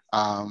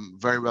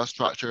 very well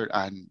structured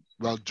and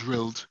well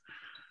drilled.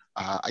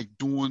 I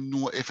don't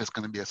know if it's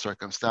going to be a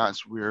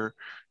circumstance where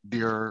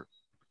the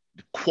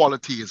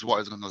quality is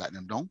what is going to let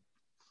them down.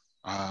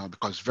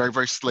 Because very,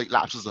 very slight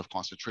lapses of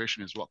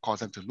concentration is what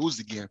caused them to lose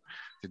the game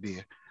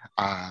today.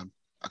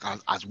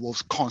 As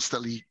Wolves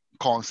constantly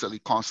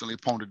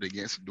pounded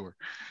against the door.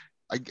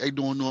 I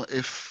don't know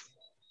if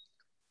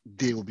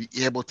they will be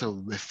able to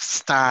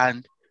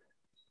withstand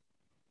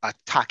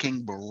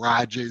attacking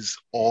barrages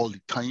all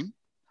the time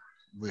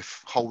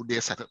with how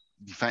they set up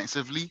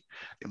defensively.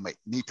 They might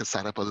need to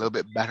set up a little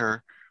bit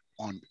better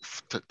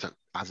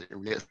as it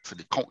relates to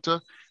the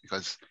counter,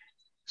 because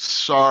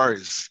Sarr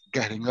is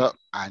getting up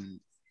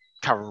and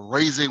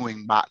terrorizing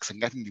wing backs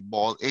and getting the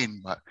ball in,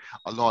 but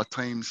a lot of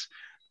times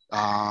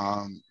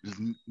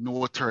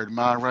no third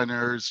man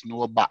runners,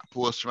 no back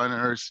post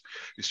runners.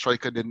 The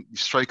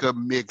striker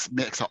makes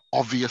an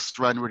obvious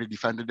run where the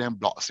defender then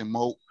blocks him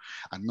out,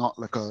 and not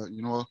like a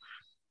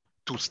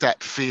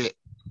 2-step fake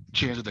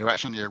change the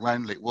direction they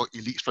run like what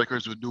elite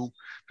strikers would do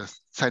to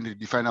send the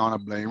defender on a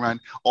blind run.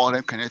 All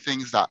them kind of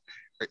things that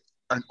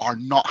are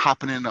not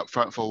happening up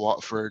front for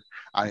Watford,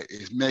 and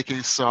it's making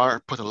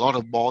Sarr put a lot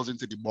of balls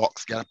into the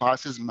box, get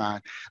past his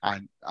man,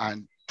 and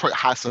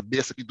has to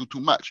basically do too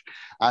much.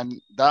 And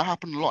that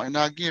happened a lot in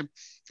that game.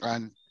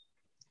 And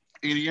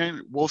in the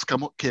end, Wolves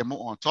came out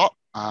on top.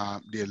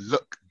 They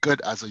look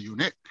good as a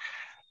unit.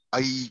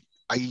 I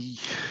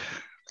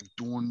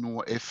don't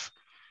know if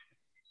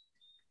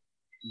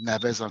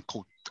Neves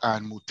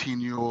and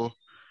Moutinho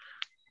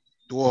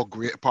do a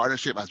great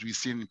partnership as we've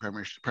seen in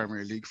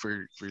Premier League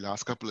for the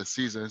last couple of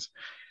seasons.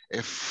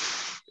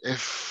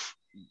 If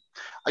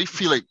I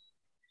feel like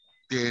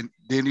they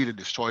need a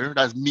destroyer.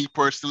 That's me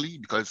personally,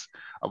 because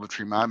of a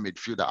 3-man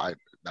midfield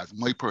that's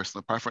my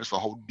personal preference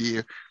for how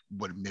they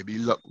would maybe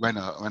look when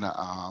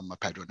a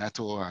Pedro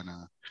Neto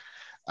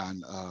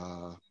and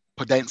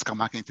Podence come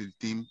back into the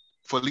team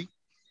fully.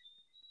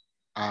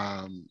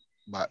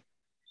 But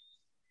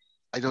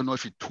I don't know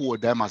if the two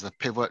of them as a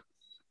pivot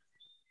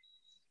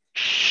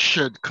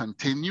should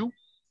continue.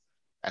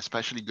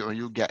 especially when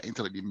you get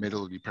into like the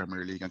middle of the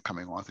Premier League and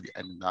coming on to the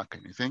end of that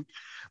kind of thing.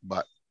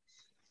 But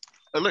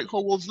I like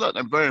how Wolves look.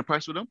 I'm very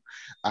impressed with them,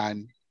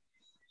 and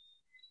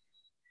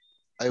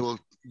I will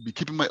be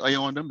keeping my eye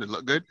on them. They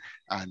look good,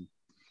 and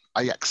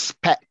I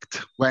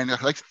expect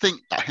I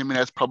think that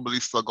Jimenez probably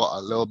still got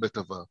a little bit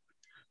of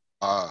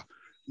a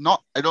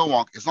not I don't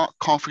want it's not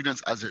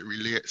confidence as it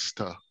relates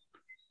to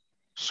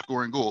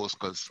scoring goals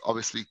because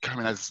obviously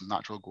Jimenez is a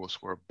natural goal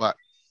scorer, but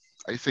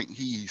I think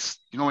he's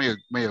when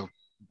you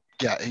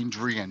get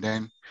injury and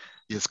then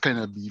he's kind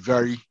of be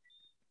very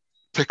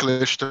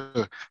ticklish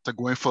to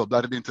going full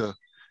blooded into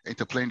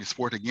playing the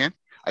sport again.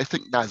 I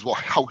think that's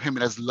how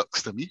Jimenez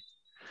looks to me.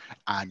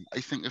 And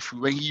I think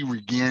when he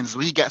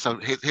gets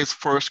his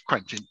first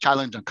crunching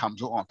challenge and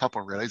comes out on top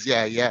and realize,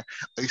 I'm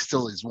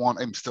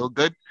still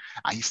good.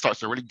 And he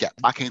starts to really get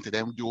back into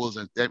them duels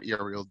and them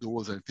aerial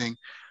duels and thing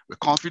with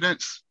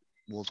confidence,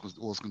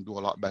 Wolves can do a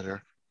lot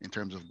better in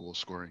terms of goal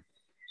scoring.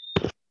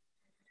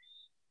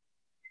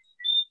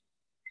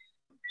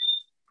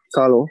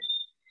 Carlo,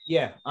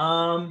 Yeah.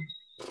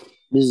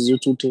 this is your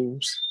two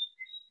teams.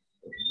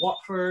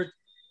 Watford,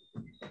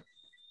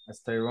 as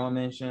Tyrone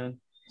mentioned,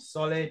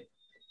 solid.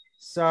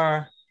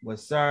 Sarr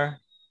was Sarr.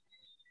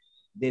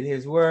 Did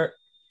his work.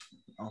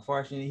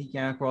 Unfortunately, he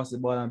can't cross the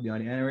ball and be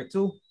on the end of it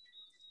too.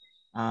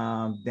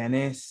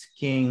 Dennis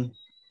King.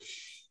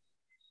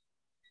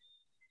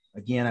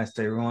 Again, as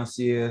Tyrone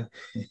said,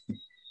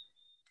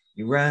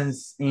 he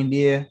runs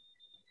India.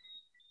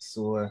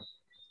 So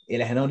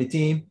he'll on the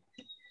team.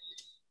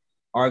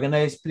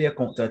 Organized player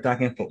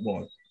counter-attacking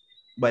football.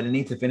 But they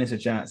need to finish the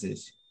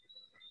chances.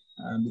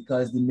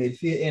 Because the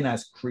midfield ain't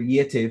as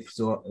creative,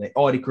 so like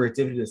all the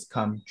creativity just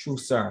come through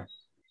Sarr.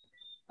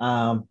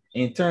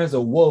 In terms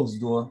of Wolves,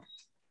 though,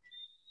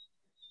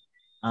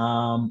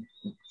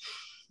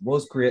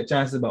 Wolves create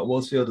chances, but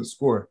Wolves fail to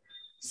score.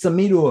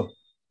 Samido,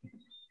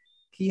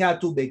 he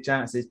had two big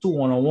chances, two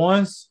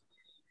one-on-ones.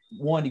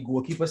 One the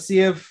goalkeeper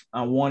save,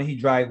 and one he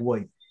drive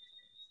wide.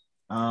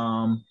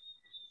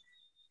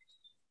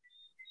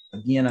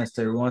 Again, as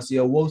Tyrone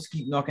said, Wolves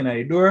keep knocking at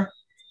the door,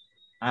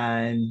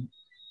 and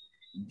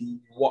the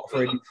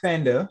Watford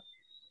defender,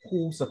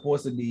 who's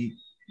supposed to be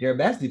their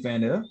best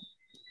defender,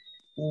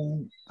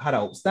 who had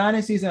an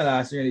outstanding season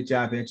last year in the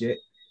championship,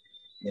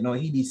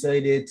 he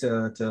decided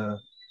to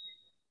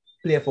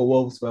play for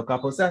Wolves for a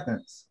couple of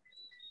seconds.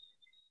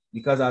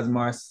 Because as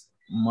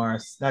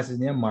that's his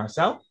name,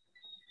 Marcel?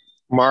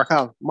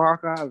 Marcal.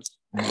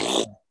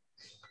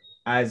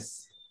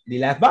 As the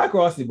left back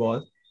crossed the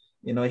ball,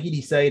 he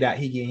decided that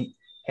he can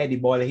head the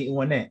ball and hit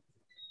one net.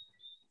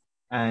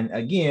 And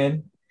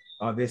again,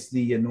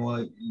 obviously, a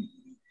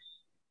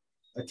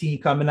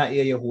team coming out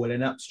here, you're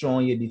holding up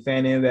strong, you're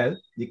defending well,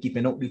 you're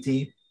keeping up the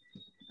team,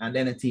 and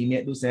then a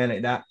teammate do something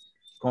like that,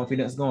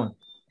 confidence gone.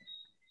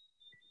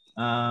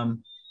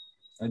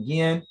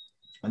 Again,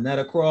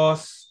 another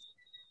cross,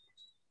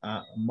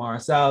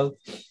 Marcel.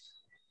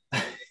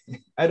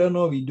 I don't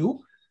know if he do,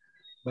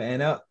 but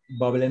end up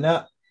bubbling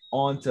up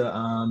onto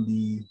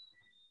the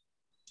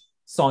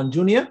Son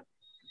Jr.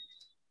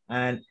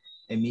 And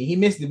he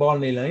missed the ball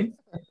in the line,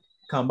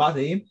 come back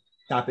to him,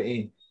 tap it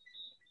in.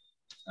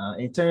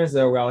 In terms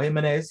of Raul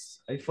Jimenez,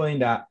 I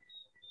find that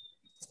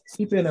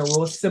he playing a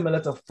role similar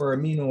to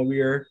Firmino,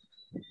 where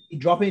he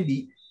dropping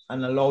deep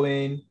and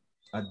allowing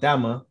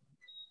Adama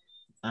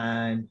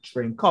and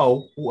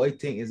Trincao, who I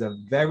think is a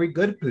very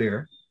good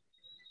player,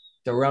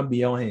 to run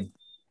beyond him.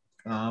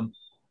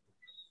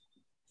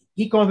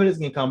 He confidence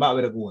can come back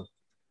with a goal.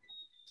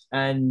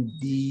 And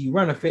the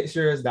run of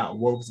fixtures that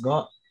Wolves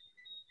got,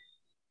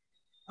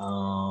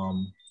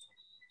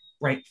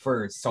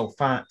 Brentford,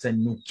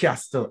 Southampton,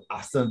 Newcastle,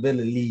 Aston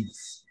Villa,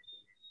 Leeds.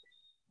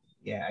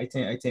 Yeah, I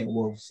think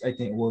Wolves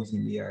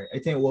can be all right. I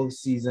think Wolves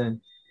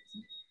season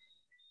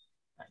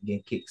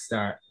again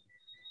kickstart.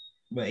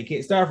 But it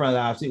kickstart from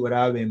last week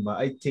without win. But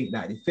I think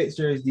that the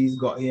fixtures these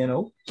got,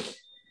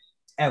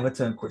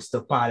 Everton,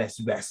 Crystal Palace,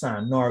 West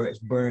Ham,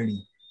 Norwich,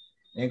 Burnley.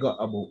 They got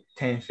about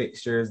 10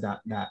 fixtures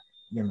that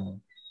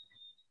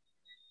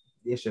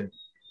they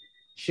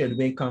should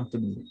win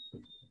comfortably.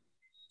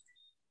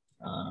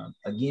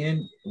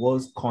 Again,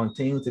 Wolves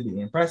continue to be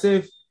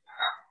impressive.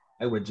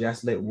 I would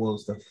just let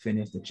Wolves to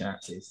finish the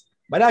chances.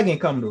 But that can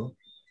come though.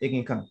 It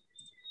can come.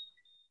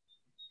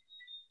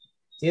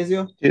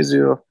 Tizio.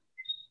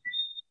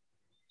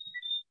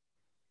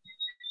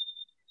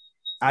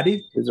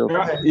 Adi?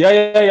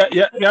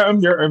 Yeah.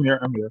 I'm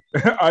here.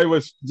 I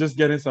was just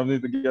getting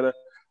something together.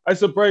 I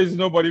surprised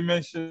nobody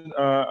mentioned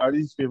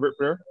Adi's favorite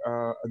player,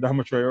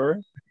 Adama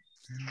Traore.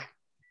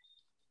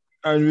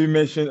 And we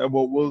mentioned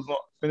about Wolves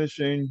not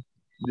finishing.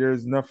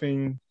 There's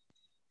nothing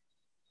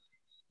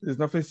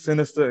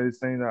sinister in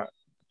saying that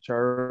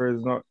Traore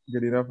is not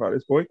good enough at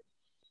this point.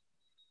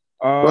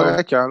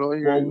 What?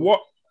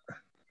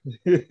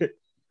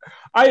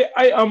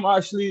 I am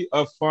actually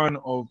a fan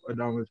of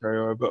Adama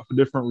Traore, but for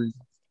different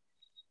reasons.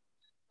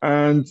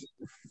 And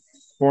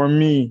for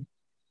me,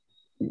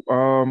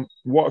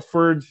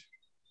 Watford,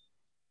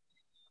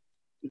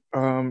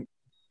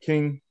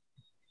 King,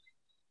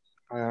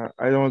 I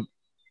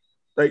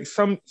like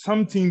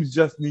some teams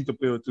just need to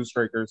play with two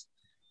strikers,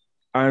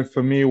 and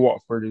for me,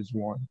 Watford is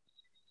one.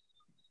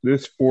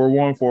 This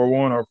 4-1,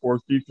 4-1, or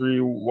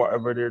 4-3-3,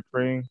 whatever they're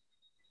playing,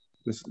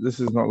 this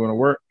is not going to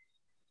work.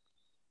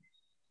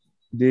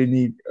 They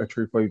need a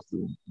 3-5-2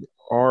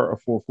 or a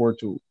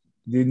 4-4-2.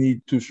 They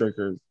need two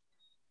strikers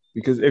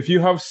because if you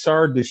have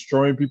Sarr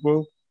destroying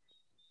people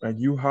and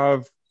you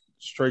have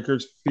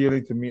strikers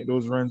failing to make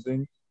those runs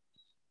in,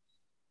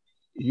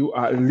 you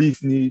at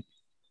least need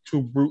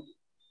two brute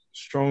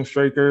strong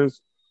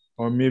strikers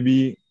or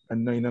maybe a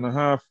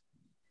 9.5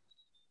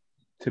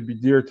 to be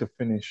there to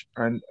finish.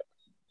 And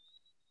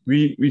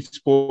we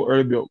spoke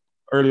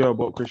earlier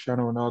about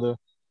Cristiano Ronaldo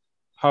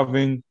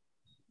having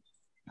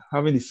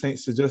the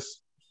sense to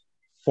just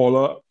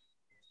follow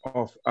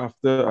up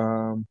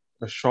after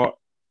a shot,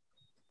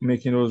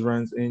 making those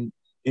runs in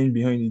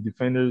behind the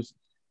defenders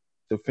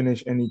to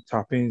finish any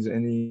tap-ins,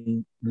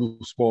 any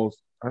loose balls.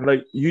 And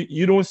like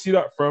you don't see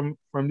that from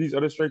these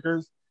other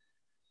strikers.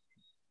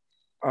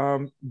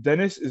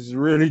 Dennis is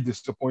really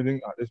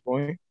disappointing at this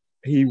point.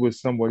 He was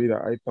somebody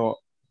that I thought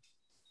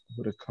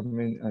would have come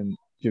in and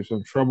give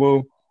some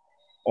trouble.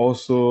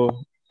 Also,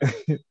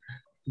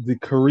 the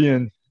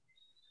Korean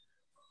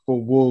for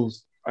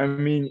Wolves. I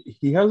mean,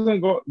 he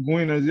hasn't got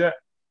going as yet.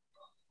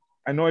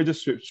 I know I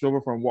just switched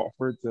over from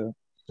Watford to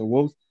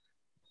Wolves,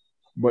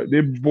 but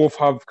they both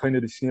have kind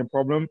of the same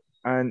problem.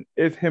 And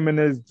if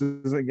Jimenez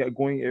doesn't get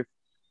going, if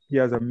he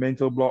has a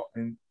mental block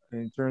in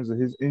terms of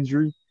his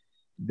injury,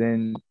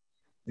 then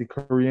the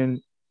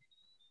Korean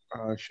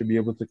should be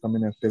able to come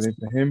in and fill in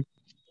for him.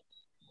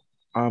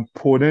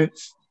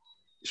 Podence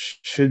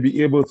should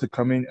be able to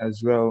come in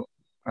as well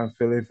and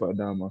fill in for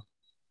Adama.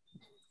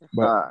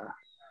 But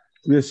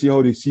we'll see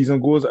how the season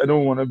goes. I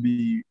don't want to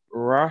be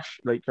rash.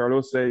 Like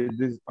Carlos said,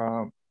 this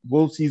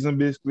Wolves season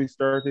basically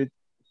started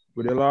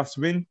with their last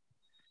win,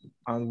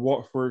 and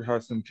Watford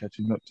has some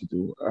catching up to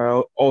do.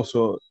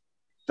 Also,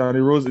 Danny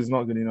Rose is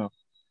not good enough.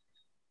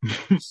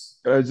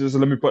 Just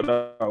let me put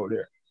that out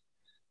there.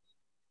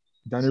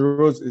 Danny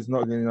Rose is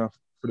not good enough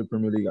for the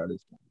Premier League at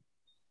this point.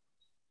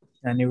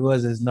 Danny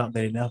Rose is not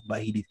good enough,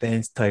 but he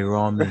defends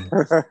Tyrone Mings.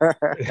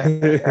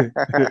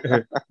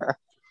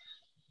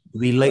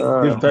 We like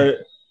Tyrone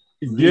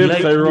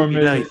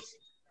Mings.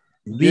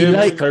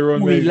 Give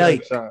Tyrone Mings a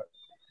chance.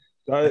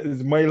 That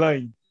is my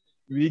line.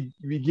 We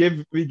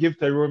give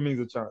Tyrone Mings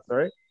a chance, all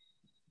right?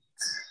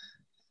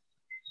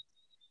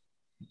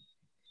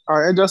 All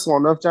right, I just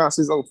want enough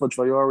chances out for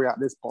Traore at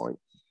this point.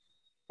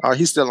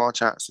 He's still on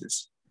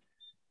chances.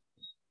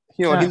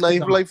 He on his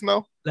ninth life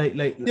now. Wait.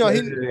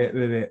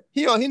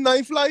 He on his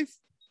ninth life.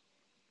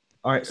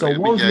 All right, so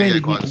Wolves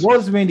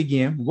win the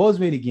game.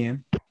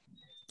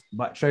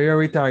 But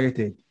Traore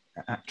targeted.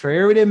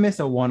 Traore didn't miss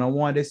a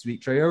one-on-one this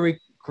week. Traore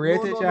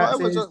created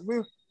chances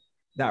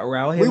that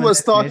Raul. We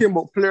was talking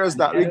about players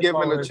that we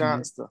given a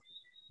chance to.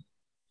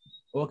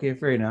 Okay,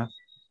 fair enough.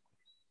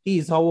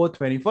 He's how old?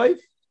 25?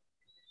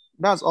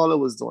 That's all it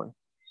was doing.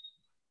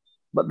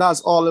 But that's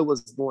all it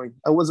was doing.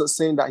 I wasn't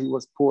saying that he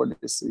was poor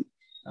this week.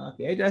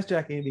 Okay, just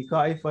checking because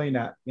I find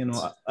that,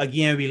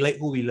 again, we like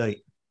who we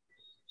like.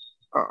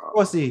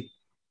 What's he?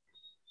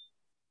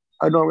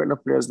 I don't rate the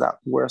players that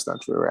worse than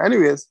Traore.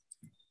 Anyways,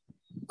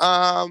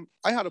 I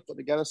had to put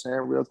together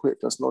something real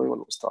quick, just knowing when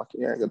I was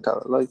talking. I can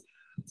tell it like,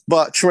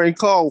 but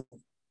Trincao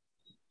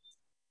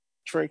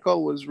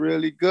was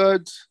really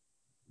good.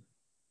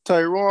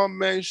 Tyrone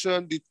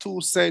mentioned the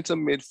two center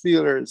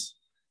midfielders,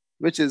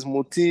 which is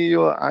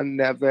Moutinho and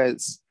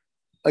Neves.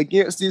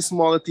 Against these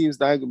smaller teams,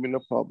 that ain't gonna be no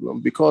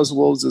problem because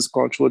Wolves has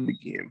controlled the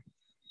game.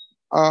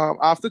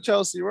 After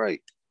Chelsea,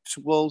 right?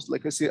 Wolves,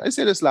 like I said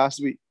this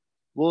last week.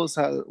 Wolves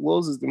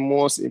is the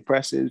most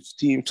impressive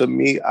team to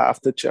me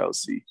after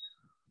Chelsea.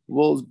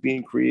 Wolves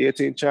been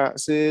creating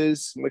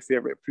chances. My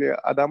favorite player,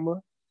 Adama,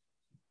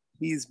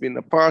 he's been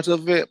a part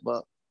of it,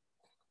 but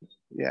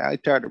yeah, I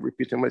tired of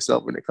repeating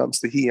myself when it comes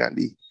to he and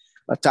the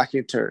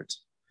attacking third.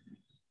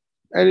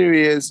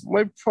 Anyways,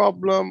 my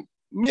problem,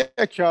 me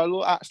and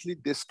Carlo actually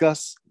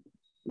discussed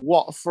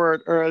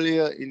Watford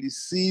earlier in the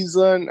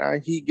season,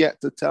 and he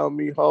get to tell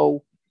me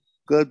how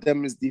good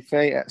them is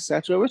defense,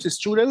 etc., which is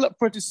true. They look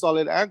pretty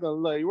solid. I ain't gonna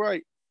lie,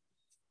 right?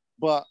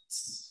 But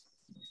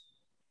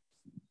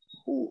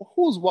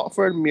who's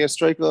Watford main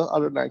striker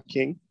other than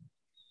King?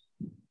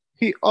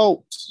 He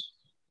out.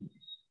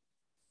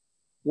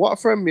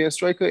 Watford main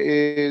striker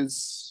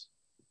is,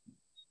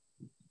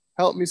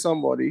 help me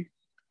somebody.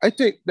 I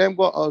think them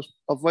got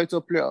a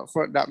vital player up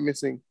front that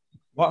missing.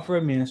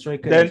 Watford main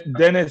striker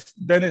Dennis.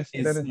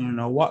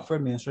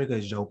 Watford main striker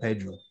is João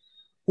Pedro.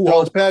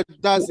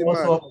 That's the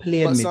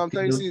man.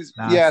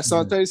 But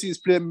sometimes he's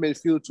playing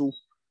midfield too.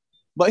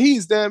 But he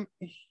and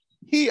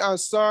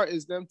Sarr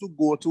is them two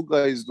go-to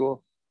guys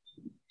though.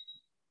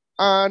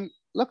 And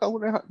look,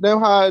 they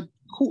had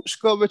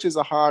Kuchka, which is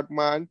a hard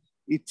man,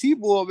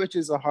 Itibo, which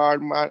is a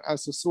hard man, and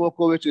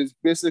Sissoko, which is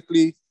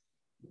basically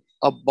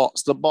a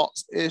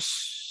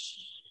box-to-box-ish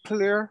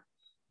player.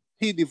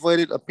 He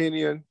divided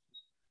opinion.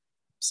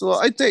 So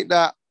I think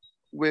that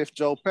with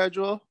João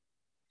Pedro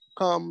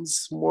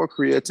comes more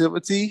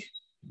creativity.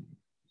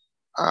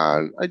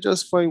 And I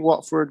just find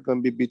Watford going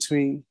to be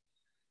between,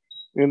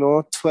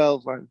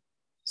 12 and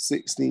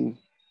 16.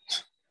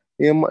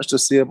 Ain't much to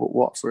say about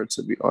Watford,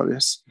 to be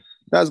honest.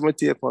 That's my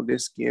take on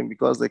this game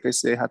because, like I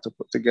say, I had to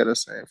put together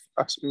something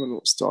fast. Even though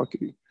it's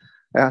talking,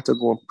 I had to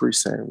go and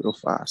pre-sign real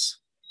fast.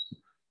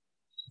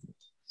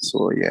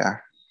 So, yeah.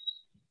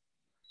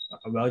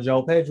 Well,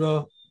 Joe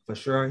Pedro, for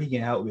sure,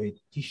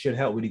 he should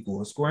help with the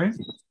goal scoring.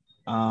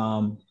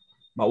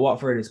 But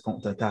Watford is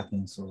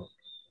counter-attacking, so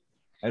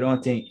I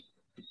don't think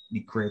the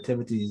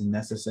creativity is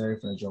necessary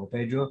for Joe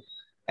Pedro.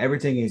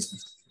 Everything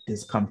is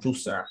come through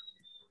Sarr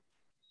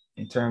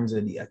in terms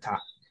of the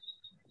attack.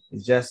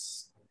 It's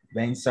just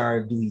Ben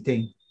Sarr do the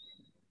thing.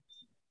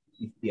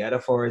 If the other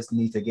forwards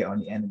need to get on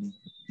the end of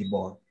the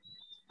ball,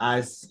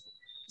 as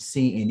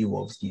seen in the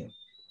Wolves game.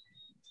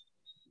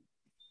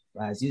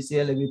 As you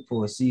say, let me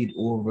proceed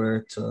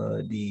over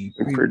to the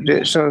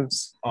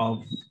predictions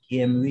of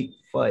game week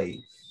 5.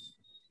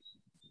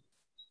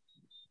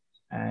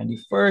 And the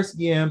first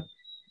game,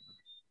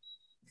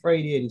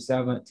 Friday the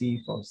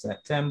 17th of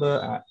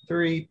September at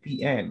 3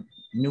 p.m.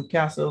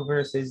 Newcastle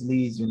versus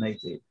Leeds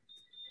United.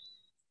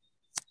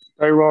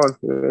 Tyrone,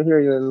 I hear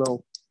you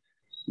know.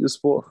 You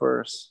spoke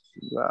first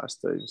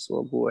last time,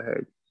 so go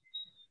ahead.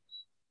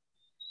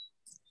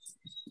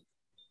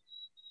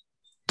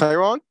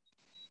 Tyrone?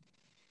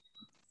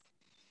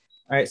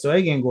 All right, so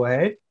I can go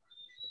ahead.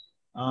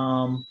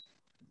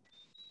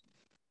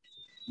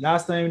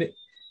 Last time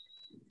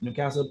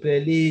Newcastle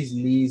played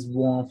Leeds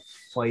won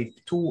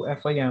 5-2,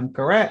 if I am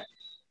correct.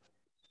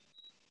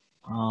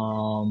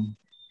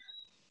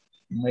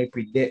 My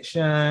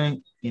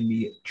prediction can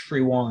be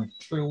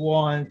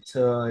 3-1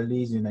 to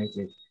Leeds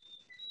United.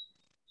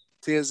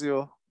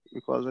 Tezio,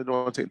 because I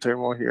don't think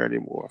Tyrone here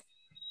anymore.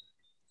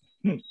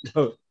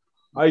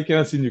 I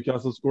can't see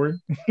Newcastle scoring.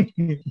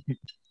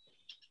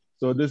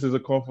 So this is a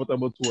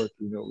comfortable 2 or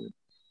 3-0 win.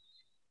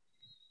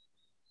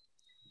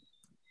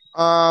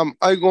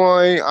 I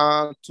going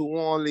to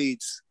 1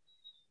 Leeds.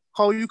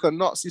 How you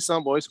cannot see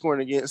somebody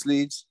scoring against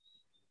Leeds?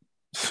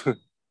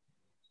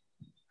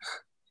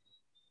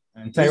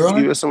 And Tyrone?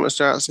 Give us so much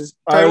chances.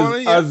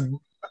 Tyrone,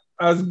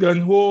 as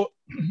Gunho,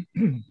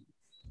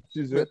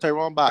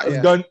 Tyrone back, as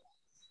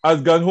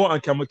Gunho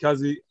and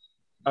Kamikaze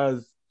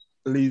as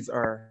Leeds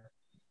are.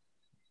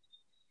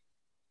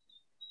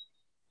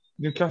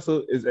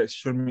 Newcastle is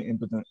extremely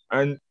impotent,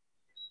 and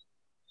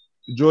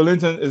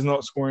Joelinton is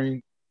not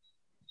scoring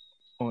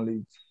on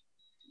Leeds.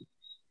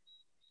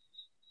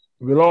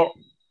 Villa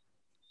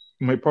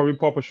might probably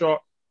pop a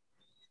shot.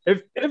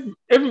 If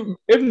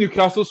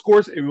Newcastle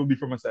scores, it will be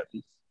from a set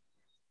piece.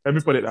 Let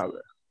me put it that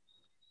way.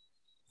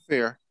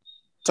 Fair.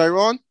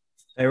 Tyrone?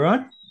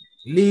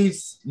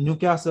 Leeds,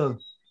 Newcastle,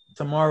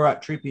 tomorrow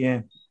at 3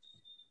 p.m.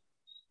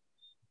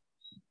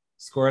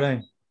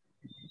 Scoreline.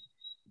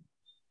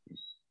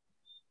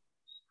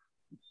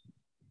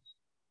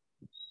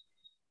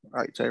 All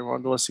right,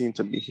 Tyrone don't seem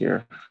to be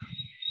here.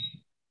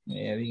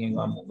 Yeah, we can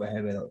go move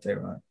ahead without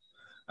Tyrone.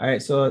 All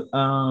right, so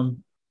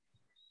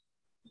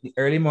the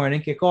early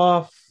morning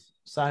kickoff,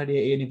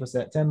 Saturday, 18th of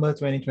September,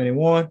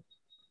 2021.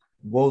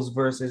 Wolves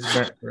versus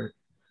Brentford.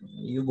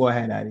 You go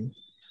ahead, Addy.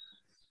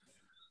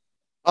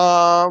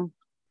 2-0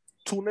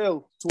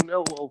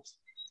 Wolves.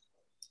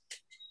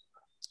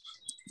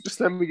 Just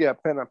let me get a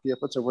pen and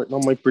paper to write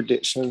on my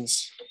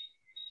predictions.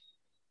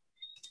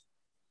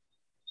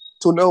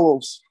 2-0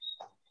 Wolves.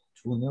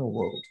 2-0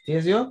 Wolves.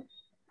 Tezio?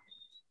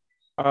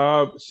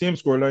 Same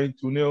scoreline,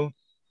 2-0,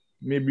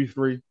 maybe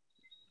 3.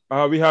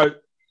 We had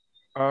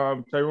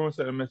Tyrone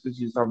sent a message.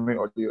 He's having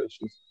audio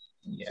issues,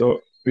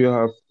 so we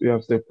have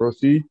to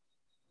proceed.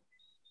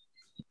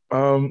 2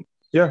 or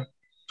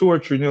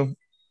 3-0,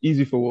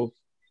 easy for Wolves.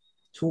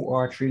 2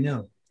 or 3-0.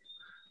 All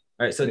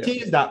right, so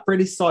teams that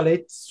pretty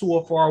solid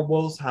so far.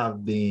 Wolves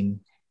have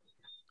been,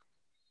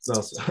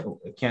 well,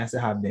 I can't say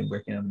have been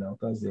breaking them down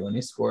because they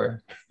only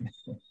scored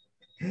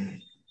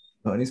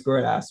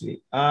last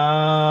week.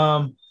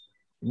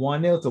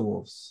 1-0 to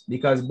Wolves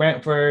because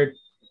Brentford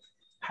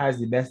has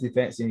the best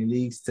defense in the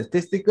league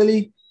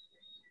statistically.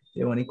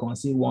 They only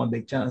concede 1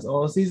 big chance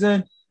all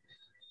season,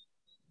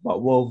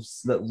 but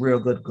Wolves look real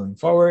good going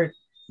forward,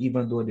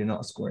 even though they're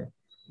not scoring.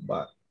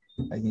 But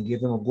I can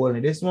give them a goal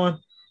in this one.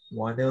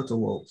 1-0 to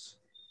Wolves.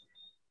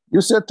 You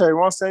said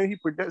Tyrone saying he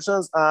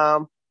predictions.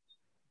 No,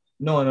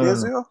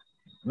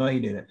 he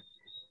didn't.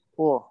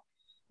 Oh.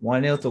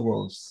 1-0 to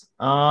Wolves.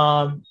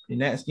 The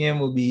next game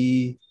will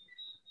be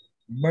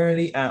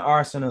Burnley and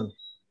Arsenal.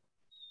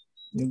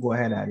 You go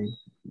ahead, Addy.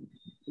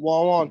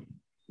 1-1.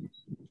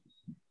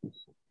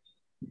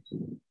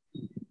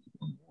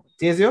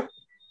 Tezio?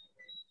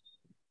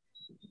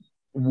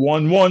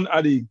 1-1,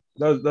 Addy.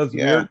 That's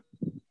weird.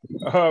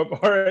 All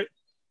right.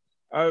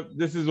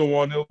 This is a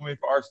 1-0 win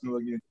for Arsenal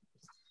again.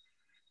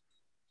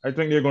 I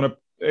think they're gonna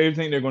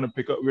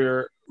pick up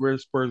where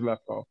Spurs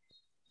left off.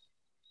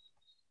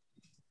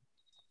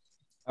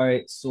 All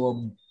right,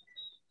 so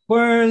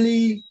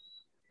Burnley,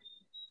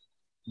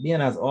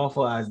 being as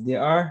awful as they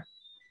are,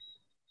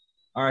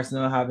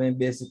 Arsenal having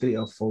basically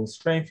a full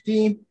strength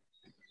team.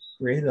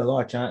 created a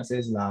lot of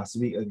chances last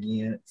week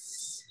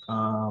against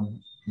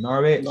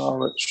Norwich.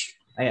 Norwich.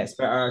 I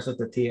expect Arsenal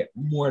to take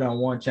more than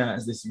one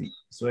chance this week.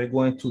 So we're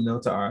going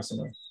 2-0 to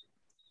Arsenal.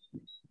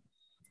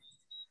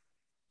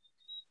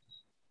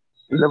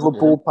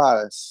 Liverpool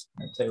Palace.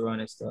 And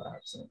Tyrone is still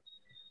absent.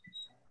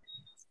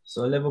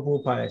 So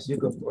Liverpool Palace, you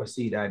can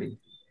foresee Daddy.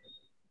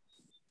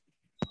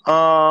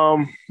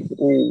 Oh.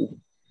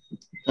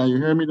 Can you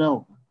hear me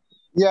now?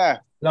 Yeah.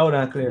 Loud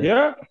and clear.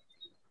 Yeah.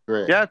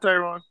 Great. Yeah,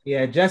 Tyrone.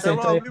 Yeah, just in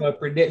Tyrone, time for a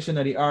prediction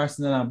of the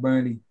Arsenal and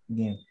Burnley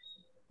game.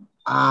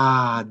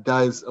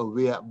 That is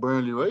away at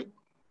Burnley, right?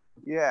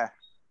 Yeah.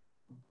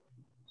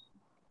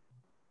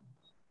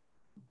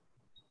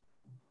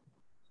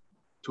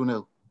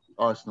 2-0,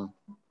 Arsenal.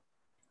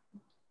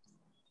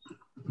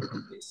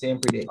 Same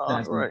prediction.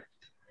 All right.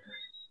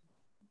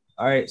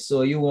 All right,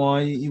 so you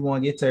want to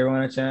give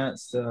Tyrone a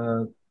chance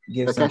to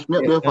give some Catch me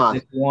up there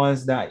fast.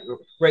 ones that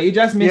right. You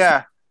just missed.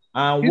 Yeah.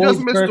 Wolves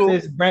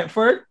versus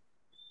Brentford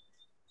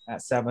at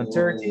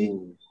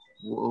 7:30.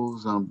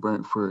 Wolves and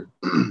Brentford.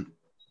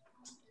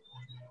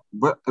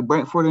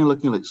 Brentford ain't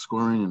looking like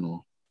scoring,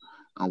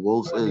 and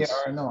Wolves They is.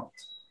 are not.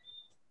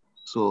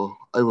 So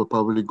I would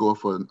probably go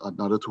for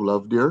another 2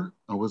 love there.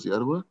 And what's the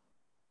other one?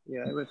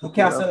 Yeah,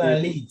 Newcastle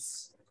and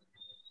Leeds.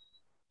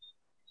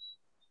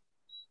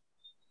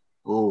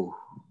 Oh.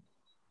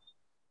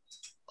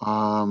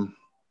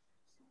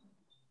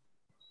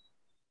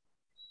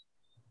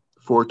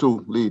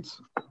 4-2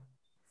 Leeds.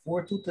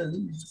 4-2 to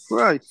Leeds.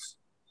 Right.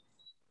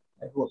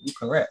 I hope you're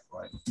correct,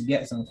 but you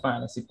get some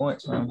fantasy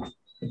points from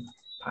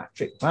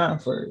Patrick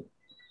Bamford.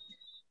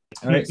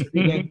 All right, so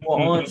we can go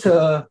on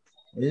to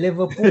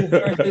Liverpool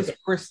versus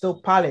Crystal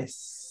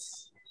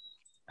Palace.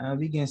 And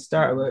we can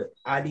start with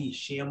Adi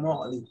Shea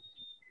Motley.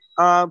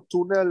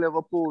 2-0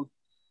 Liverpool.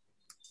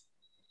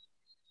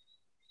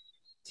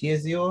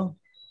 Tizio.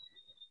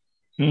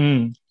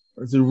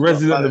 It's a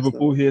resident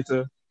Liverpool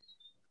hater.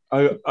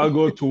 I'll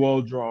go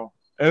 2-2 draw.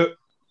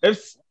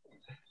 If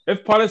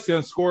Palace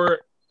can score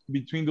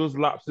between those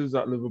lapses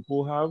that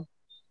Liverpool have,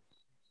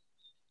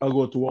 I'll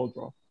go 2-2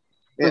 draw.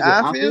 In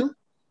Anfield?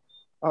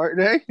 All right,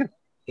 there.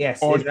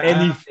 Yes. On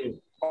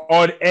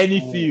any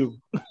field.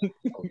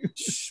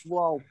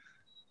 Wow.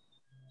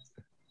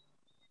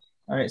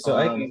 All right, so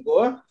I can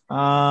go.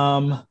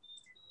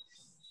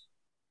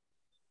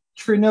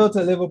 3-0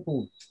 to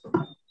Liverpool.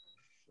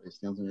 It's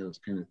something I was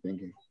kind of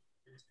thinking.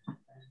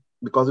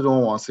 Because I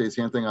don't want to say the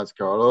same thing as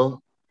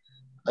Carlo,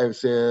 I would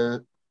say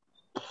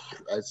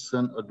I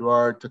sent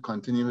Edouard to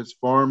continue his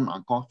form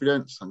and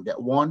confidence and get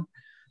one,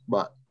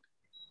 but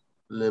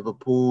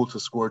Liverpool to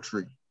score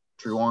 3.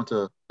 3-1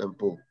 to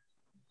Liverpool.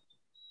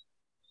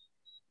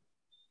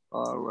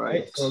 All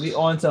right. So we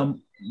on to.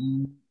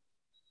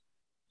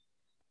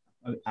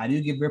 Are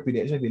you give your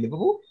prediction for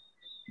Liverpool?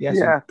 Yes.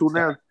 Yeah,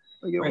 2-0.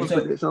 I give my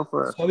prediction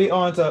first. So we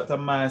on to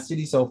Man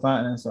City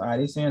Southampton. So are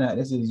you saying that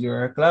this is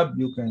your club?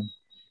 You can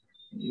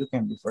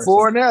be first.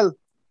 4-0.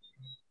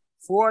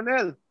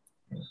 4-0.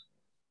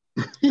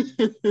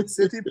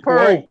 City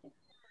purring.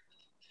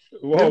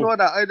 Whoa. You know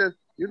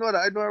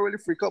that I don't really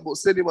freak out about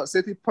City, but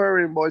City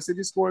purring, boy.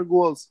 City scoring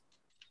goals.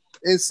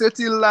 In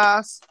City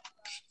last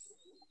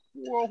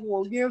 4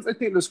 home games, I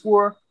think they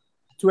score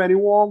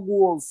 21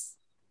 goals.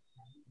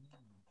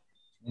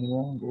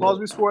 Because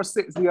we scored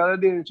 6 the other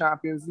day in the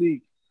Champions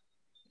League.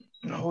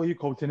 Oh, you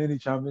counting any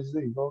Champions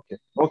League?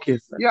 Okay.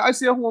 Sir. Yeah, I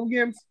see a home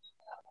games.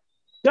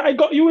 Yeah, I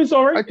got you. It's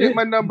all right. I think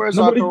my numbers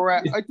are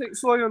correct. I think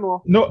so,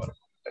 No,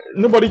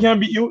 nobody can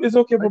beat you. It's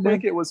okay, I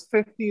think it was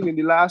 15 in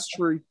the last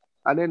 3,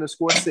 and then the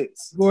score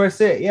 6. Score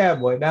 6, yeah,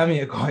 boy. That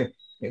means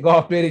you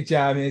got to play the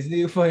Champions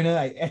League for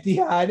like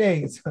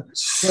Etihad.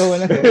 So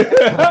when I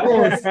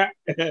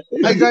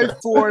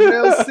got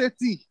 4-0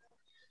 City.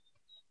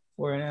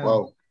 4-0.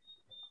 Wow.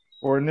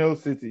 4-0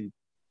 City.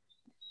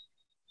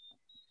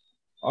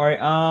 All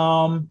right.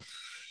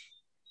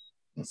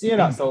 Seeing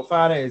that so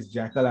far is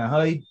Jekyll and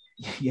Hyde.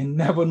 You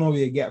never know what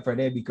you get for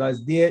them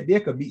because they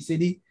could beat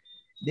City,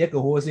 they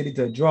could hold City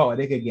to a draw, or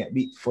they could get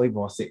beat 5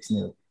 or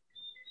 6-0.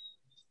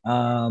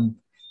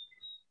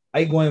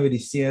 I going with the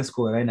same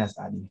score line as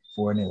Adi,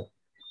 4-0.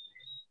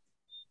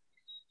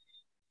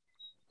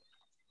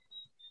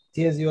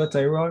 Tizio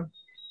Tyrone.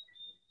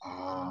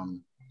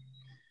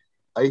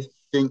 I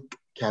think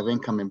Kevin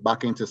coming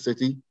back into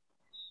City,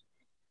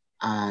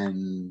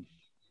 and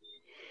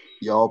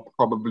y'all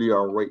probably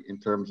are right in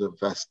terms of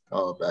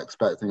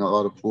expecting a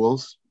lot of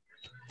goals.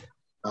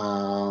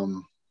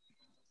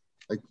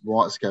 Like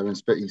once Kevin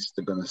Spitty's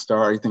going to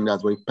start, I think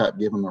that's why Pep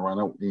gave him a run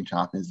out in the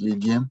Champions League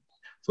game,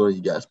 so he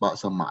gets back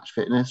some match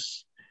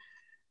fitness.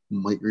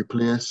 Might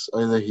replace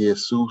either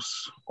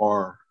Jesus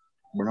or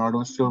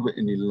Bernardo Silva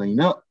in the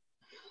lineup,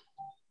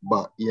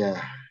 but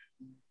yeah,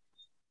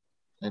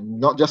 and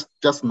not just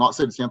not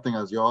say the same thing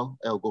as y'all.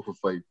 I'll go for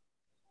 5.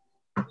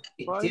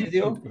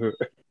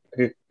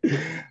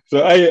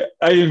 So I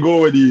can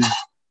go with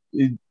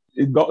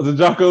the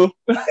Jackal.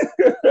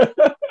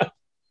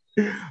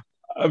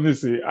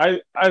 Obviously,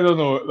 I don't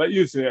know. Like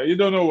you say, you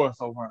don't know what's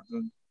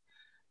Southampton,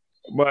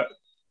 but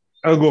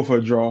I'll go for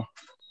a draw.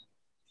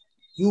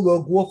 You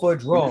will go for a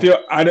draw.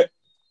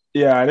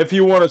 And if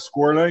you want a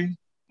score line,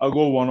 I'll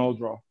go 1-0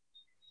 draw.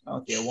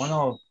 Okay,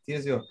 1-0.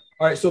 Here's your.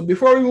 All right, so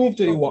before we move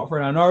to the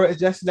Watford and Norwich,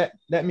 just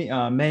let me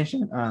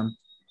mention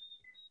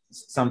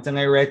something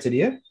I read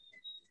today,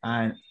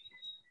 and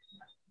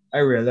I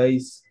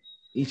realize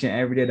each and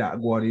every day that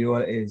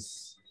Guardiola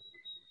is,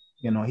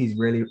 he's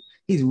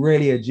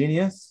really a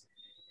genius.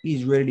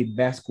 He's really the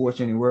best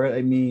coach in the world.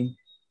 I mean,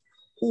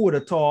 who would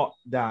have thought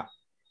that,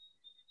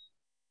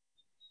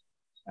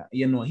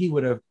 he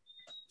would have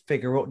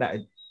figured out that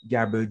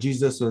Gabriel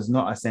Jesus was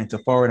not a center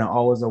forward and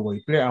always a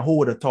wide player, and who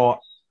would have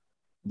thought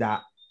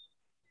that,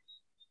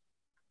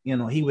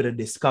 he would have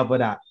discovered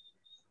that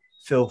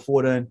Phil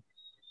Foden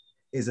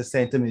is a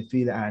center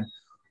midfielder, and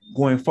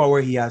going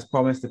forward, he has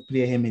promised to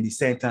play him in the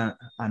center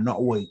and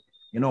not wide.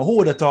 Who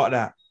would have thought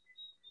that?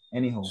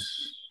 Anyhow.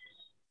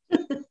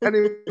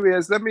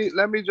 Anyways, let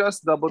me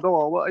just double down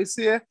on what I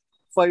say.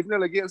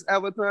 5-0 against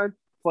Everton,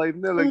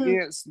 5-0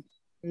 against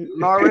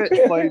Norwich,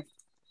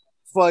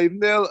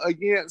 5-0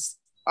 against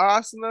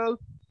Arsenal,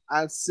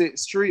 and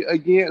 6-3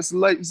 against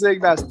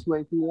Leipzig. That's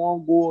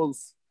 21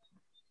 goals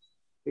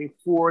in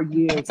 4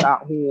 games at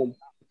home.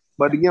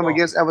 But the game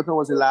against Everton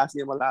was the last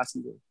game of last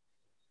season.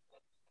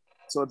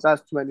 So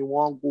that's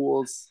 21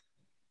 goals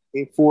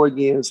in 4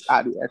 games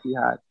at the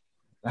Etihad.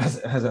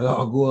 That's a lot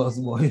of goals,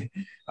 boy.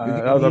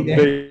 That was a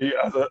big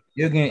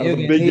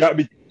gap.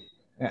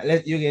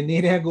 You can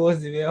need that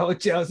goals to be all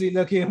Chelsea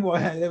looking boy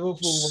and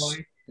Liverpool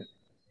boy.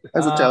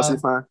 As a Chelsea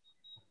fan.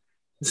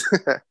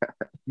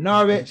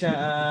 Norwich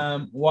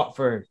and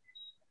Watford.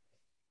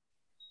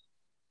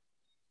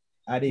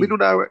 We do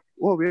that.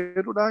 Oh, we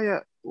do that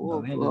yet?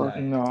 Oh,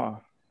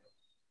 no.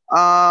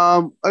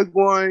 I'm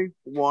going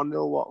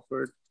 1-0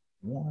 Watford.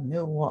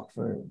 1-0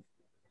 Watford.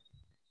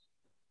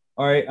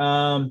 All right.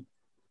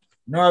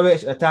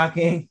 Norwich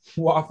attacking,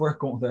 Watford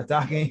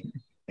counter-attacking.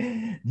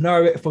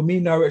 Norwich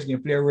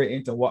can play right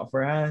into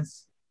Watford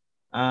hands.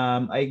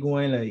 I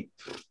going like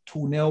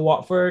 2-0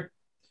 Watford.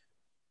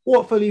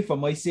 Hopefully, for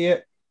my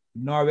sake,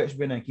 Norwich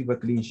win and keep a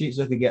clean sheet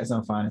so I could get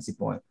some fantasy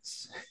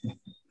points.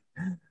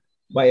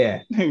 But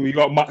yeah. You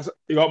got Max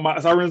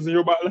Aarons in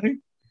your back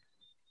line?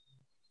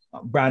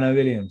 Brandon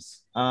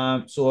Williams.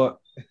 So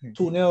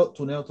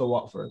 2-0 to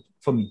Watford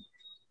for me.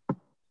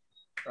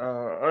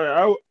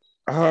 I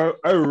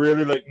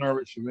really like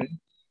Norwich to win.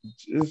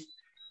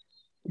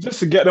 Just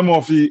to get them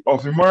off the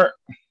mark.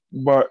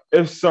 But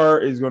if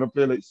Sarr is gonna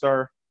play like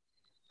Sarr,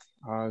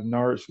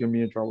 Norwich gonna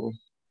be in trouble.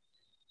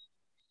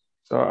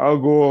 So I'll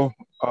go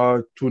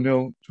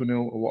 2-0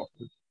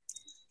 Watford.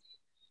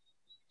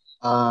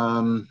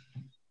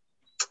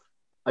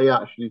 I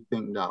actually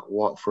think that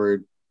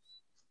Watford,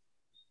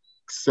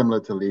 similar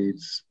to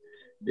Leeds,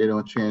 they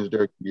don't change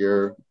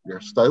their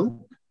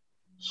style.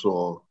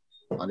 So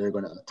they're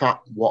gonna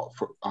attack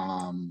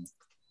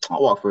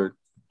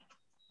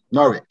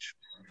Norwich.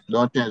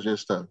 Don't change their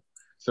style.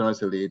 Similar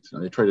to Leeds,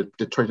 and they try to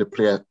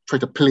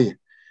play,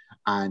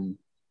 and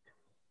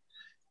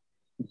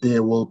they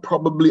will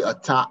probably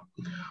attack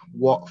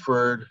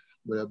Watford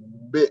with a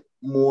bit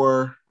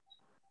more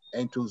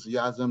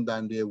enthusiasm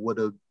than they would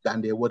a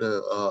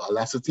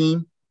lesser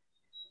team.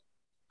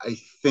 I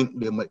think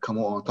they might come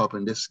out on top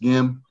in this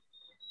game.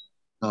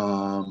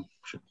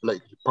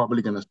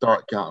 Probably gonna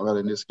start Cantwell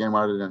in this game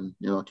rather than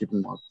keep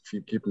him off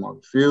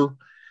the field.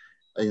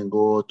 I can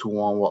go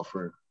 2-1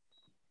 Watford.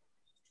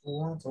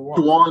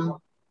 2-1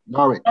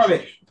 Norwich.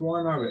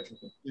 2-1 Norwich.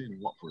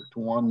 Watford.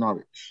 2-1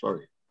 Norwich.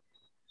 Sorry.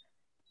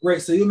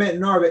 Right, so you meant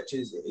Norwich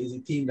is a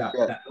team that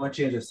won't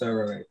change the style,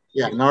 right?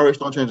 Yeah, Norwich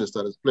don't change the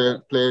style.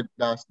 Play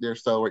that's their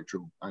style right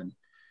through, and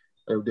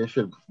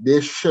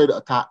they should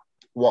attack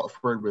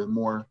Watford with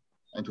more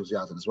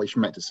enthusiasm. That's what she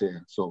meant to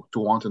say. So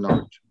 2-1 to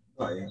Norwich.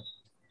 Oh yeah.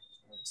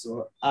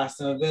 So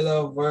Aston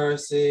Villa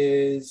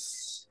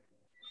versus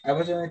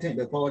Everton. I think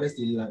the call is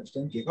the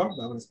lunchtime kickoff.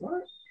 That was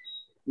smart.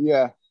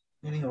 Yeah.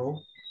 Anyhow,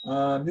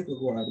 you could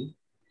go, Adi.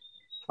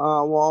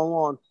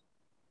 1-1.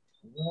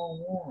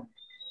 1-1.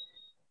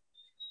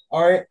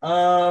 All right.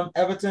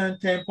 Everton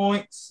 10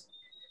 points.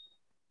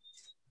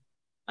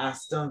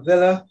 Aston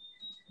Villa,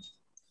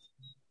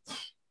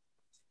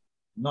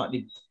 not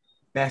the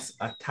best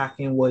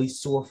attacking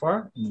wise so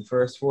far in the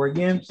first 4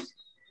 games.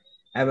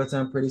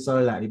 Everton pretty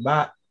solid at the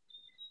back.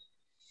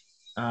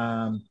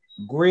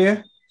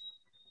 Gray,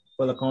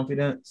 full of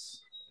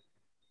confidence.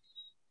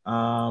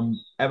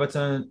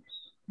 Everton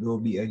will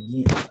be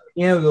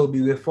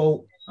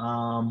without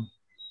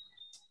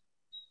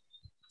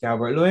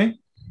Calvert-Lewin,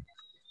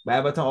 but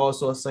Everton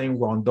also signed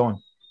Rondon.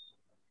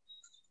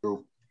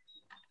 True.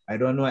 I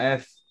don't know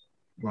if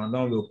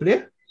Rondon will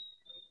play.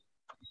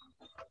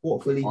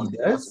 Hopefully he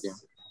does.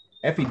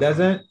 If he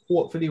doesn't,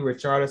 hopefully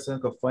Richarlison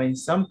could find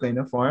some kind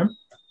of form.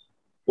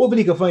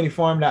 Hopefully he could find the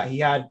form that he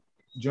had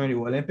during the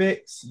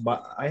Olympics,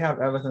 but I have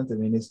Everton to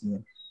win this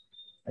game.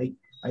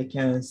 I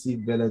can't see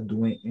Villa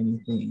doing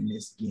anything in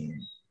this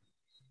game.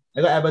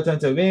 I got Everton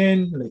to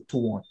win like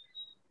 2-1.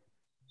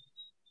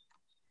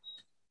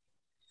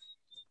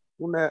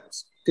 Who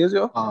next?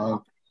 Tizio?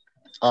 Go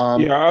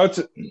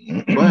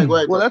ahead.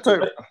 Well, that's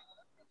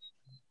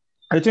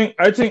I think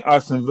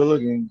Aston Villa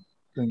can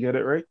get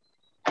it right.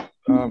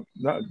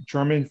 That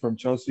German from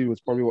Chelsea was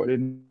probably what they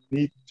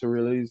need to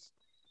realize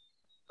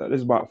that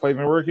this back five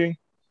ain't working,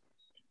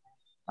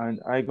 and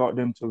I got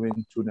them to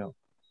win 2-0.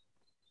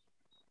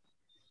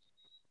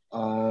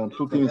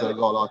 Two teams I got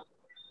a lot.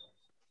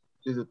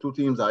 These are two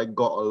teams I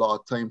got a lot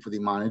of time for the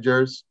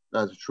managers.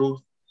 That's the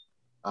truth.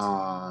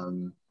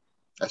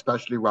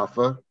 Especially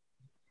Rafa.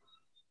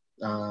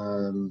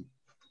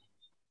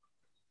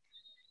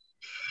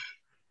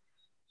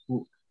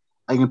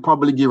 I can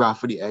probably give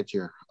Rafa the edge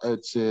here.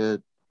 I'd say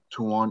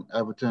 2-1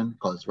 Everton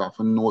because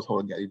Rafa knows how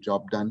to get the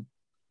job done,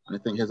 and I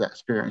think his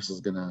experience is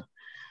gonna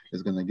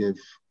give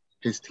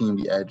his team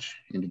the edge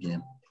in the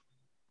game.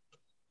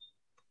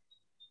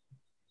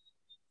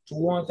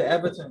 2-1 to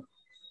Everton.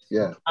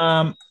 Yeah.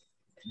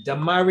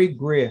 Demarai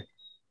Gray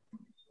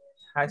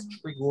has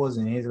 3 goals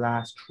in his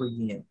last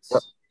 3 games.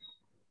 Yep.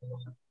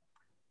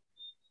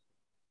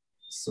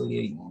 So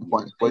yeah,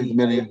 1.5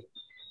 million.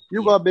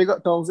 You got big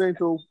up Townsend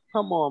too.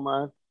 Come on,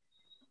 man.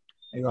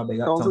 You got big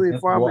up Townsend in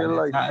form of his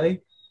life.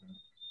 Exactly.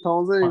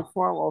 Townsend in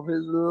form of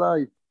his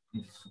life.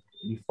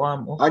 The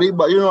form. But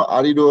you know,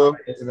 Adi do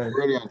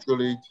really and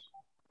truly.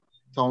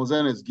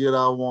 Townsend is geared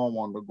out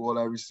one the goal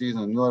every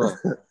season. You know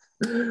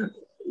that.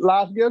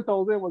 Last game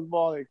Townsend was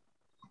balling.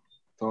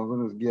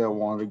 Townsend is geared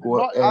one the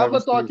goal. I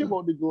was talking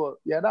about the goal.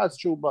 Yeah, that's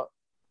true, but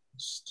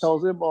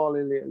Townsend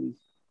balling lately.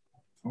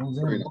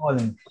 Townsend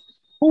balling.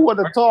 Who would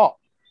have thought?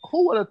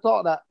 Who would have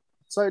thought that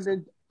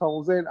signing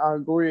Townsend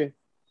and Gray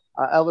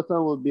and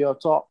Everton would be on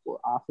top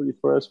after the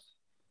first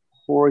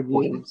 4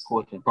 games?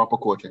 Proper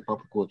coaching.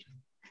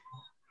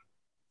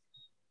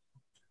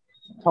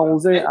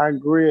 Townsend and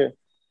Gray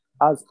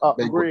as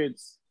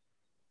upgrades.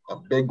 A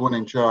big one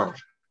in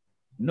charge.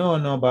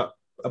 No, but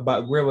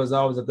Gray was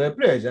always a good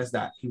player, just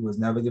that he was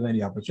never given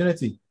the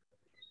opportunity.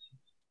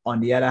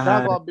 On the other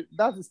hand,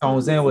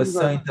 Townsend was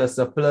signed to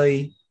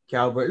supply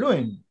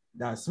Calvert-Lewin.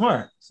 That's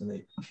smart. So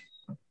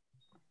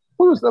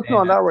who was up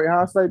on that right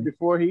hand side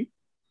before he?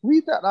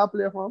 We got that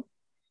player from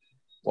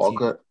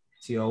Walker.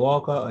 Theo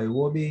Walker,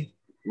 Iwobi.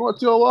 No,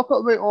 Theo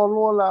Walker went on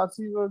loan last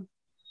season.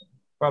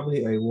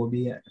 Probably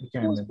Iwobi. I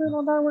can't remember. Who's been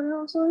on that right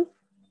hand side?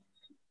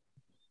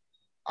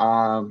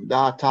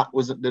 That attack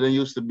didn't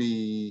used to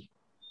be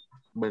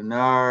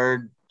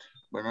Bernard.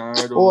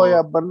 Oh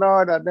yeah,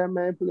 Bernard that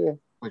man play.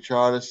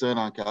 Richarlison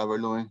and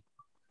Calvert-Lewin.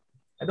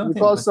 I don't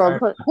because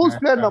think who's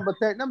playing number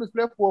 10? Them is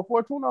playing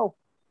 4-4-2 now.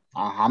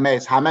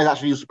 James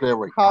actually used to play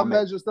right.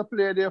 James used to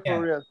play there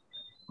for real.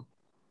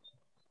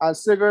 And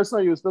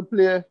Sigurdsson used to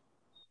play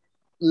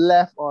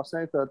left or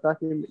center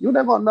attacking. You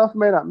never got enough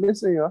men that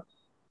missing here.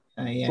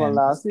 Yeah. So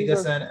last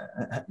Sigurdsson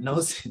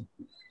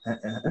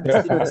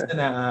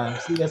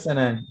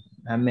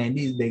and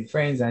Mendy's big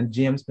friends and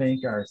James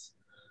playing cars.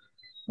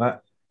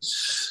 But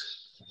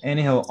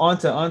anyhow, on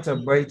to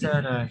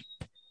Brighton and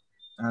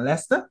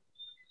Leicester.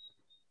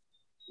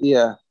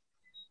 Yeah.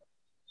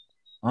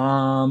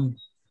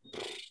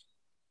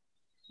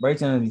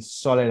 Brighton is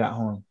solid at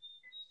home.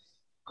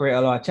 Create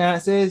a lot of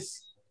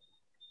chances,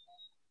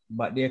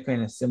 but they're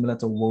kind of similar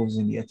to Wolves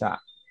in the attack.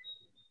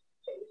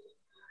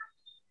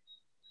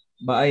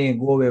 But I ain't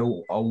go with a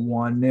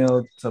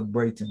 1-0 to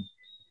Brighton.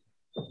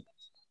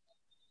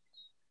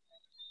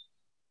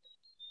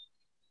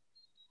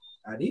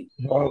 Adi?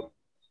 Well,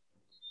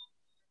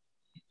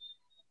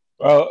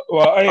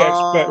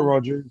 I expect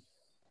Rodgers.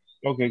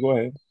 Okay, go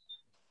ahead.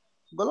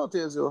 Go on,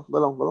 Tezio.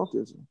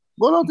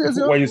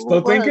 What are you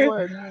still thinking?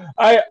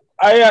 I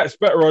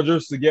expect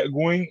Rodgers to get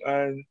going,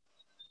 and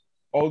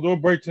although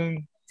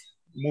Brighton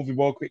move the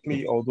ball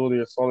quickly, although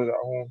they're solid at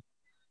home,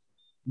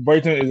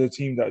 Brighton is a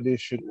team that they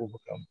should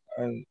overcome.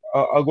 And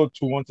I'll go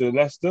 2-1 to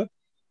Leicester.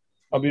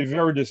 I'll be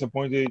very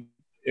disappointed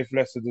if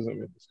Leicester doesn't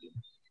win this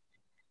game.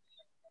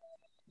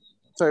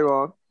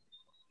 Tyrone.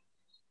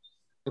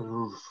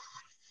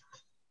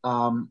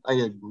 I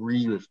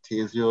agree with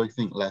Tezio. I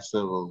think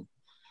Leicester will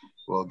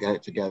get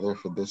it together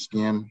for this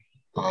game.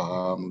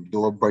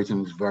 Though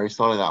Brighton is very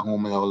solid at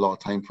home, they have a lot of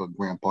time for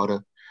Graham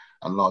Potter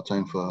and a lot of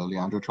time for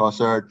Leandro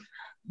Trossard.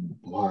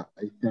 But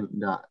I think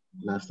that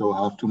Leicester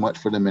will have too much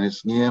for them in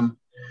this game.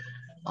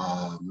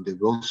 They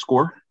will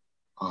score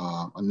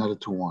another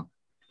 2-1.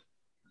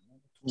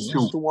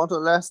 2-1 to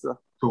Leicester.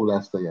 To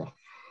Leicester, yeah.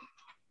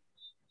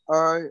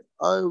 All right,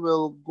 I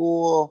will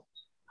go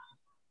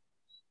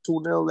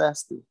 2-0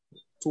 Leicester.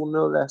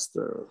 2-0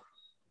 Leicester.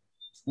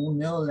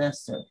 2-0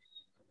 Leicester.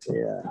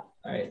 Yeah.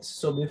 All right.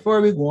 So before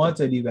we go on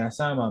to the West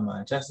Ham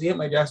match,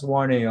 just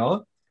warn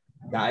y'all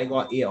that I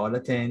got 8 out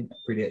of 10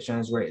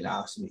 predictions right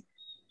last week.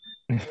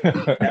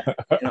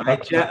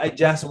 I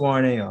just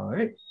warn y'all,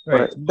 right?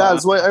 Right.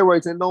 That's why I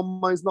write in no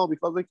minds now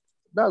because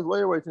that's why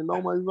I write in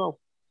no minds now.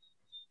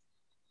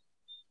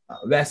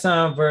 West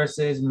Ham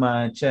versus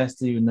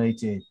Manchester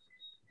United.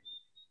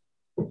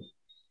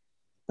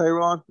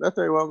 Tyrone, let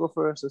Tyrone go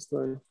first this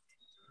time.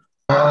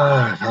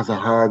 That's a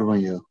hard one,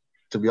 you.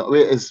 To be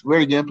honest, where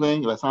the game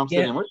playing? West Ham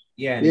Stadium, right?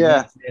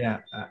 Yeah.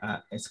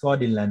 It's called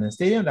the London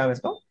Stadium. That was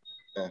called.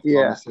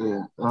 Yeah.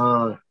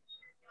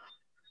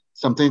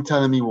 something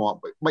telling me one,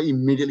 but my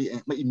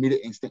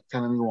immediate instinct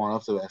telling me one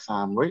of the West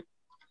Ham, right?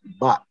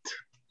 But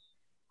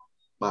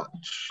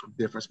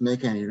difference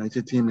making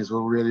United team is what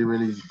really,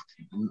 really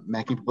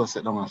making people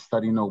sit down and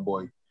study now,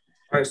 boy.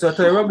 All right, so I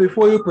tell you what,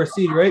 before you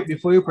proceed,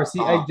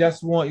 I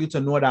just want you to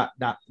know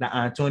that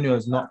Antonio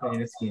is not playing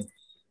this game.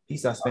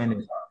 He's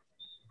suspended.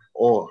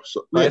 Oh,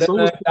 so I don't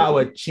know if that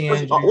would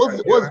change.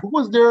 Who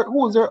was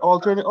their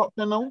alternate up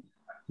there now?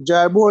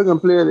 Jared Boy can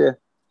play there.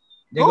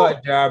 They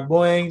got Jared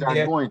Boying.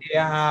 Jared Boying. They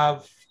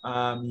have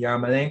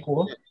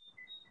Yarmolenko.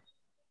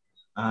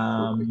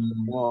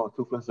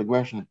 Toothless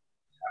aggression.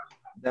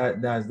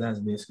 That's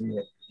basically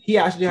it. He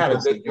actually had a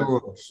good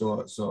Euro,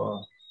 so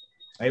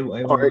I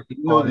all right,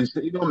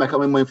 you don't make up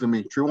my mind for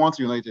me. 3-1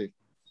 to United.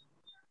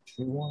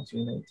 3-1 to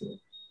United.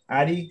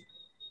 Addy?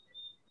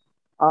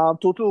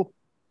 2-2.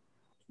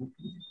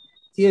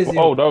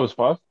 Oh, that was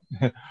fast.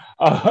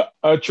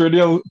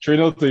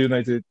 3-0 to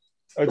United.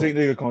 I think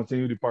they can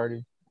continue the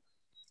party.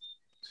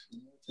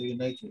 To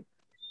United.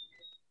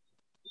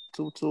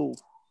 2-2.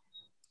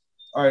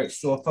 All right,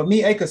 so for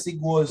me, I could see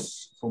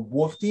goals for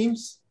both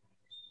teams.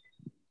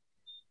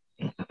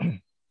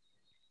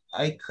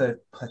 I could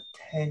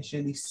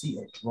potentially see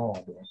a draw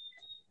there.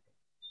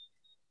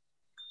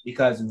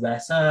 Because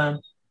West Ham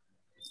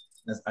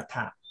is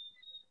attack.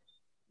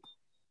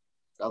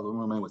 That was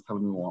what my man was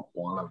telling me one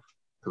love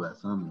to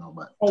West Ham,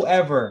 but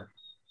however,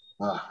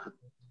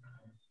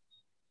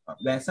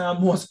 West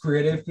Ham most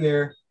creative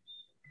player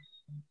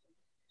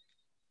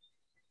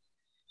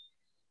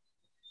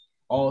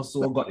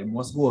also got the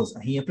most goals,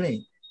 and he ain't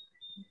playing.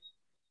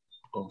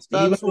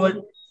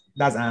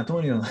 That's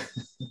Antonio.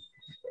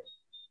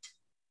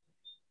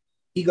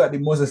 He got the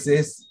most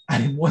assists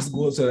and the most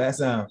goals for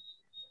West Ham,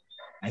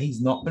 and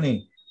he's not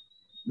playing,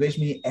 which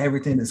means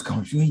everything is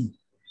come through him.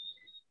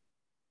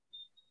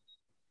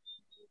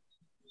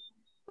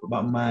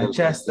 But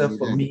Manchester,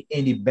 for me,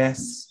 ain't the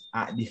best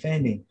at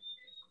defending.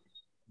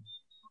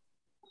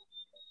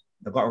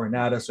 They got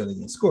Ronaldo so they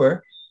can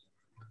score,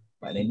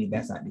 but they ain't the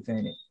best at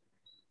defending.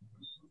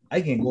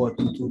 I can go a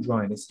 2-2 draw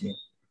in this game.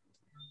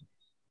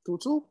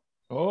 2-2?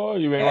 Oh,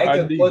 you mean I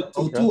could go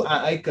 2-2,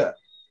 and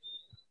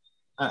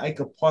I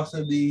could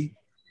possibly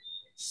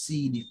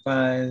see the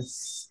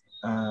fans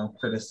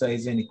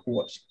criticizing the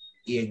coach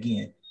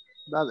again.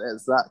 That's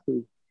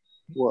exactly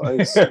what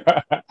I said.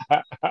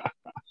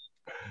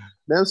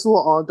 Them so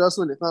on just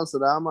when it comes to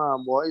that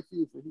man, boy, I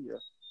feel for here.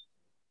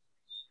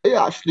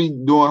 I actually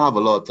don't have a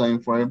lot of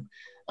time for him,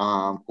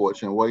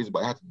 coaching wise,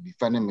 but I had to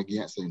defend him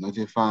against the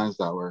United fans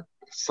that were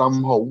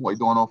somehow, I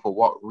don't know for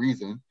what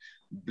reason,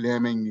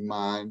 blaming the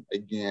man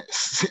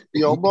against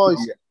your boys.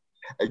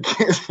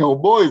 Against your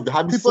boys.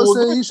 People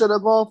say he should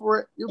have gone for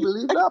it. You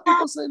believe that?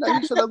 People say that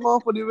he should have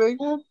gone for the ring.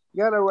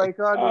 Get a right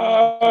card.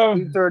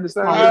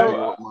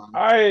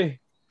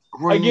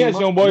 Against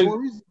your boys,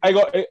 I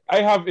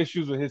have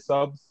issues with his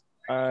subs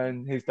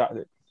and his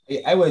tactics.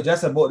 I was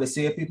just about to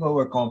say people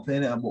were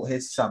complaining about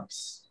his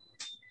subs.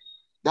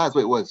 That's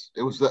what it was.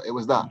 It was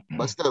that.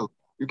 But still,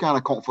 you can't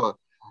account for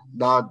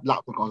that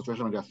lack of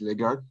concentration against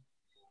Lingard.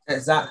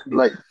 Exactly.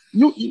 Like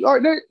you are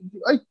there.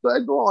 I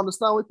don't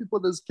understand why people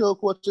just kill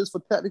coaches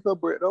for technical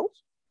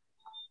breakdowns.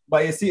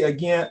 But you see,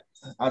 again,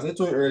 as I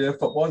told you earlier,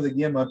 football is a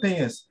game of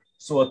opinions.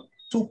 So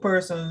two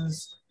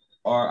persons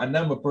or a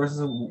number of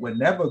persons would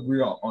never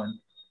agree on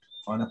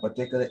a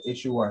particular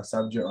issue or a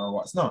subject or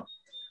what's not.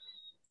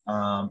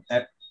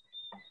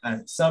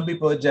 And some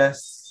people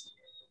just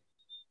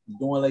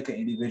don't like an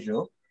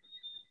individual.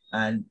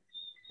 And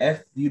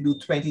if you do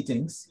 20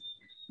 things,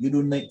 you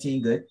do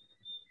 19 good,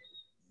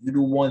 you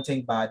do one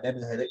thing bad, then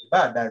it's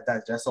bad.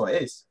 That's just how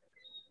it is.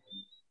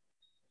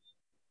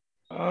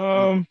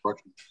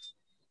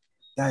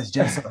 That's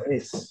just how it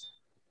is.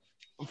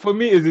 For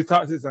me, it's the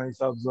tactics and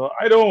subs. So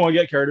I don't want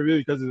to get carried away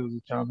because it was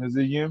a Champions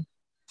League game.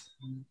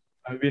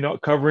 I've been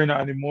not covering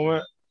that at the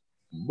moment,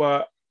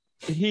 but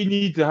he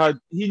needed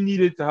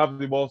to have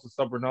the balls to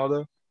stop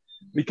Ronaldo,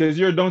 because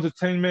you're down to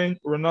 10 men.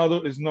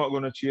 Ronaldo is not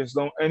going to chase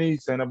down any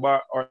center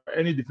back or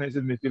any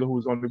defensive midfielder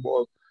who's on the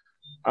ball,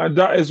 and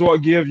that is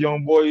what gave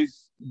young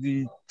boys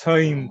the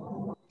time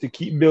to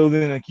keep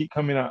building and keep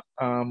coming at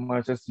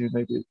Manchester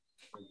United.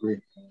 I agree.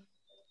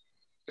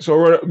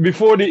 So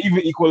before they even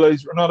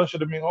equalized, Ronaldo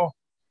should have been off.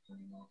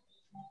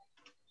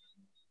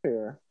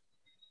 Yeah.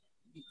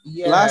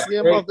 Last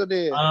game of the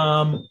day.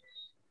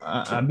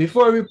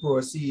 Before we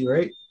proceed,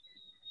 right?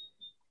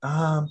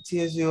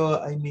 Tezio,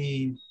 I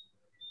mean,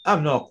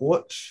 I'm not a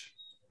coach.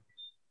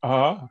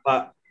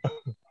 But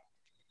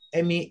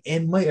I mean,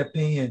 in my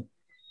opinion,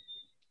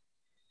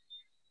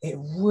 it's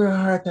real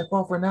hard to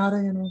call for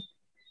Ronaldo, you know.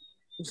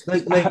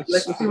 Like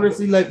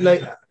seriously, I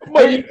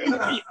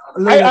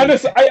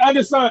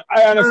understand.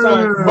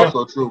 That's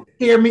so true.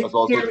 Hear me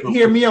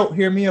out.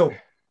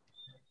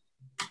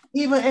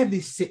 Even if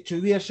the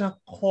situation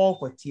call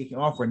for taking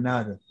off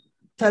Ronaldo,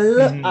 to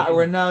look at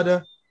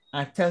Ronaldo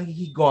and tell him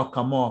he gotta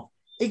come off,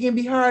 it can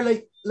be hard.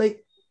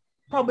 Like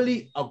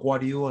probably a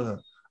Guardiola,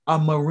 a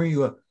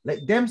Mourinho,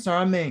 like them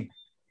sort of men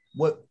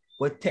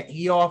would take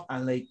you off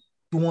and like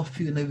don't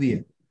feel the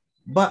way.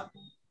 But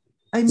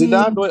I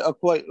Zidane mean, do it a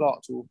quite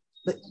lot too.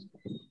 like,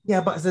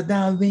 yeah, but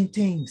Zidane win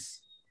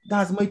things.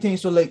 That's my thing.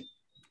 So like,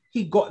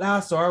 he got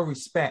that sort of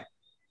respect.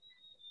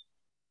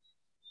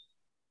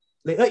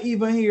 Like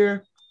even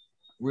here,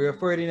 Rio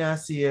Ferdinand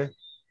say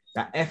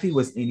that if he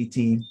was in the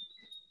team,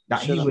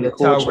 that he Shouldn't would be have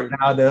told coaching.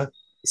 Ronaldo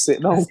Sit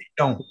to down. sit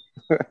down.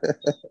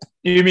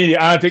 You mean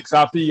the antics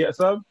after you get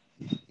sub?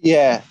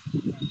 Yeah.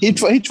 He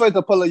tried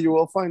to pull a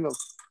Euro final.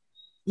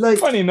 Like,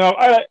 Funny enough,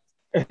 I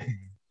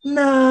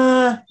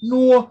nah,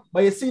 no.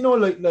 But you see, no,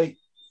 like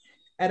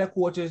other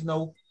coaches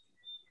now,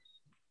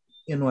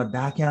 you know,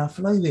 that can't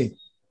fly with.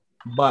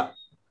 But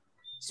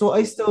so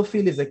I still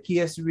feel it's a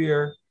case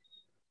where,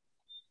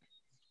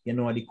 you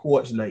know, the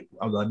coach, like,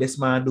 oh God, this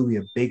man do me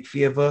a big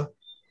favor.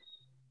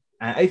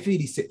 And I feel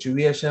the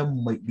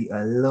situation might be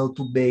a little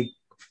too big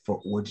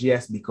for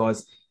OGS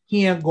because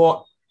he ain't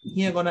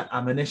gonna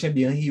ammunition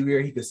behind here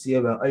where he could say,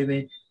 well, I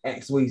mean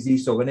XYZ.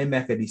 So when they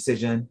make a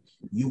decision,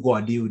 you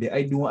gotta deal with it.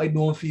 I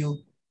don't feel,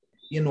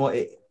 you know,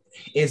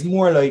 it's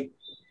more like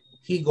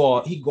he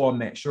got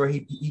make sure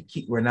he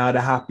keep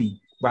Ronaldo happy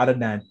rather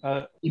than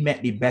he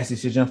made the best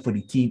decision for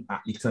the team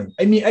at the time.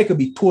 I mean, I could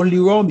be totally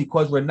wrong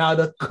because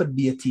Ronaldo could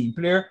be a team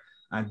player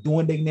and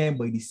doing the name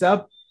by the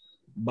sub.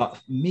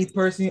 But me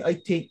personally, I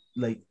think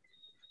like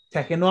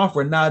taking off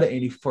Ronaldo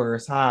in the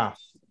first half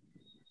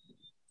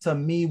to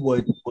me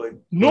would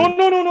no,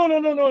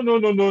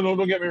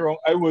 don't get me wrong.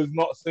 I was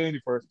not saying the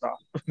first half.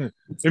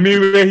 You mean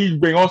where he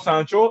bring on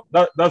Sancho?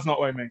 That's not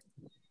what I meant.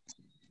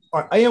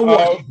 I ain't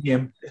watching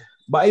him,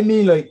 but I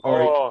mean like all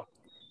right,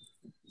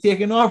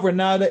 taking off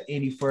Ronaldo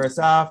in the first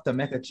half to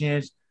make a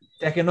change,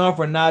 taking off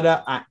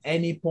Ronaldo at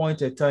any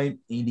point in time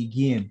in the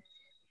game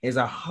is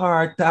a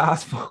hard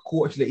task for a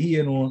coach that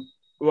you know.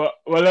 Well,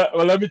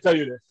 let me tell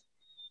you this.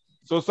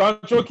 So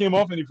Sancho came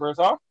off in the first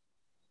half,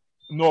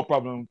 no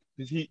problem.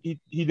 He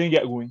didn't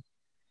get going.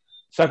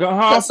 Second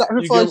half,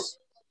 you give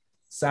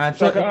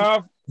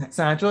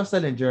Sancho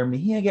still in Germany.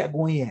 He ain't get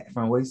going yet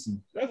from what I see.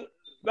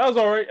 That's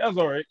all right. That's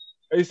all right.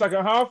 In the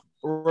second half,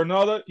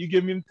 Ronaldo, you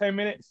give him 10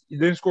 minutes, he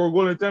didn't score a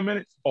goal in 10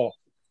 minutes, off.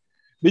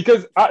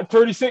 Because at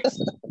 36,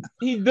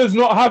 he does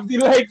not have the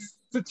legs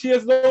to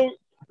chase down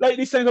like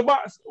the centre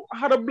backs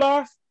had a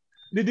blast.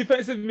 The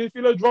defensive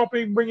midfielder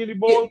dropping, bringing the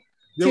ball.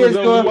 There was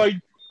a wide.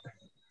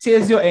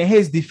 Tezio in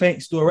his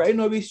defense though, right? I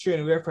know we're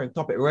straying away from the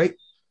topic, right?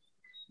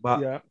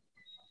 But yeah,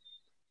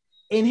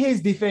 in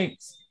his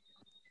defense,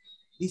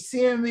 the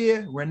same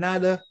way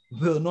Ronaldo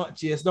will not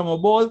chase down a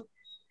ball,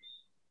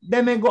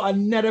 then may got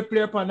another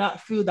player on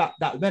that field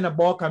that when a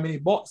ball comes in the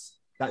box,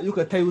 that you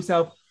can tell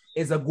yourself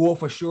is a goal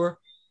for sure.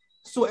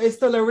 So it's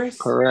still a risk.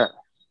 Correct.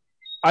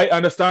 I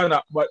understand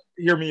that, but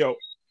hear me out.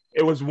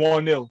 It was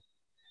 1-0.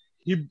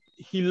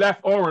 He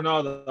left all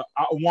Ronaldo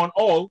at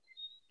 1-1.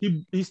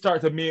 He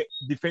started to make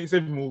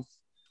defensive moves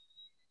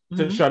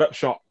to shut up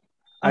shop.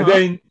 And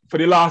then for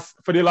the last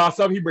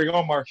sub, he bring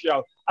on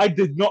Martial. I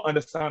did not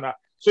understand that.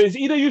 So it's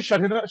either you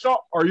shutting that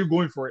shot or you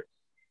going for it.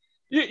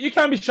 You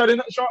can't be shutting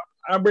that shot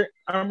and bring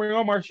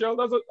on Martial.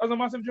 That's a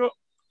massive joke.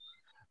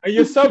 And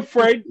you're sub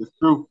Fred. It's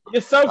true.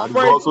 You're sub Fred.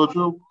 That's also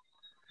true.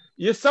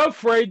 You're sub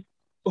Fred,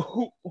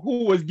 who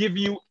was giving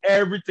you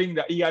everything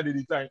that he had at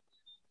the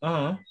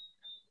time.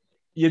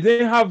 You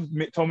didn't have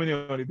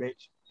McTominay on the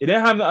bench. You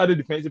didn't have the other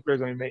defensive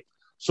players on the bench.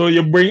 So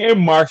you bring in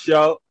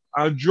Martial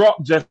and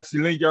drop Jesse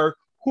Lingard,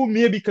 who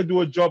maybe could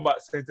do a job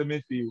at centre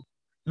midfield.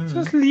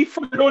 Just leave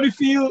Fred on the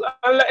field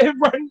and let him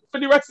run for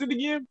the rest of the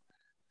game.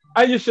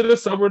 And you should have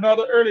subbed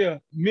Ronaldo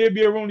earlier.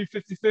 Maybe around the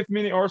 55th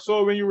minute or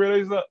so when you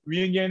realize that we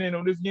ain't getting in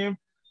on this game.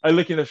 I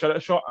looking to shut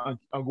that shot and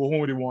go home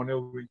with the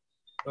 1-0 win.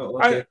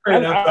 Okay.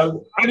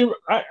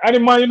 I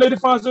didn't mind United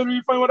fans don't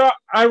really fine with that.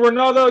 And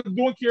Ronaldo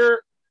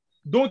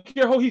don't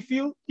care how he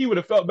feel. He would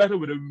have felt better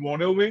with a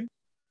 1-0 win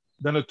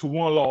than a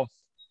 2-1 loss.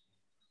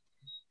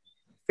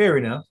 Fair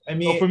enough. I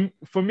mean, so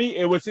for me,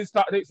 it was his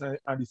tactics and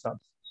the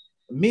subs.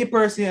 Me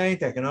personally, I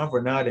ain't taking off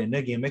Ronaldo in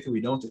that game. Make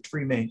it down to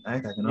 3 men. I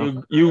ain't taking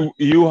off.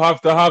 You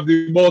have to have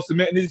the balls to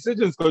make the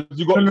decisions because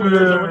you got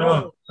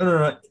no.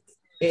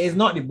 It is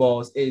not the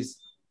balls. It's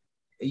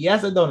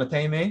yes, I don't the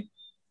time, man.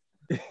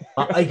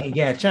 But I can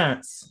get a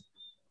chance,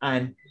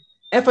 and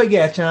if I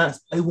get a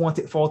chance, I want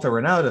it fall to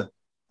Ronaldo.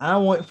 I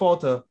don't want it fall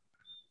to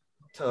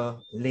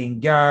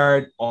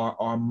Lingard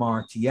or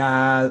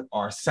Martial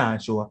or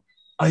Sancho.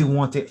 I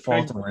want it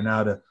fall to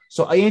Ronaldo.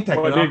 So I ain't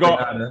taking off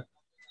Ronaldo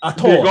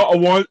at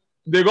all.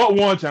 They got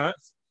one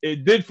chance.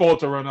 It did fall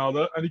to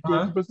Ronaldo, and he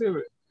couldn't perceive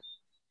it.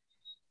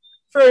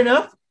 Fair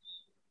enough.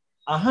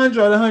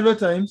 100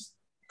 times,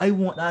 I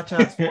want that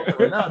chance for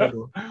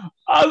Ronaldo.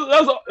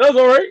 That's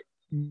all right.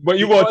 But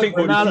you got to think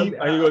about the team,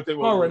 and you got to think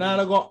about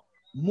Ronaldo got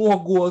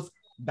more goals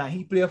than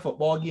he played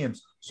football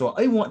games. So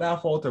I want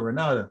that fall to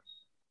Ronaldo.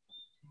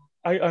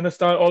 I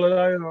understand all of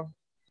that, you know.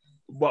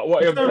 But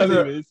what I'm telling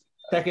you is,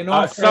 taking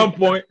off at some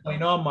point,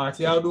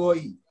 Martial, though,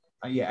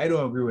 yeah, I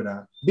don't agree with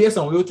that. Based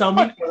on what you tell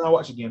me when I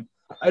watch the game,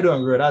 I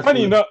don't agree with that.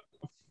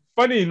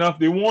 Funny enough,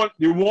 the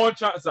one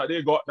chance that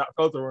they got that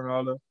fell to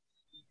Ronaldo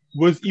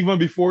was even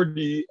before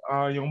the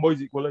young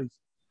boys equalized.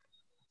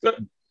 So,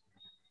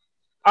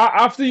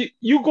 After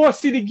you go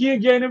see the game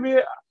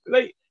again,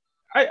 like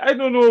I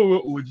don't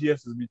know what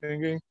OGS is be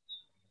thinking.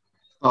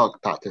 Oh,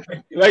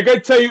 tactician. Like I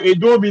tell you, it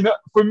don't be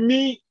for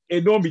me.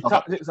 It don't be It's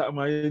not tactics at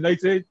Man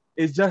United.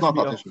 It's It's just not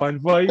be a tactician. fun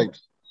vibe,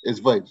 Vibes. It's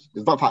vibes.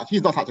 It's not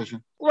He's not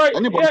tactician. right? Yeah,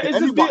 Anybody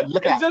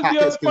looking it's at just be a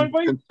tactics fun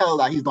vibe. can tell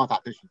that he's not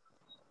tactician.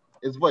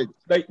 It's vibes.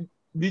 Like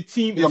the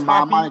team He's a is man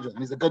happy manager and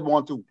he's a good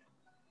one too.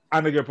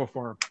 and they can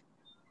perform,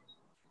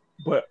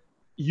 but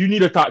you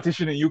need a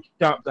tactician and you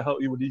can't to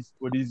help you with these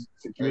I agree.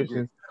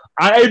 situations.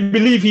 I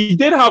believe he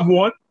did have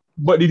one,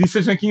 but the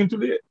decision came too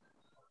late.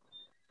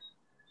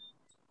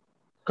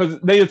 Because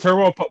they turn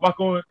around, put back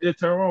on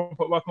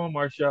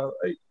Martial.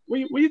 Like,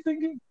 what you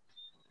thinking?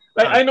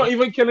 Like, I not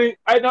even killing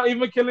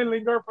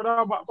Lingard for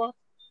that back pass.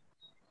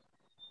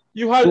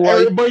 You had Do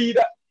I?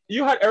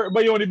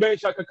 everybody on the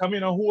bench that could come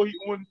in and hold you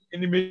on in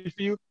the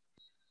midfield.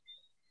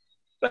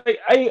 Like,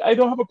 I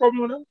don't have a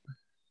problem with that.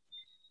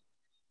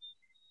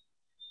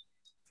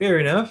 Fair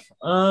enough.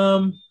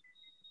 All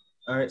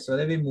right, so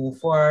let me move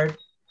forward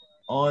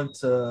on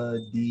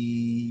to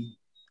the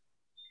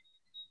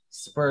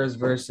Spurs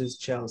versus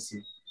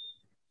Chelsea.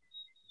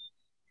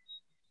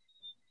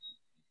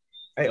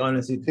 I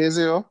honestly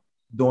Tezio.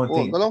 don't Well,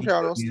 think go on,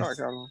 Carlos. Start,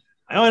 Carlos.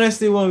 I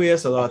honestly won't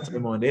waste a lot of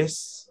time on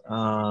this.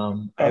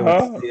 I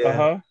would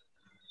say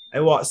I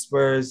watched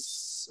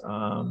Spurs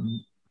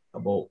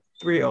about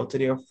 3 out of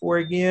their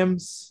 4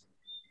 games,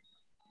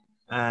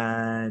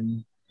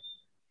 and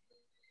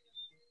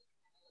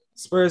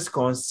Spurs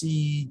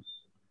concede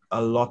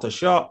a lot of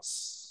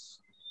shots.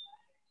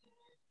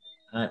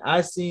 And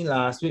I seen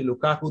last week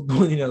Lukaku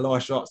don't need a lot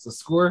of shots to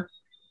score.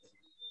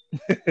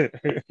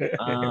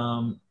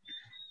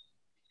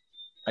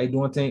 I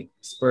don't think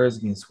Spurs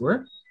can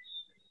score.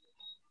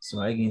 So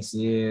I can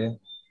say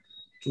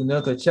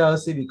 2-0 to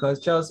Chelsea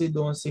because Chelsea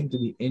don't seem to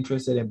be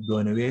interested in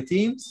blowing away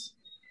teams.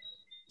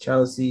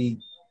 Chelsea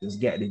just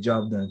get the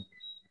job done.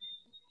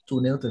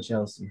 2-0 to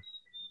Chelsea.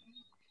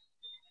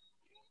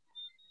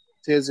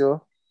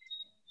 Tezio.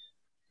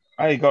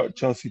 I got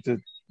Chelsea to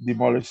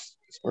demolish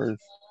Spurs.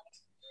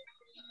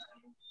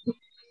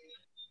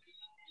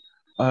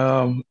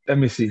 Let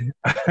me see.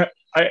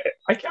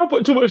 I can't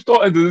put too much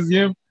thought into this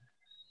game.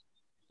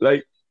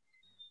 Like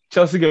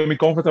Chelsea get me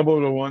comfortable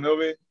with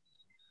 1-0.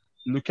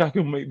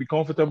 Lukaku might be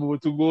comfortable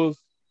with 2 goals.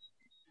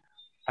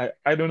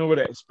 I don't know what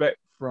to expect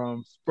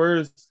from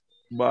Spurs,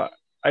 but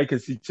I can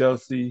see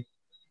Chelsea.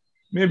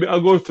 Maybe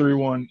I'll go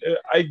 3-1.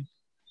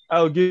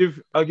 I'll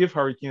give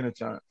Harry Kane a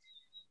chance.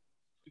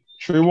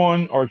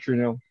 3-1 or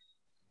 3-0.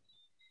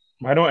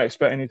 I don't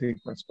expect anything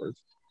from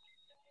Spurs.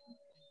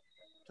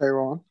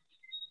 Tyrone.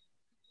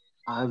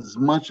 As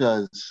much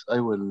as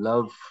I would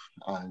love,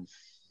 as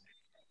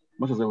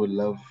much as I would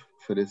love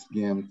for this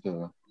game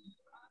to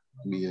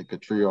be like a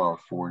 3 or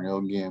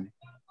 4-0 game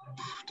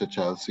to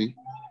Chelsea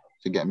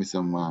to get me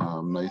some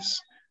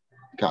nice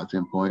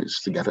captain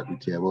points to get up the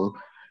table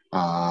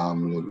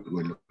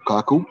with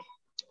Lukaku.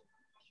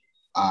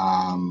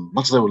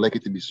 Much as I would like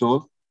it to be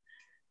so,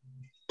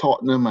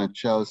 Tottenham and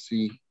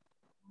Chelsea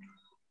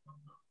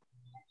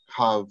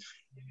have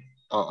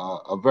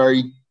a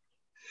very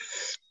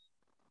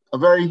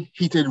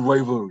heated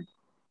rivalry,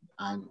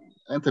 and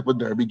type of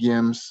derby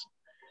games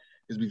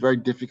it's be very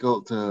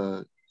difficult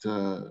to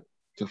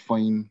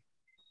find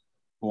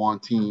one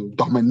team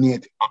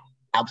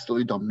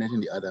absolutely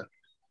dominating the other,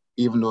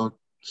 even though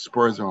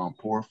Spurs are on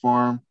poor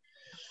form.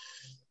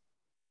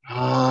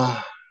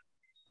 As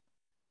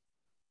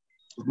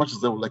much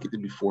as I would like it to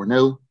be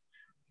 4-0,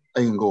 I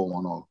can go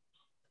 1-0.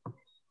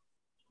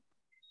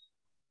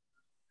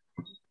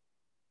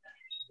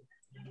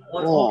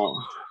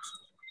 Oh.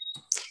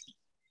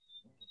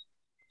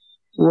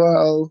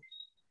 Well,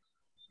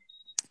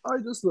 I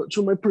just looked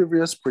through my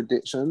previous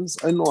predictions.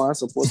 I know I'm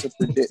supposed to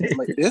predict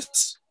like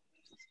this,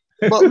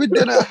 but we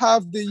didn't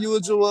have the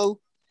usual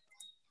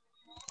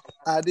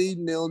Addy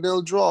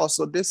 0-0 draw.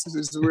 So this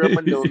is where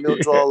my 0-0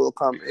 draw will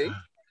come in.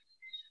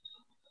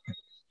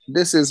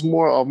 This is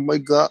more of my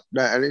gut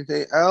than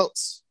anything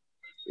else.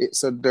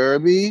 It's a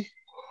derby.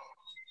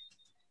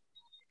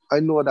 I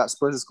know that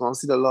Spurs is going to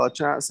see a lot of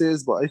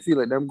chances, but I feel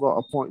like them got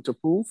a point to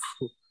prove.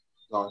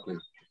 Exactly.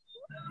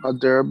 A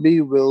derby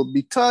will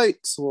be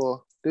tight,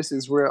 so this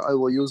is where I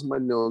will use my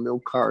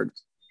 0-0 card.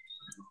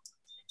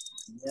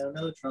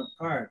 0-0 trump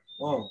card.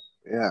 Whoa.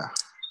 Yeah.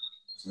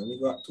 So we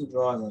got 2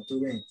 draws and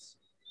 2 wins.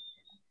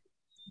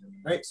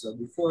 Right, so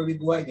before we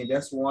go, I can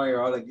just warn you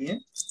all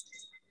again.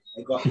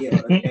 I got 8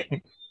 out of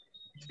 10.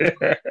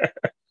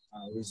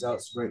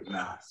 Results right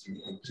last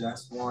week. I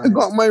just warned. I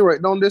got mine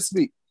right down this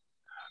week.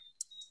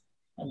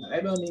 I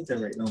don't need to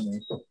write no more.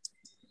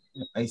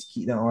 I just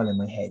keep them all in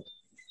my head.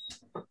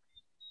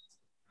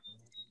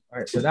 All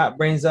right, so that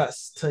brings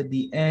us to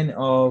the end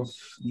of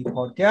the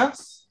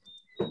podcast.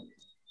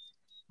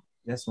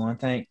 Just want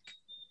to thank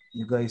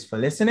you guys for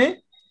listening.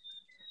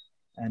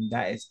 And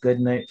that is good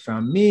night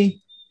from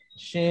me,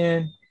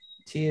 Shane,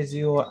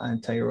 Tezio,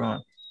 and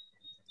Tyrone.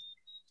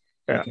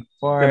 Yeah. Looking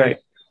forward Good night.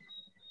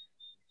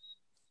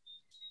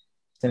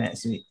 to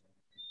next week.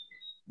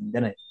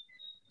 Good night.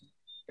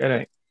 Good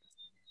night.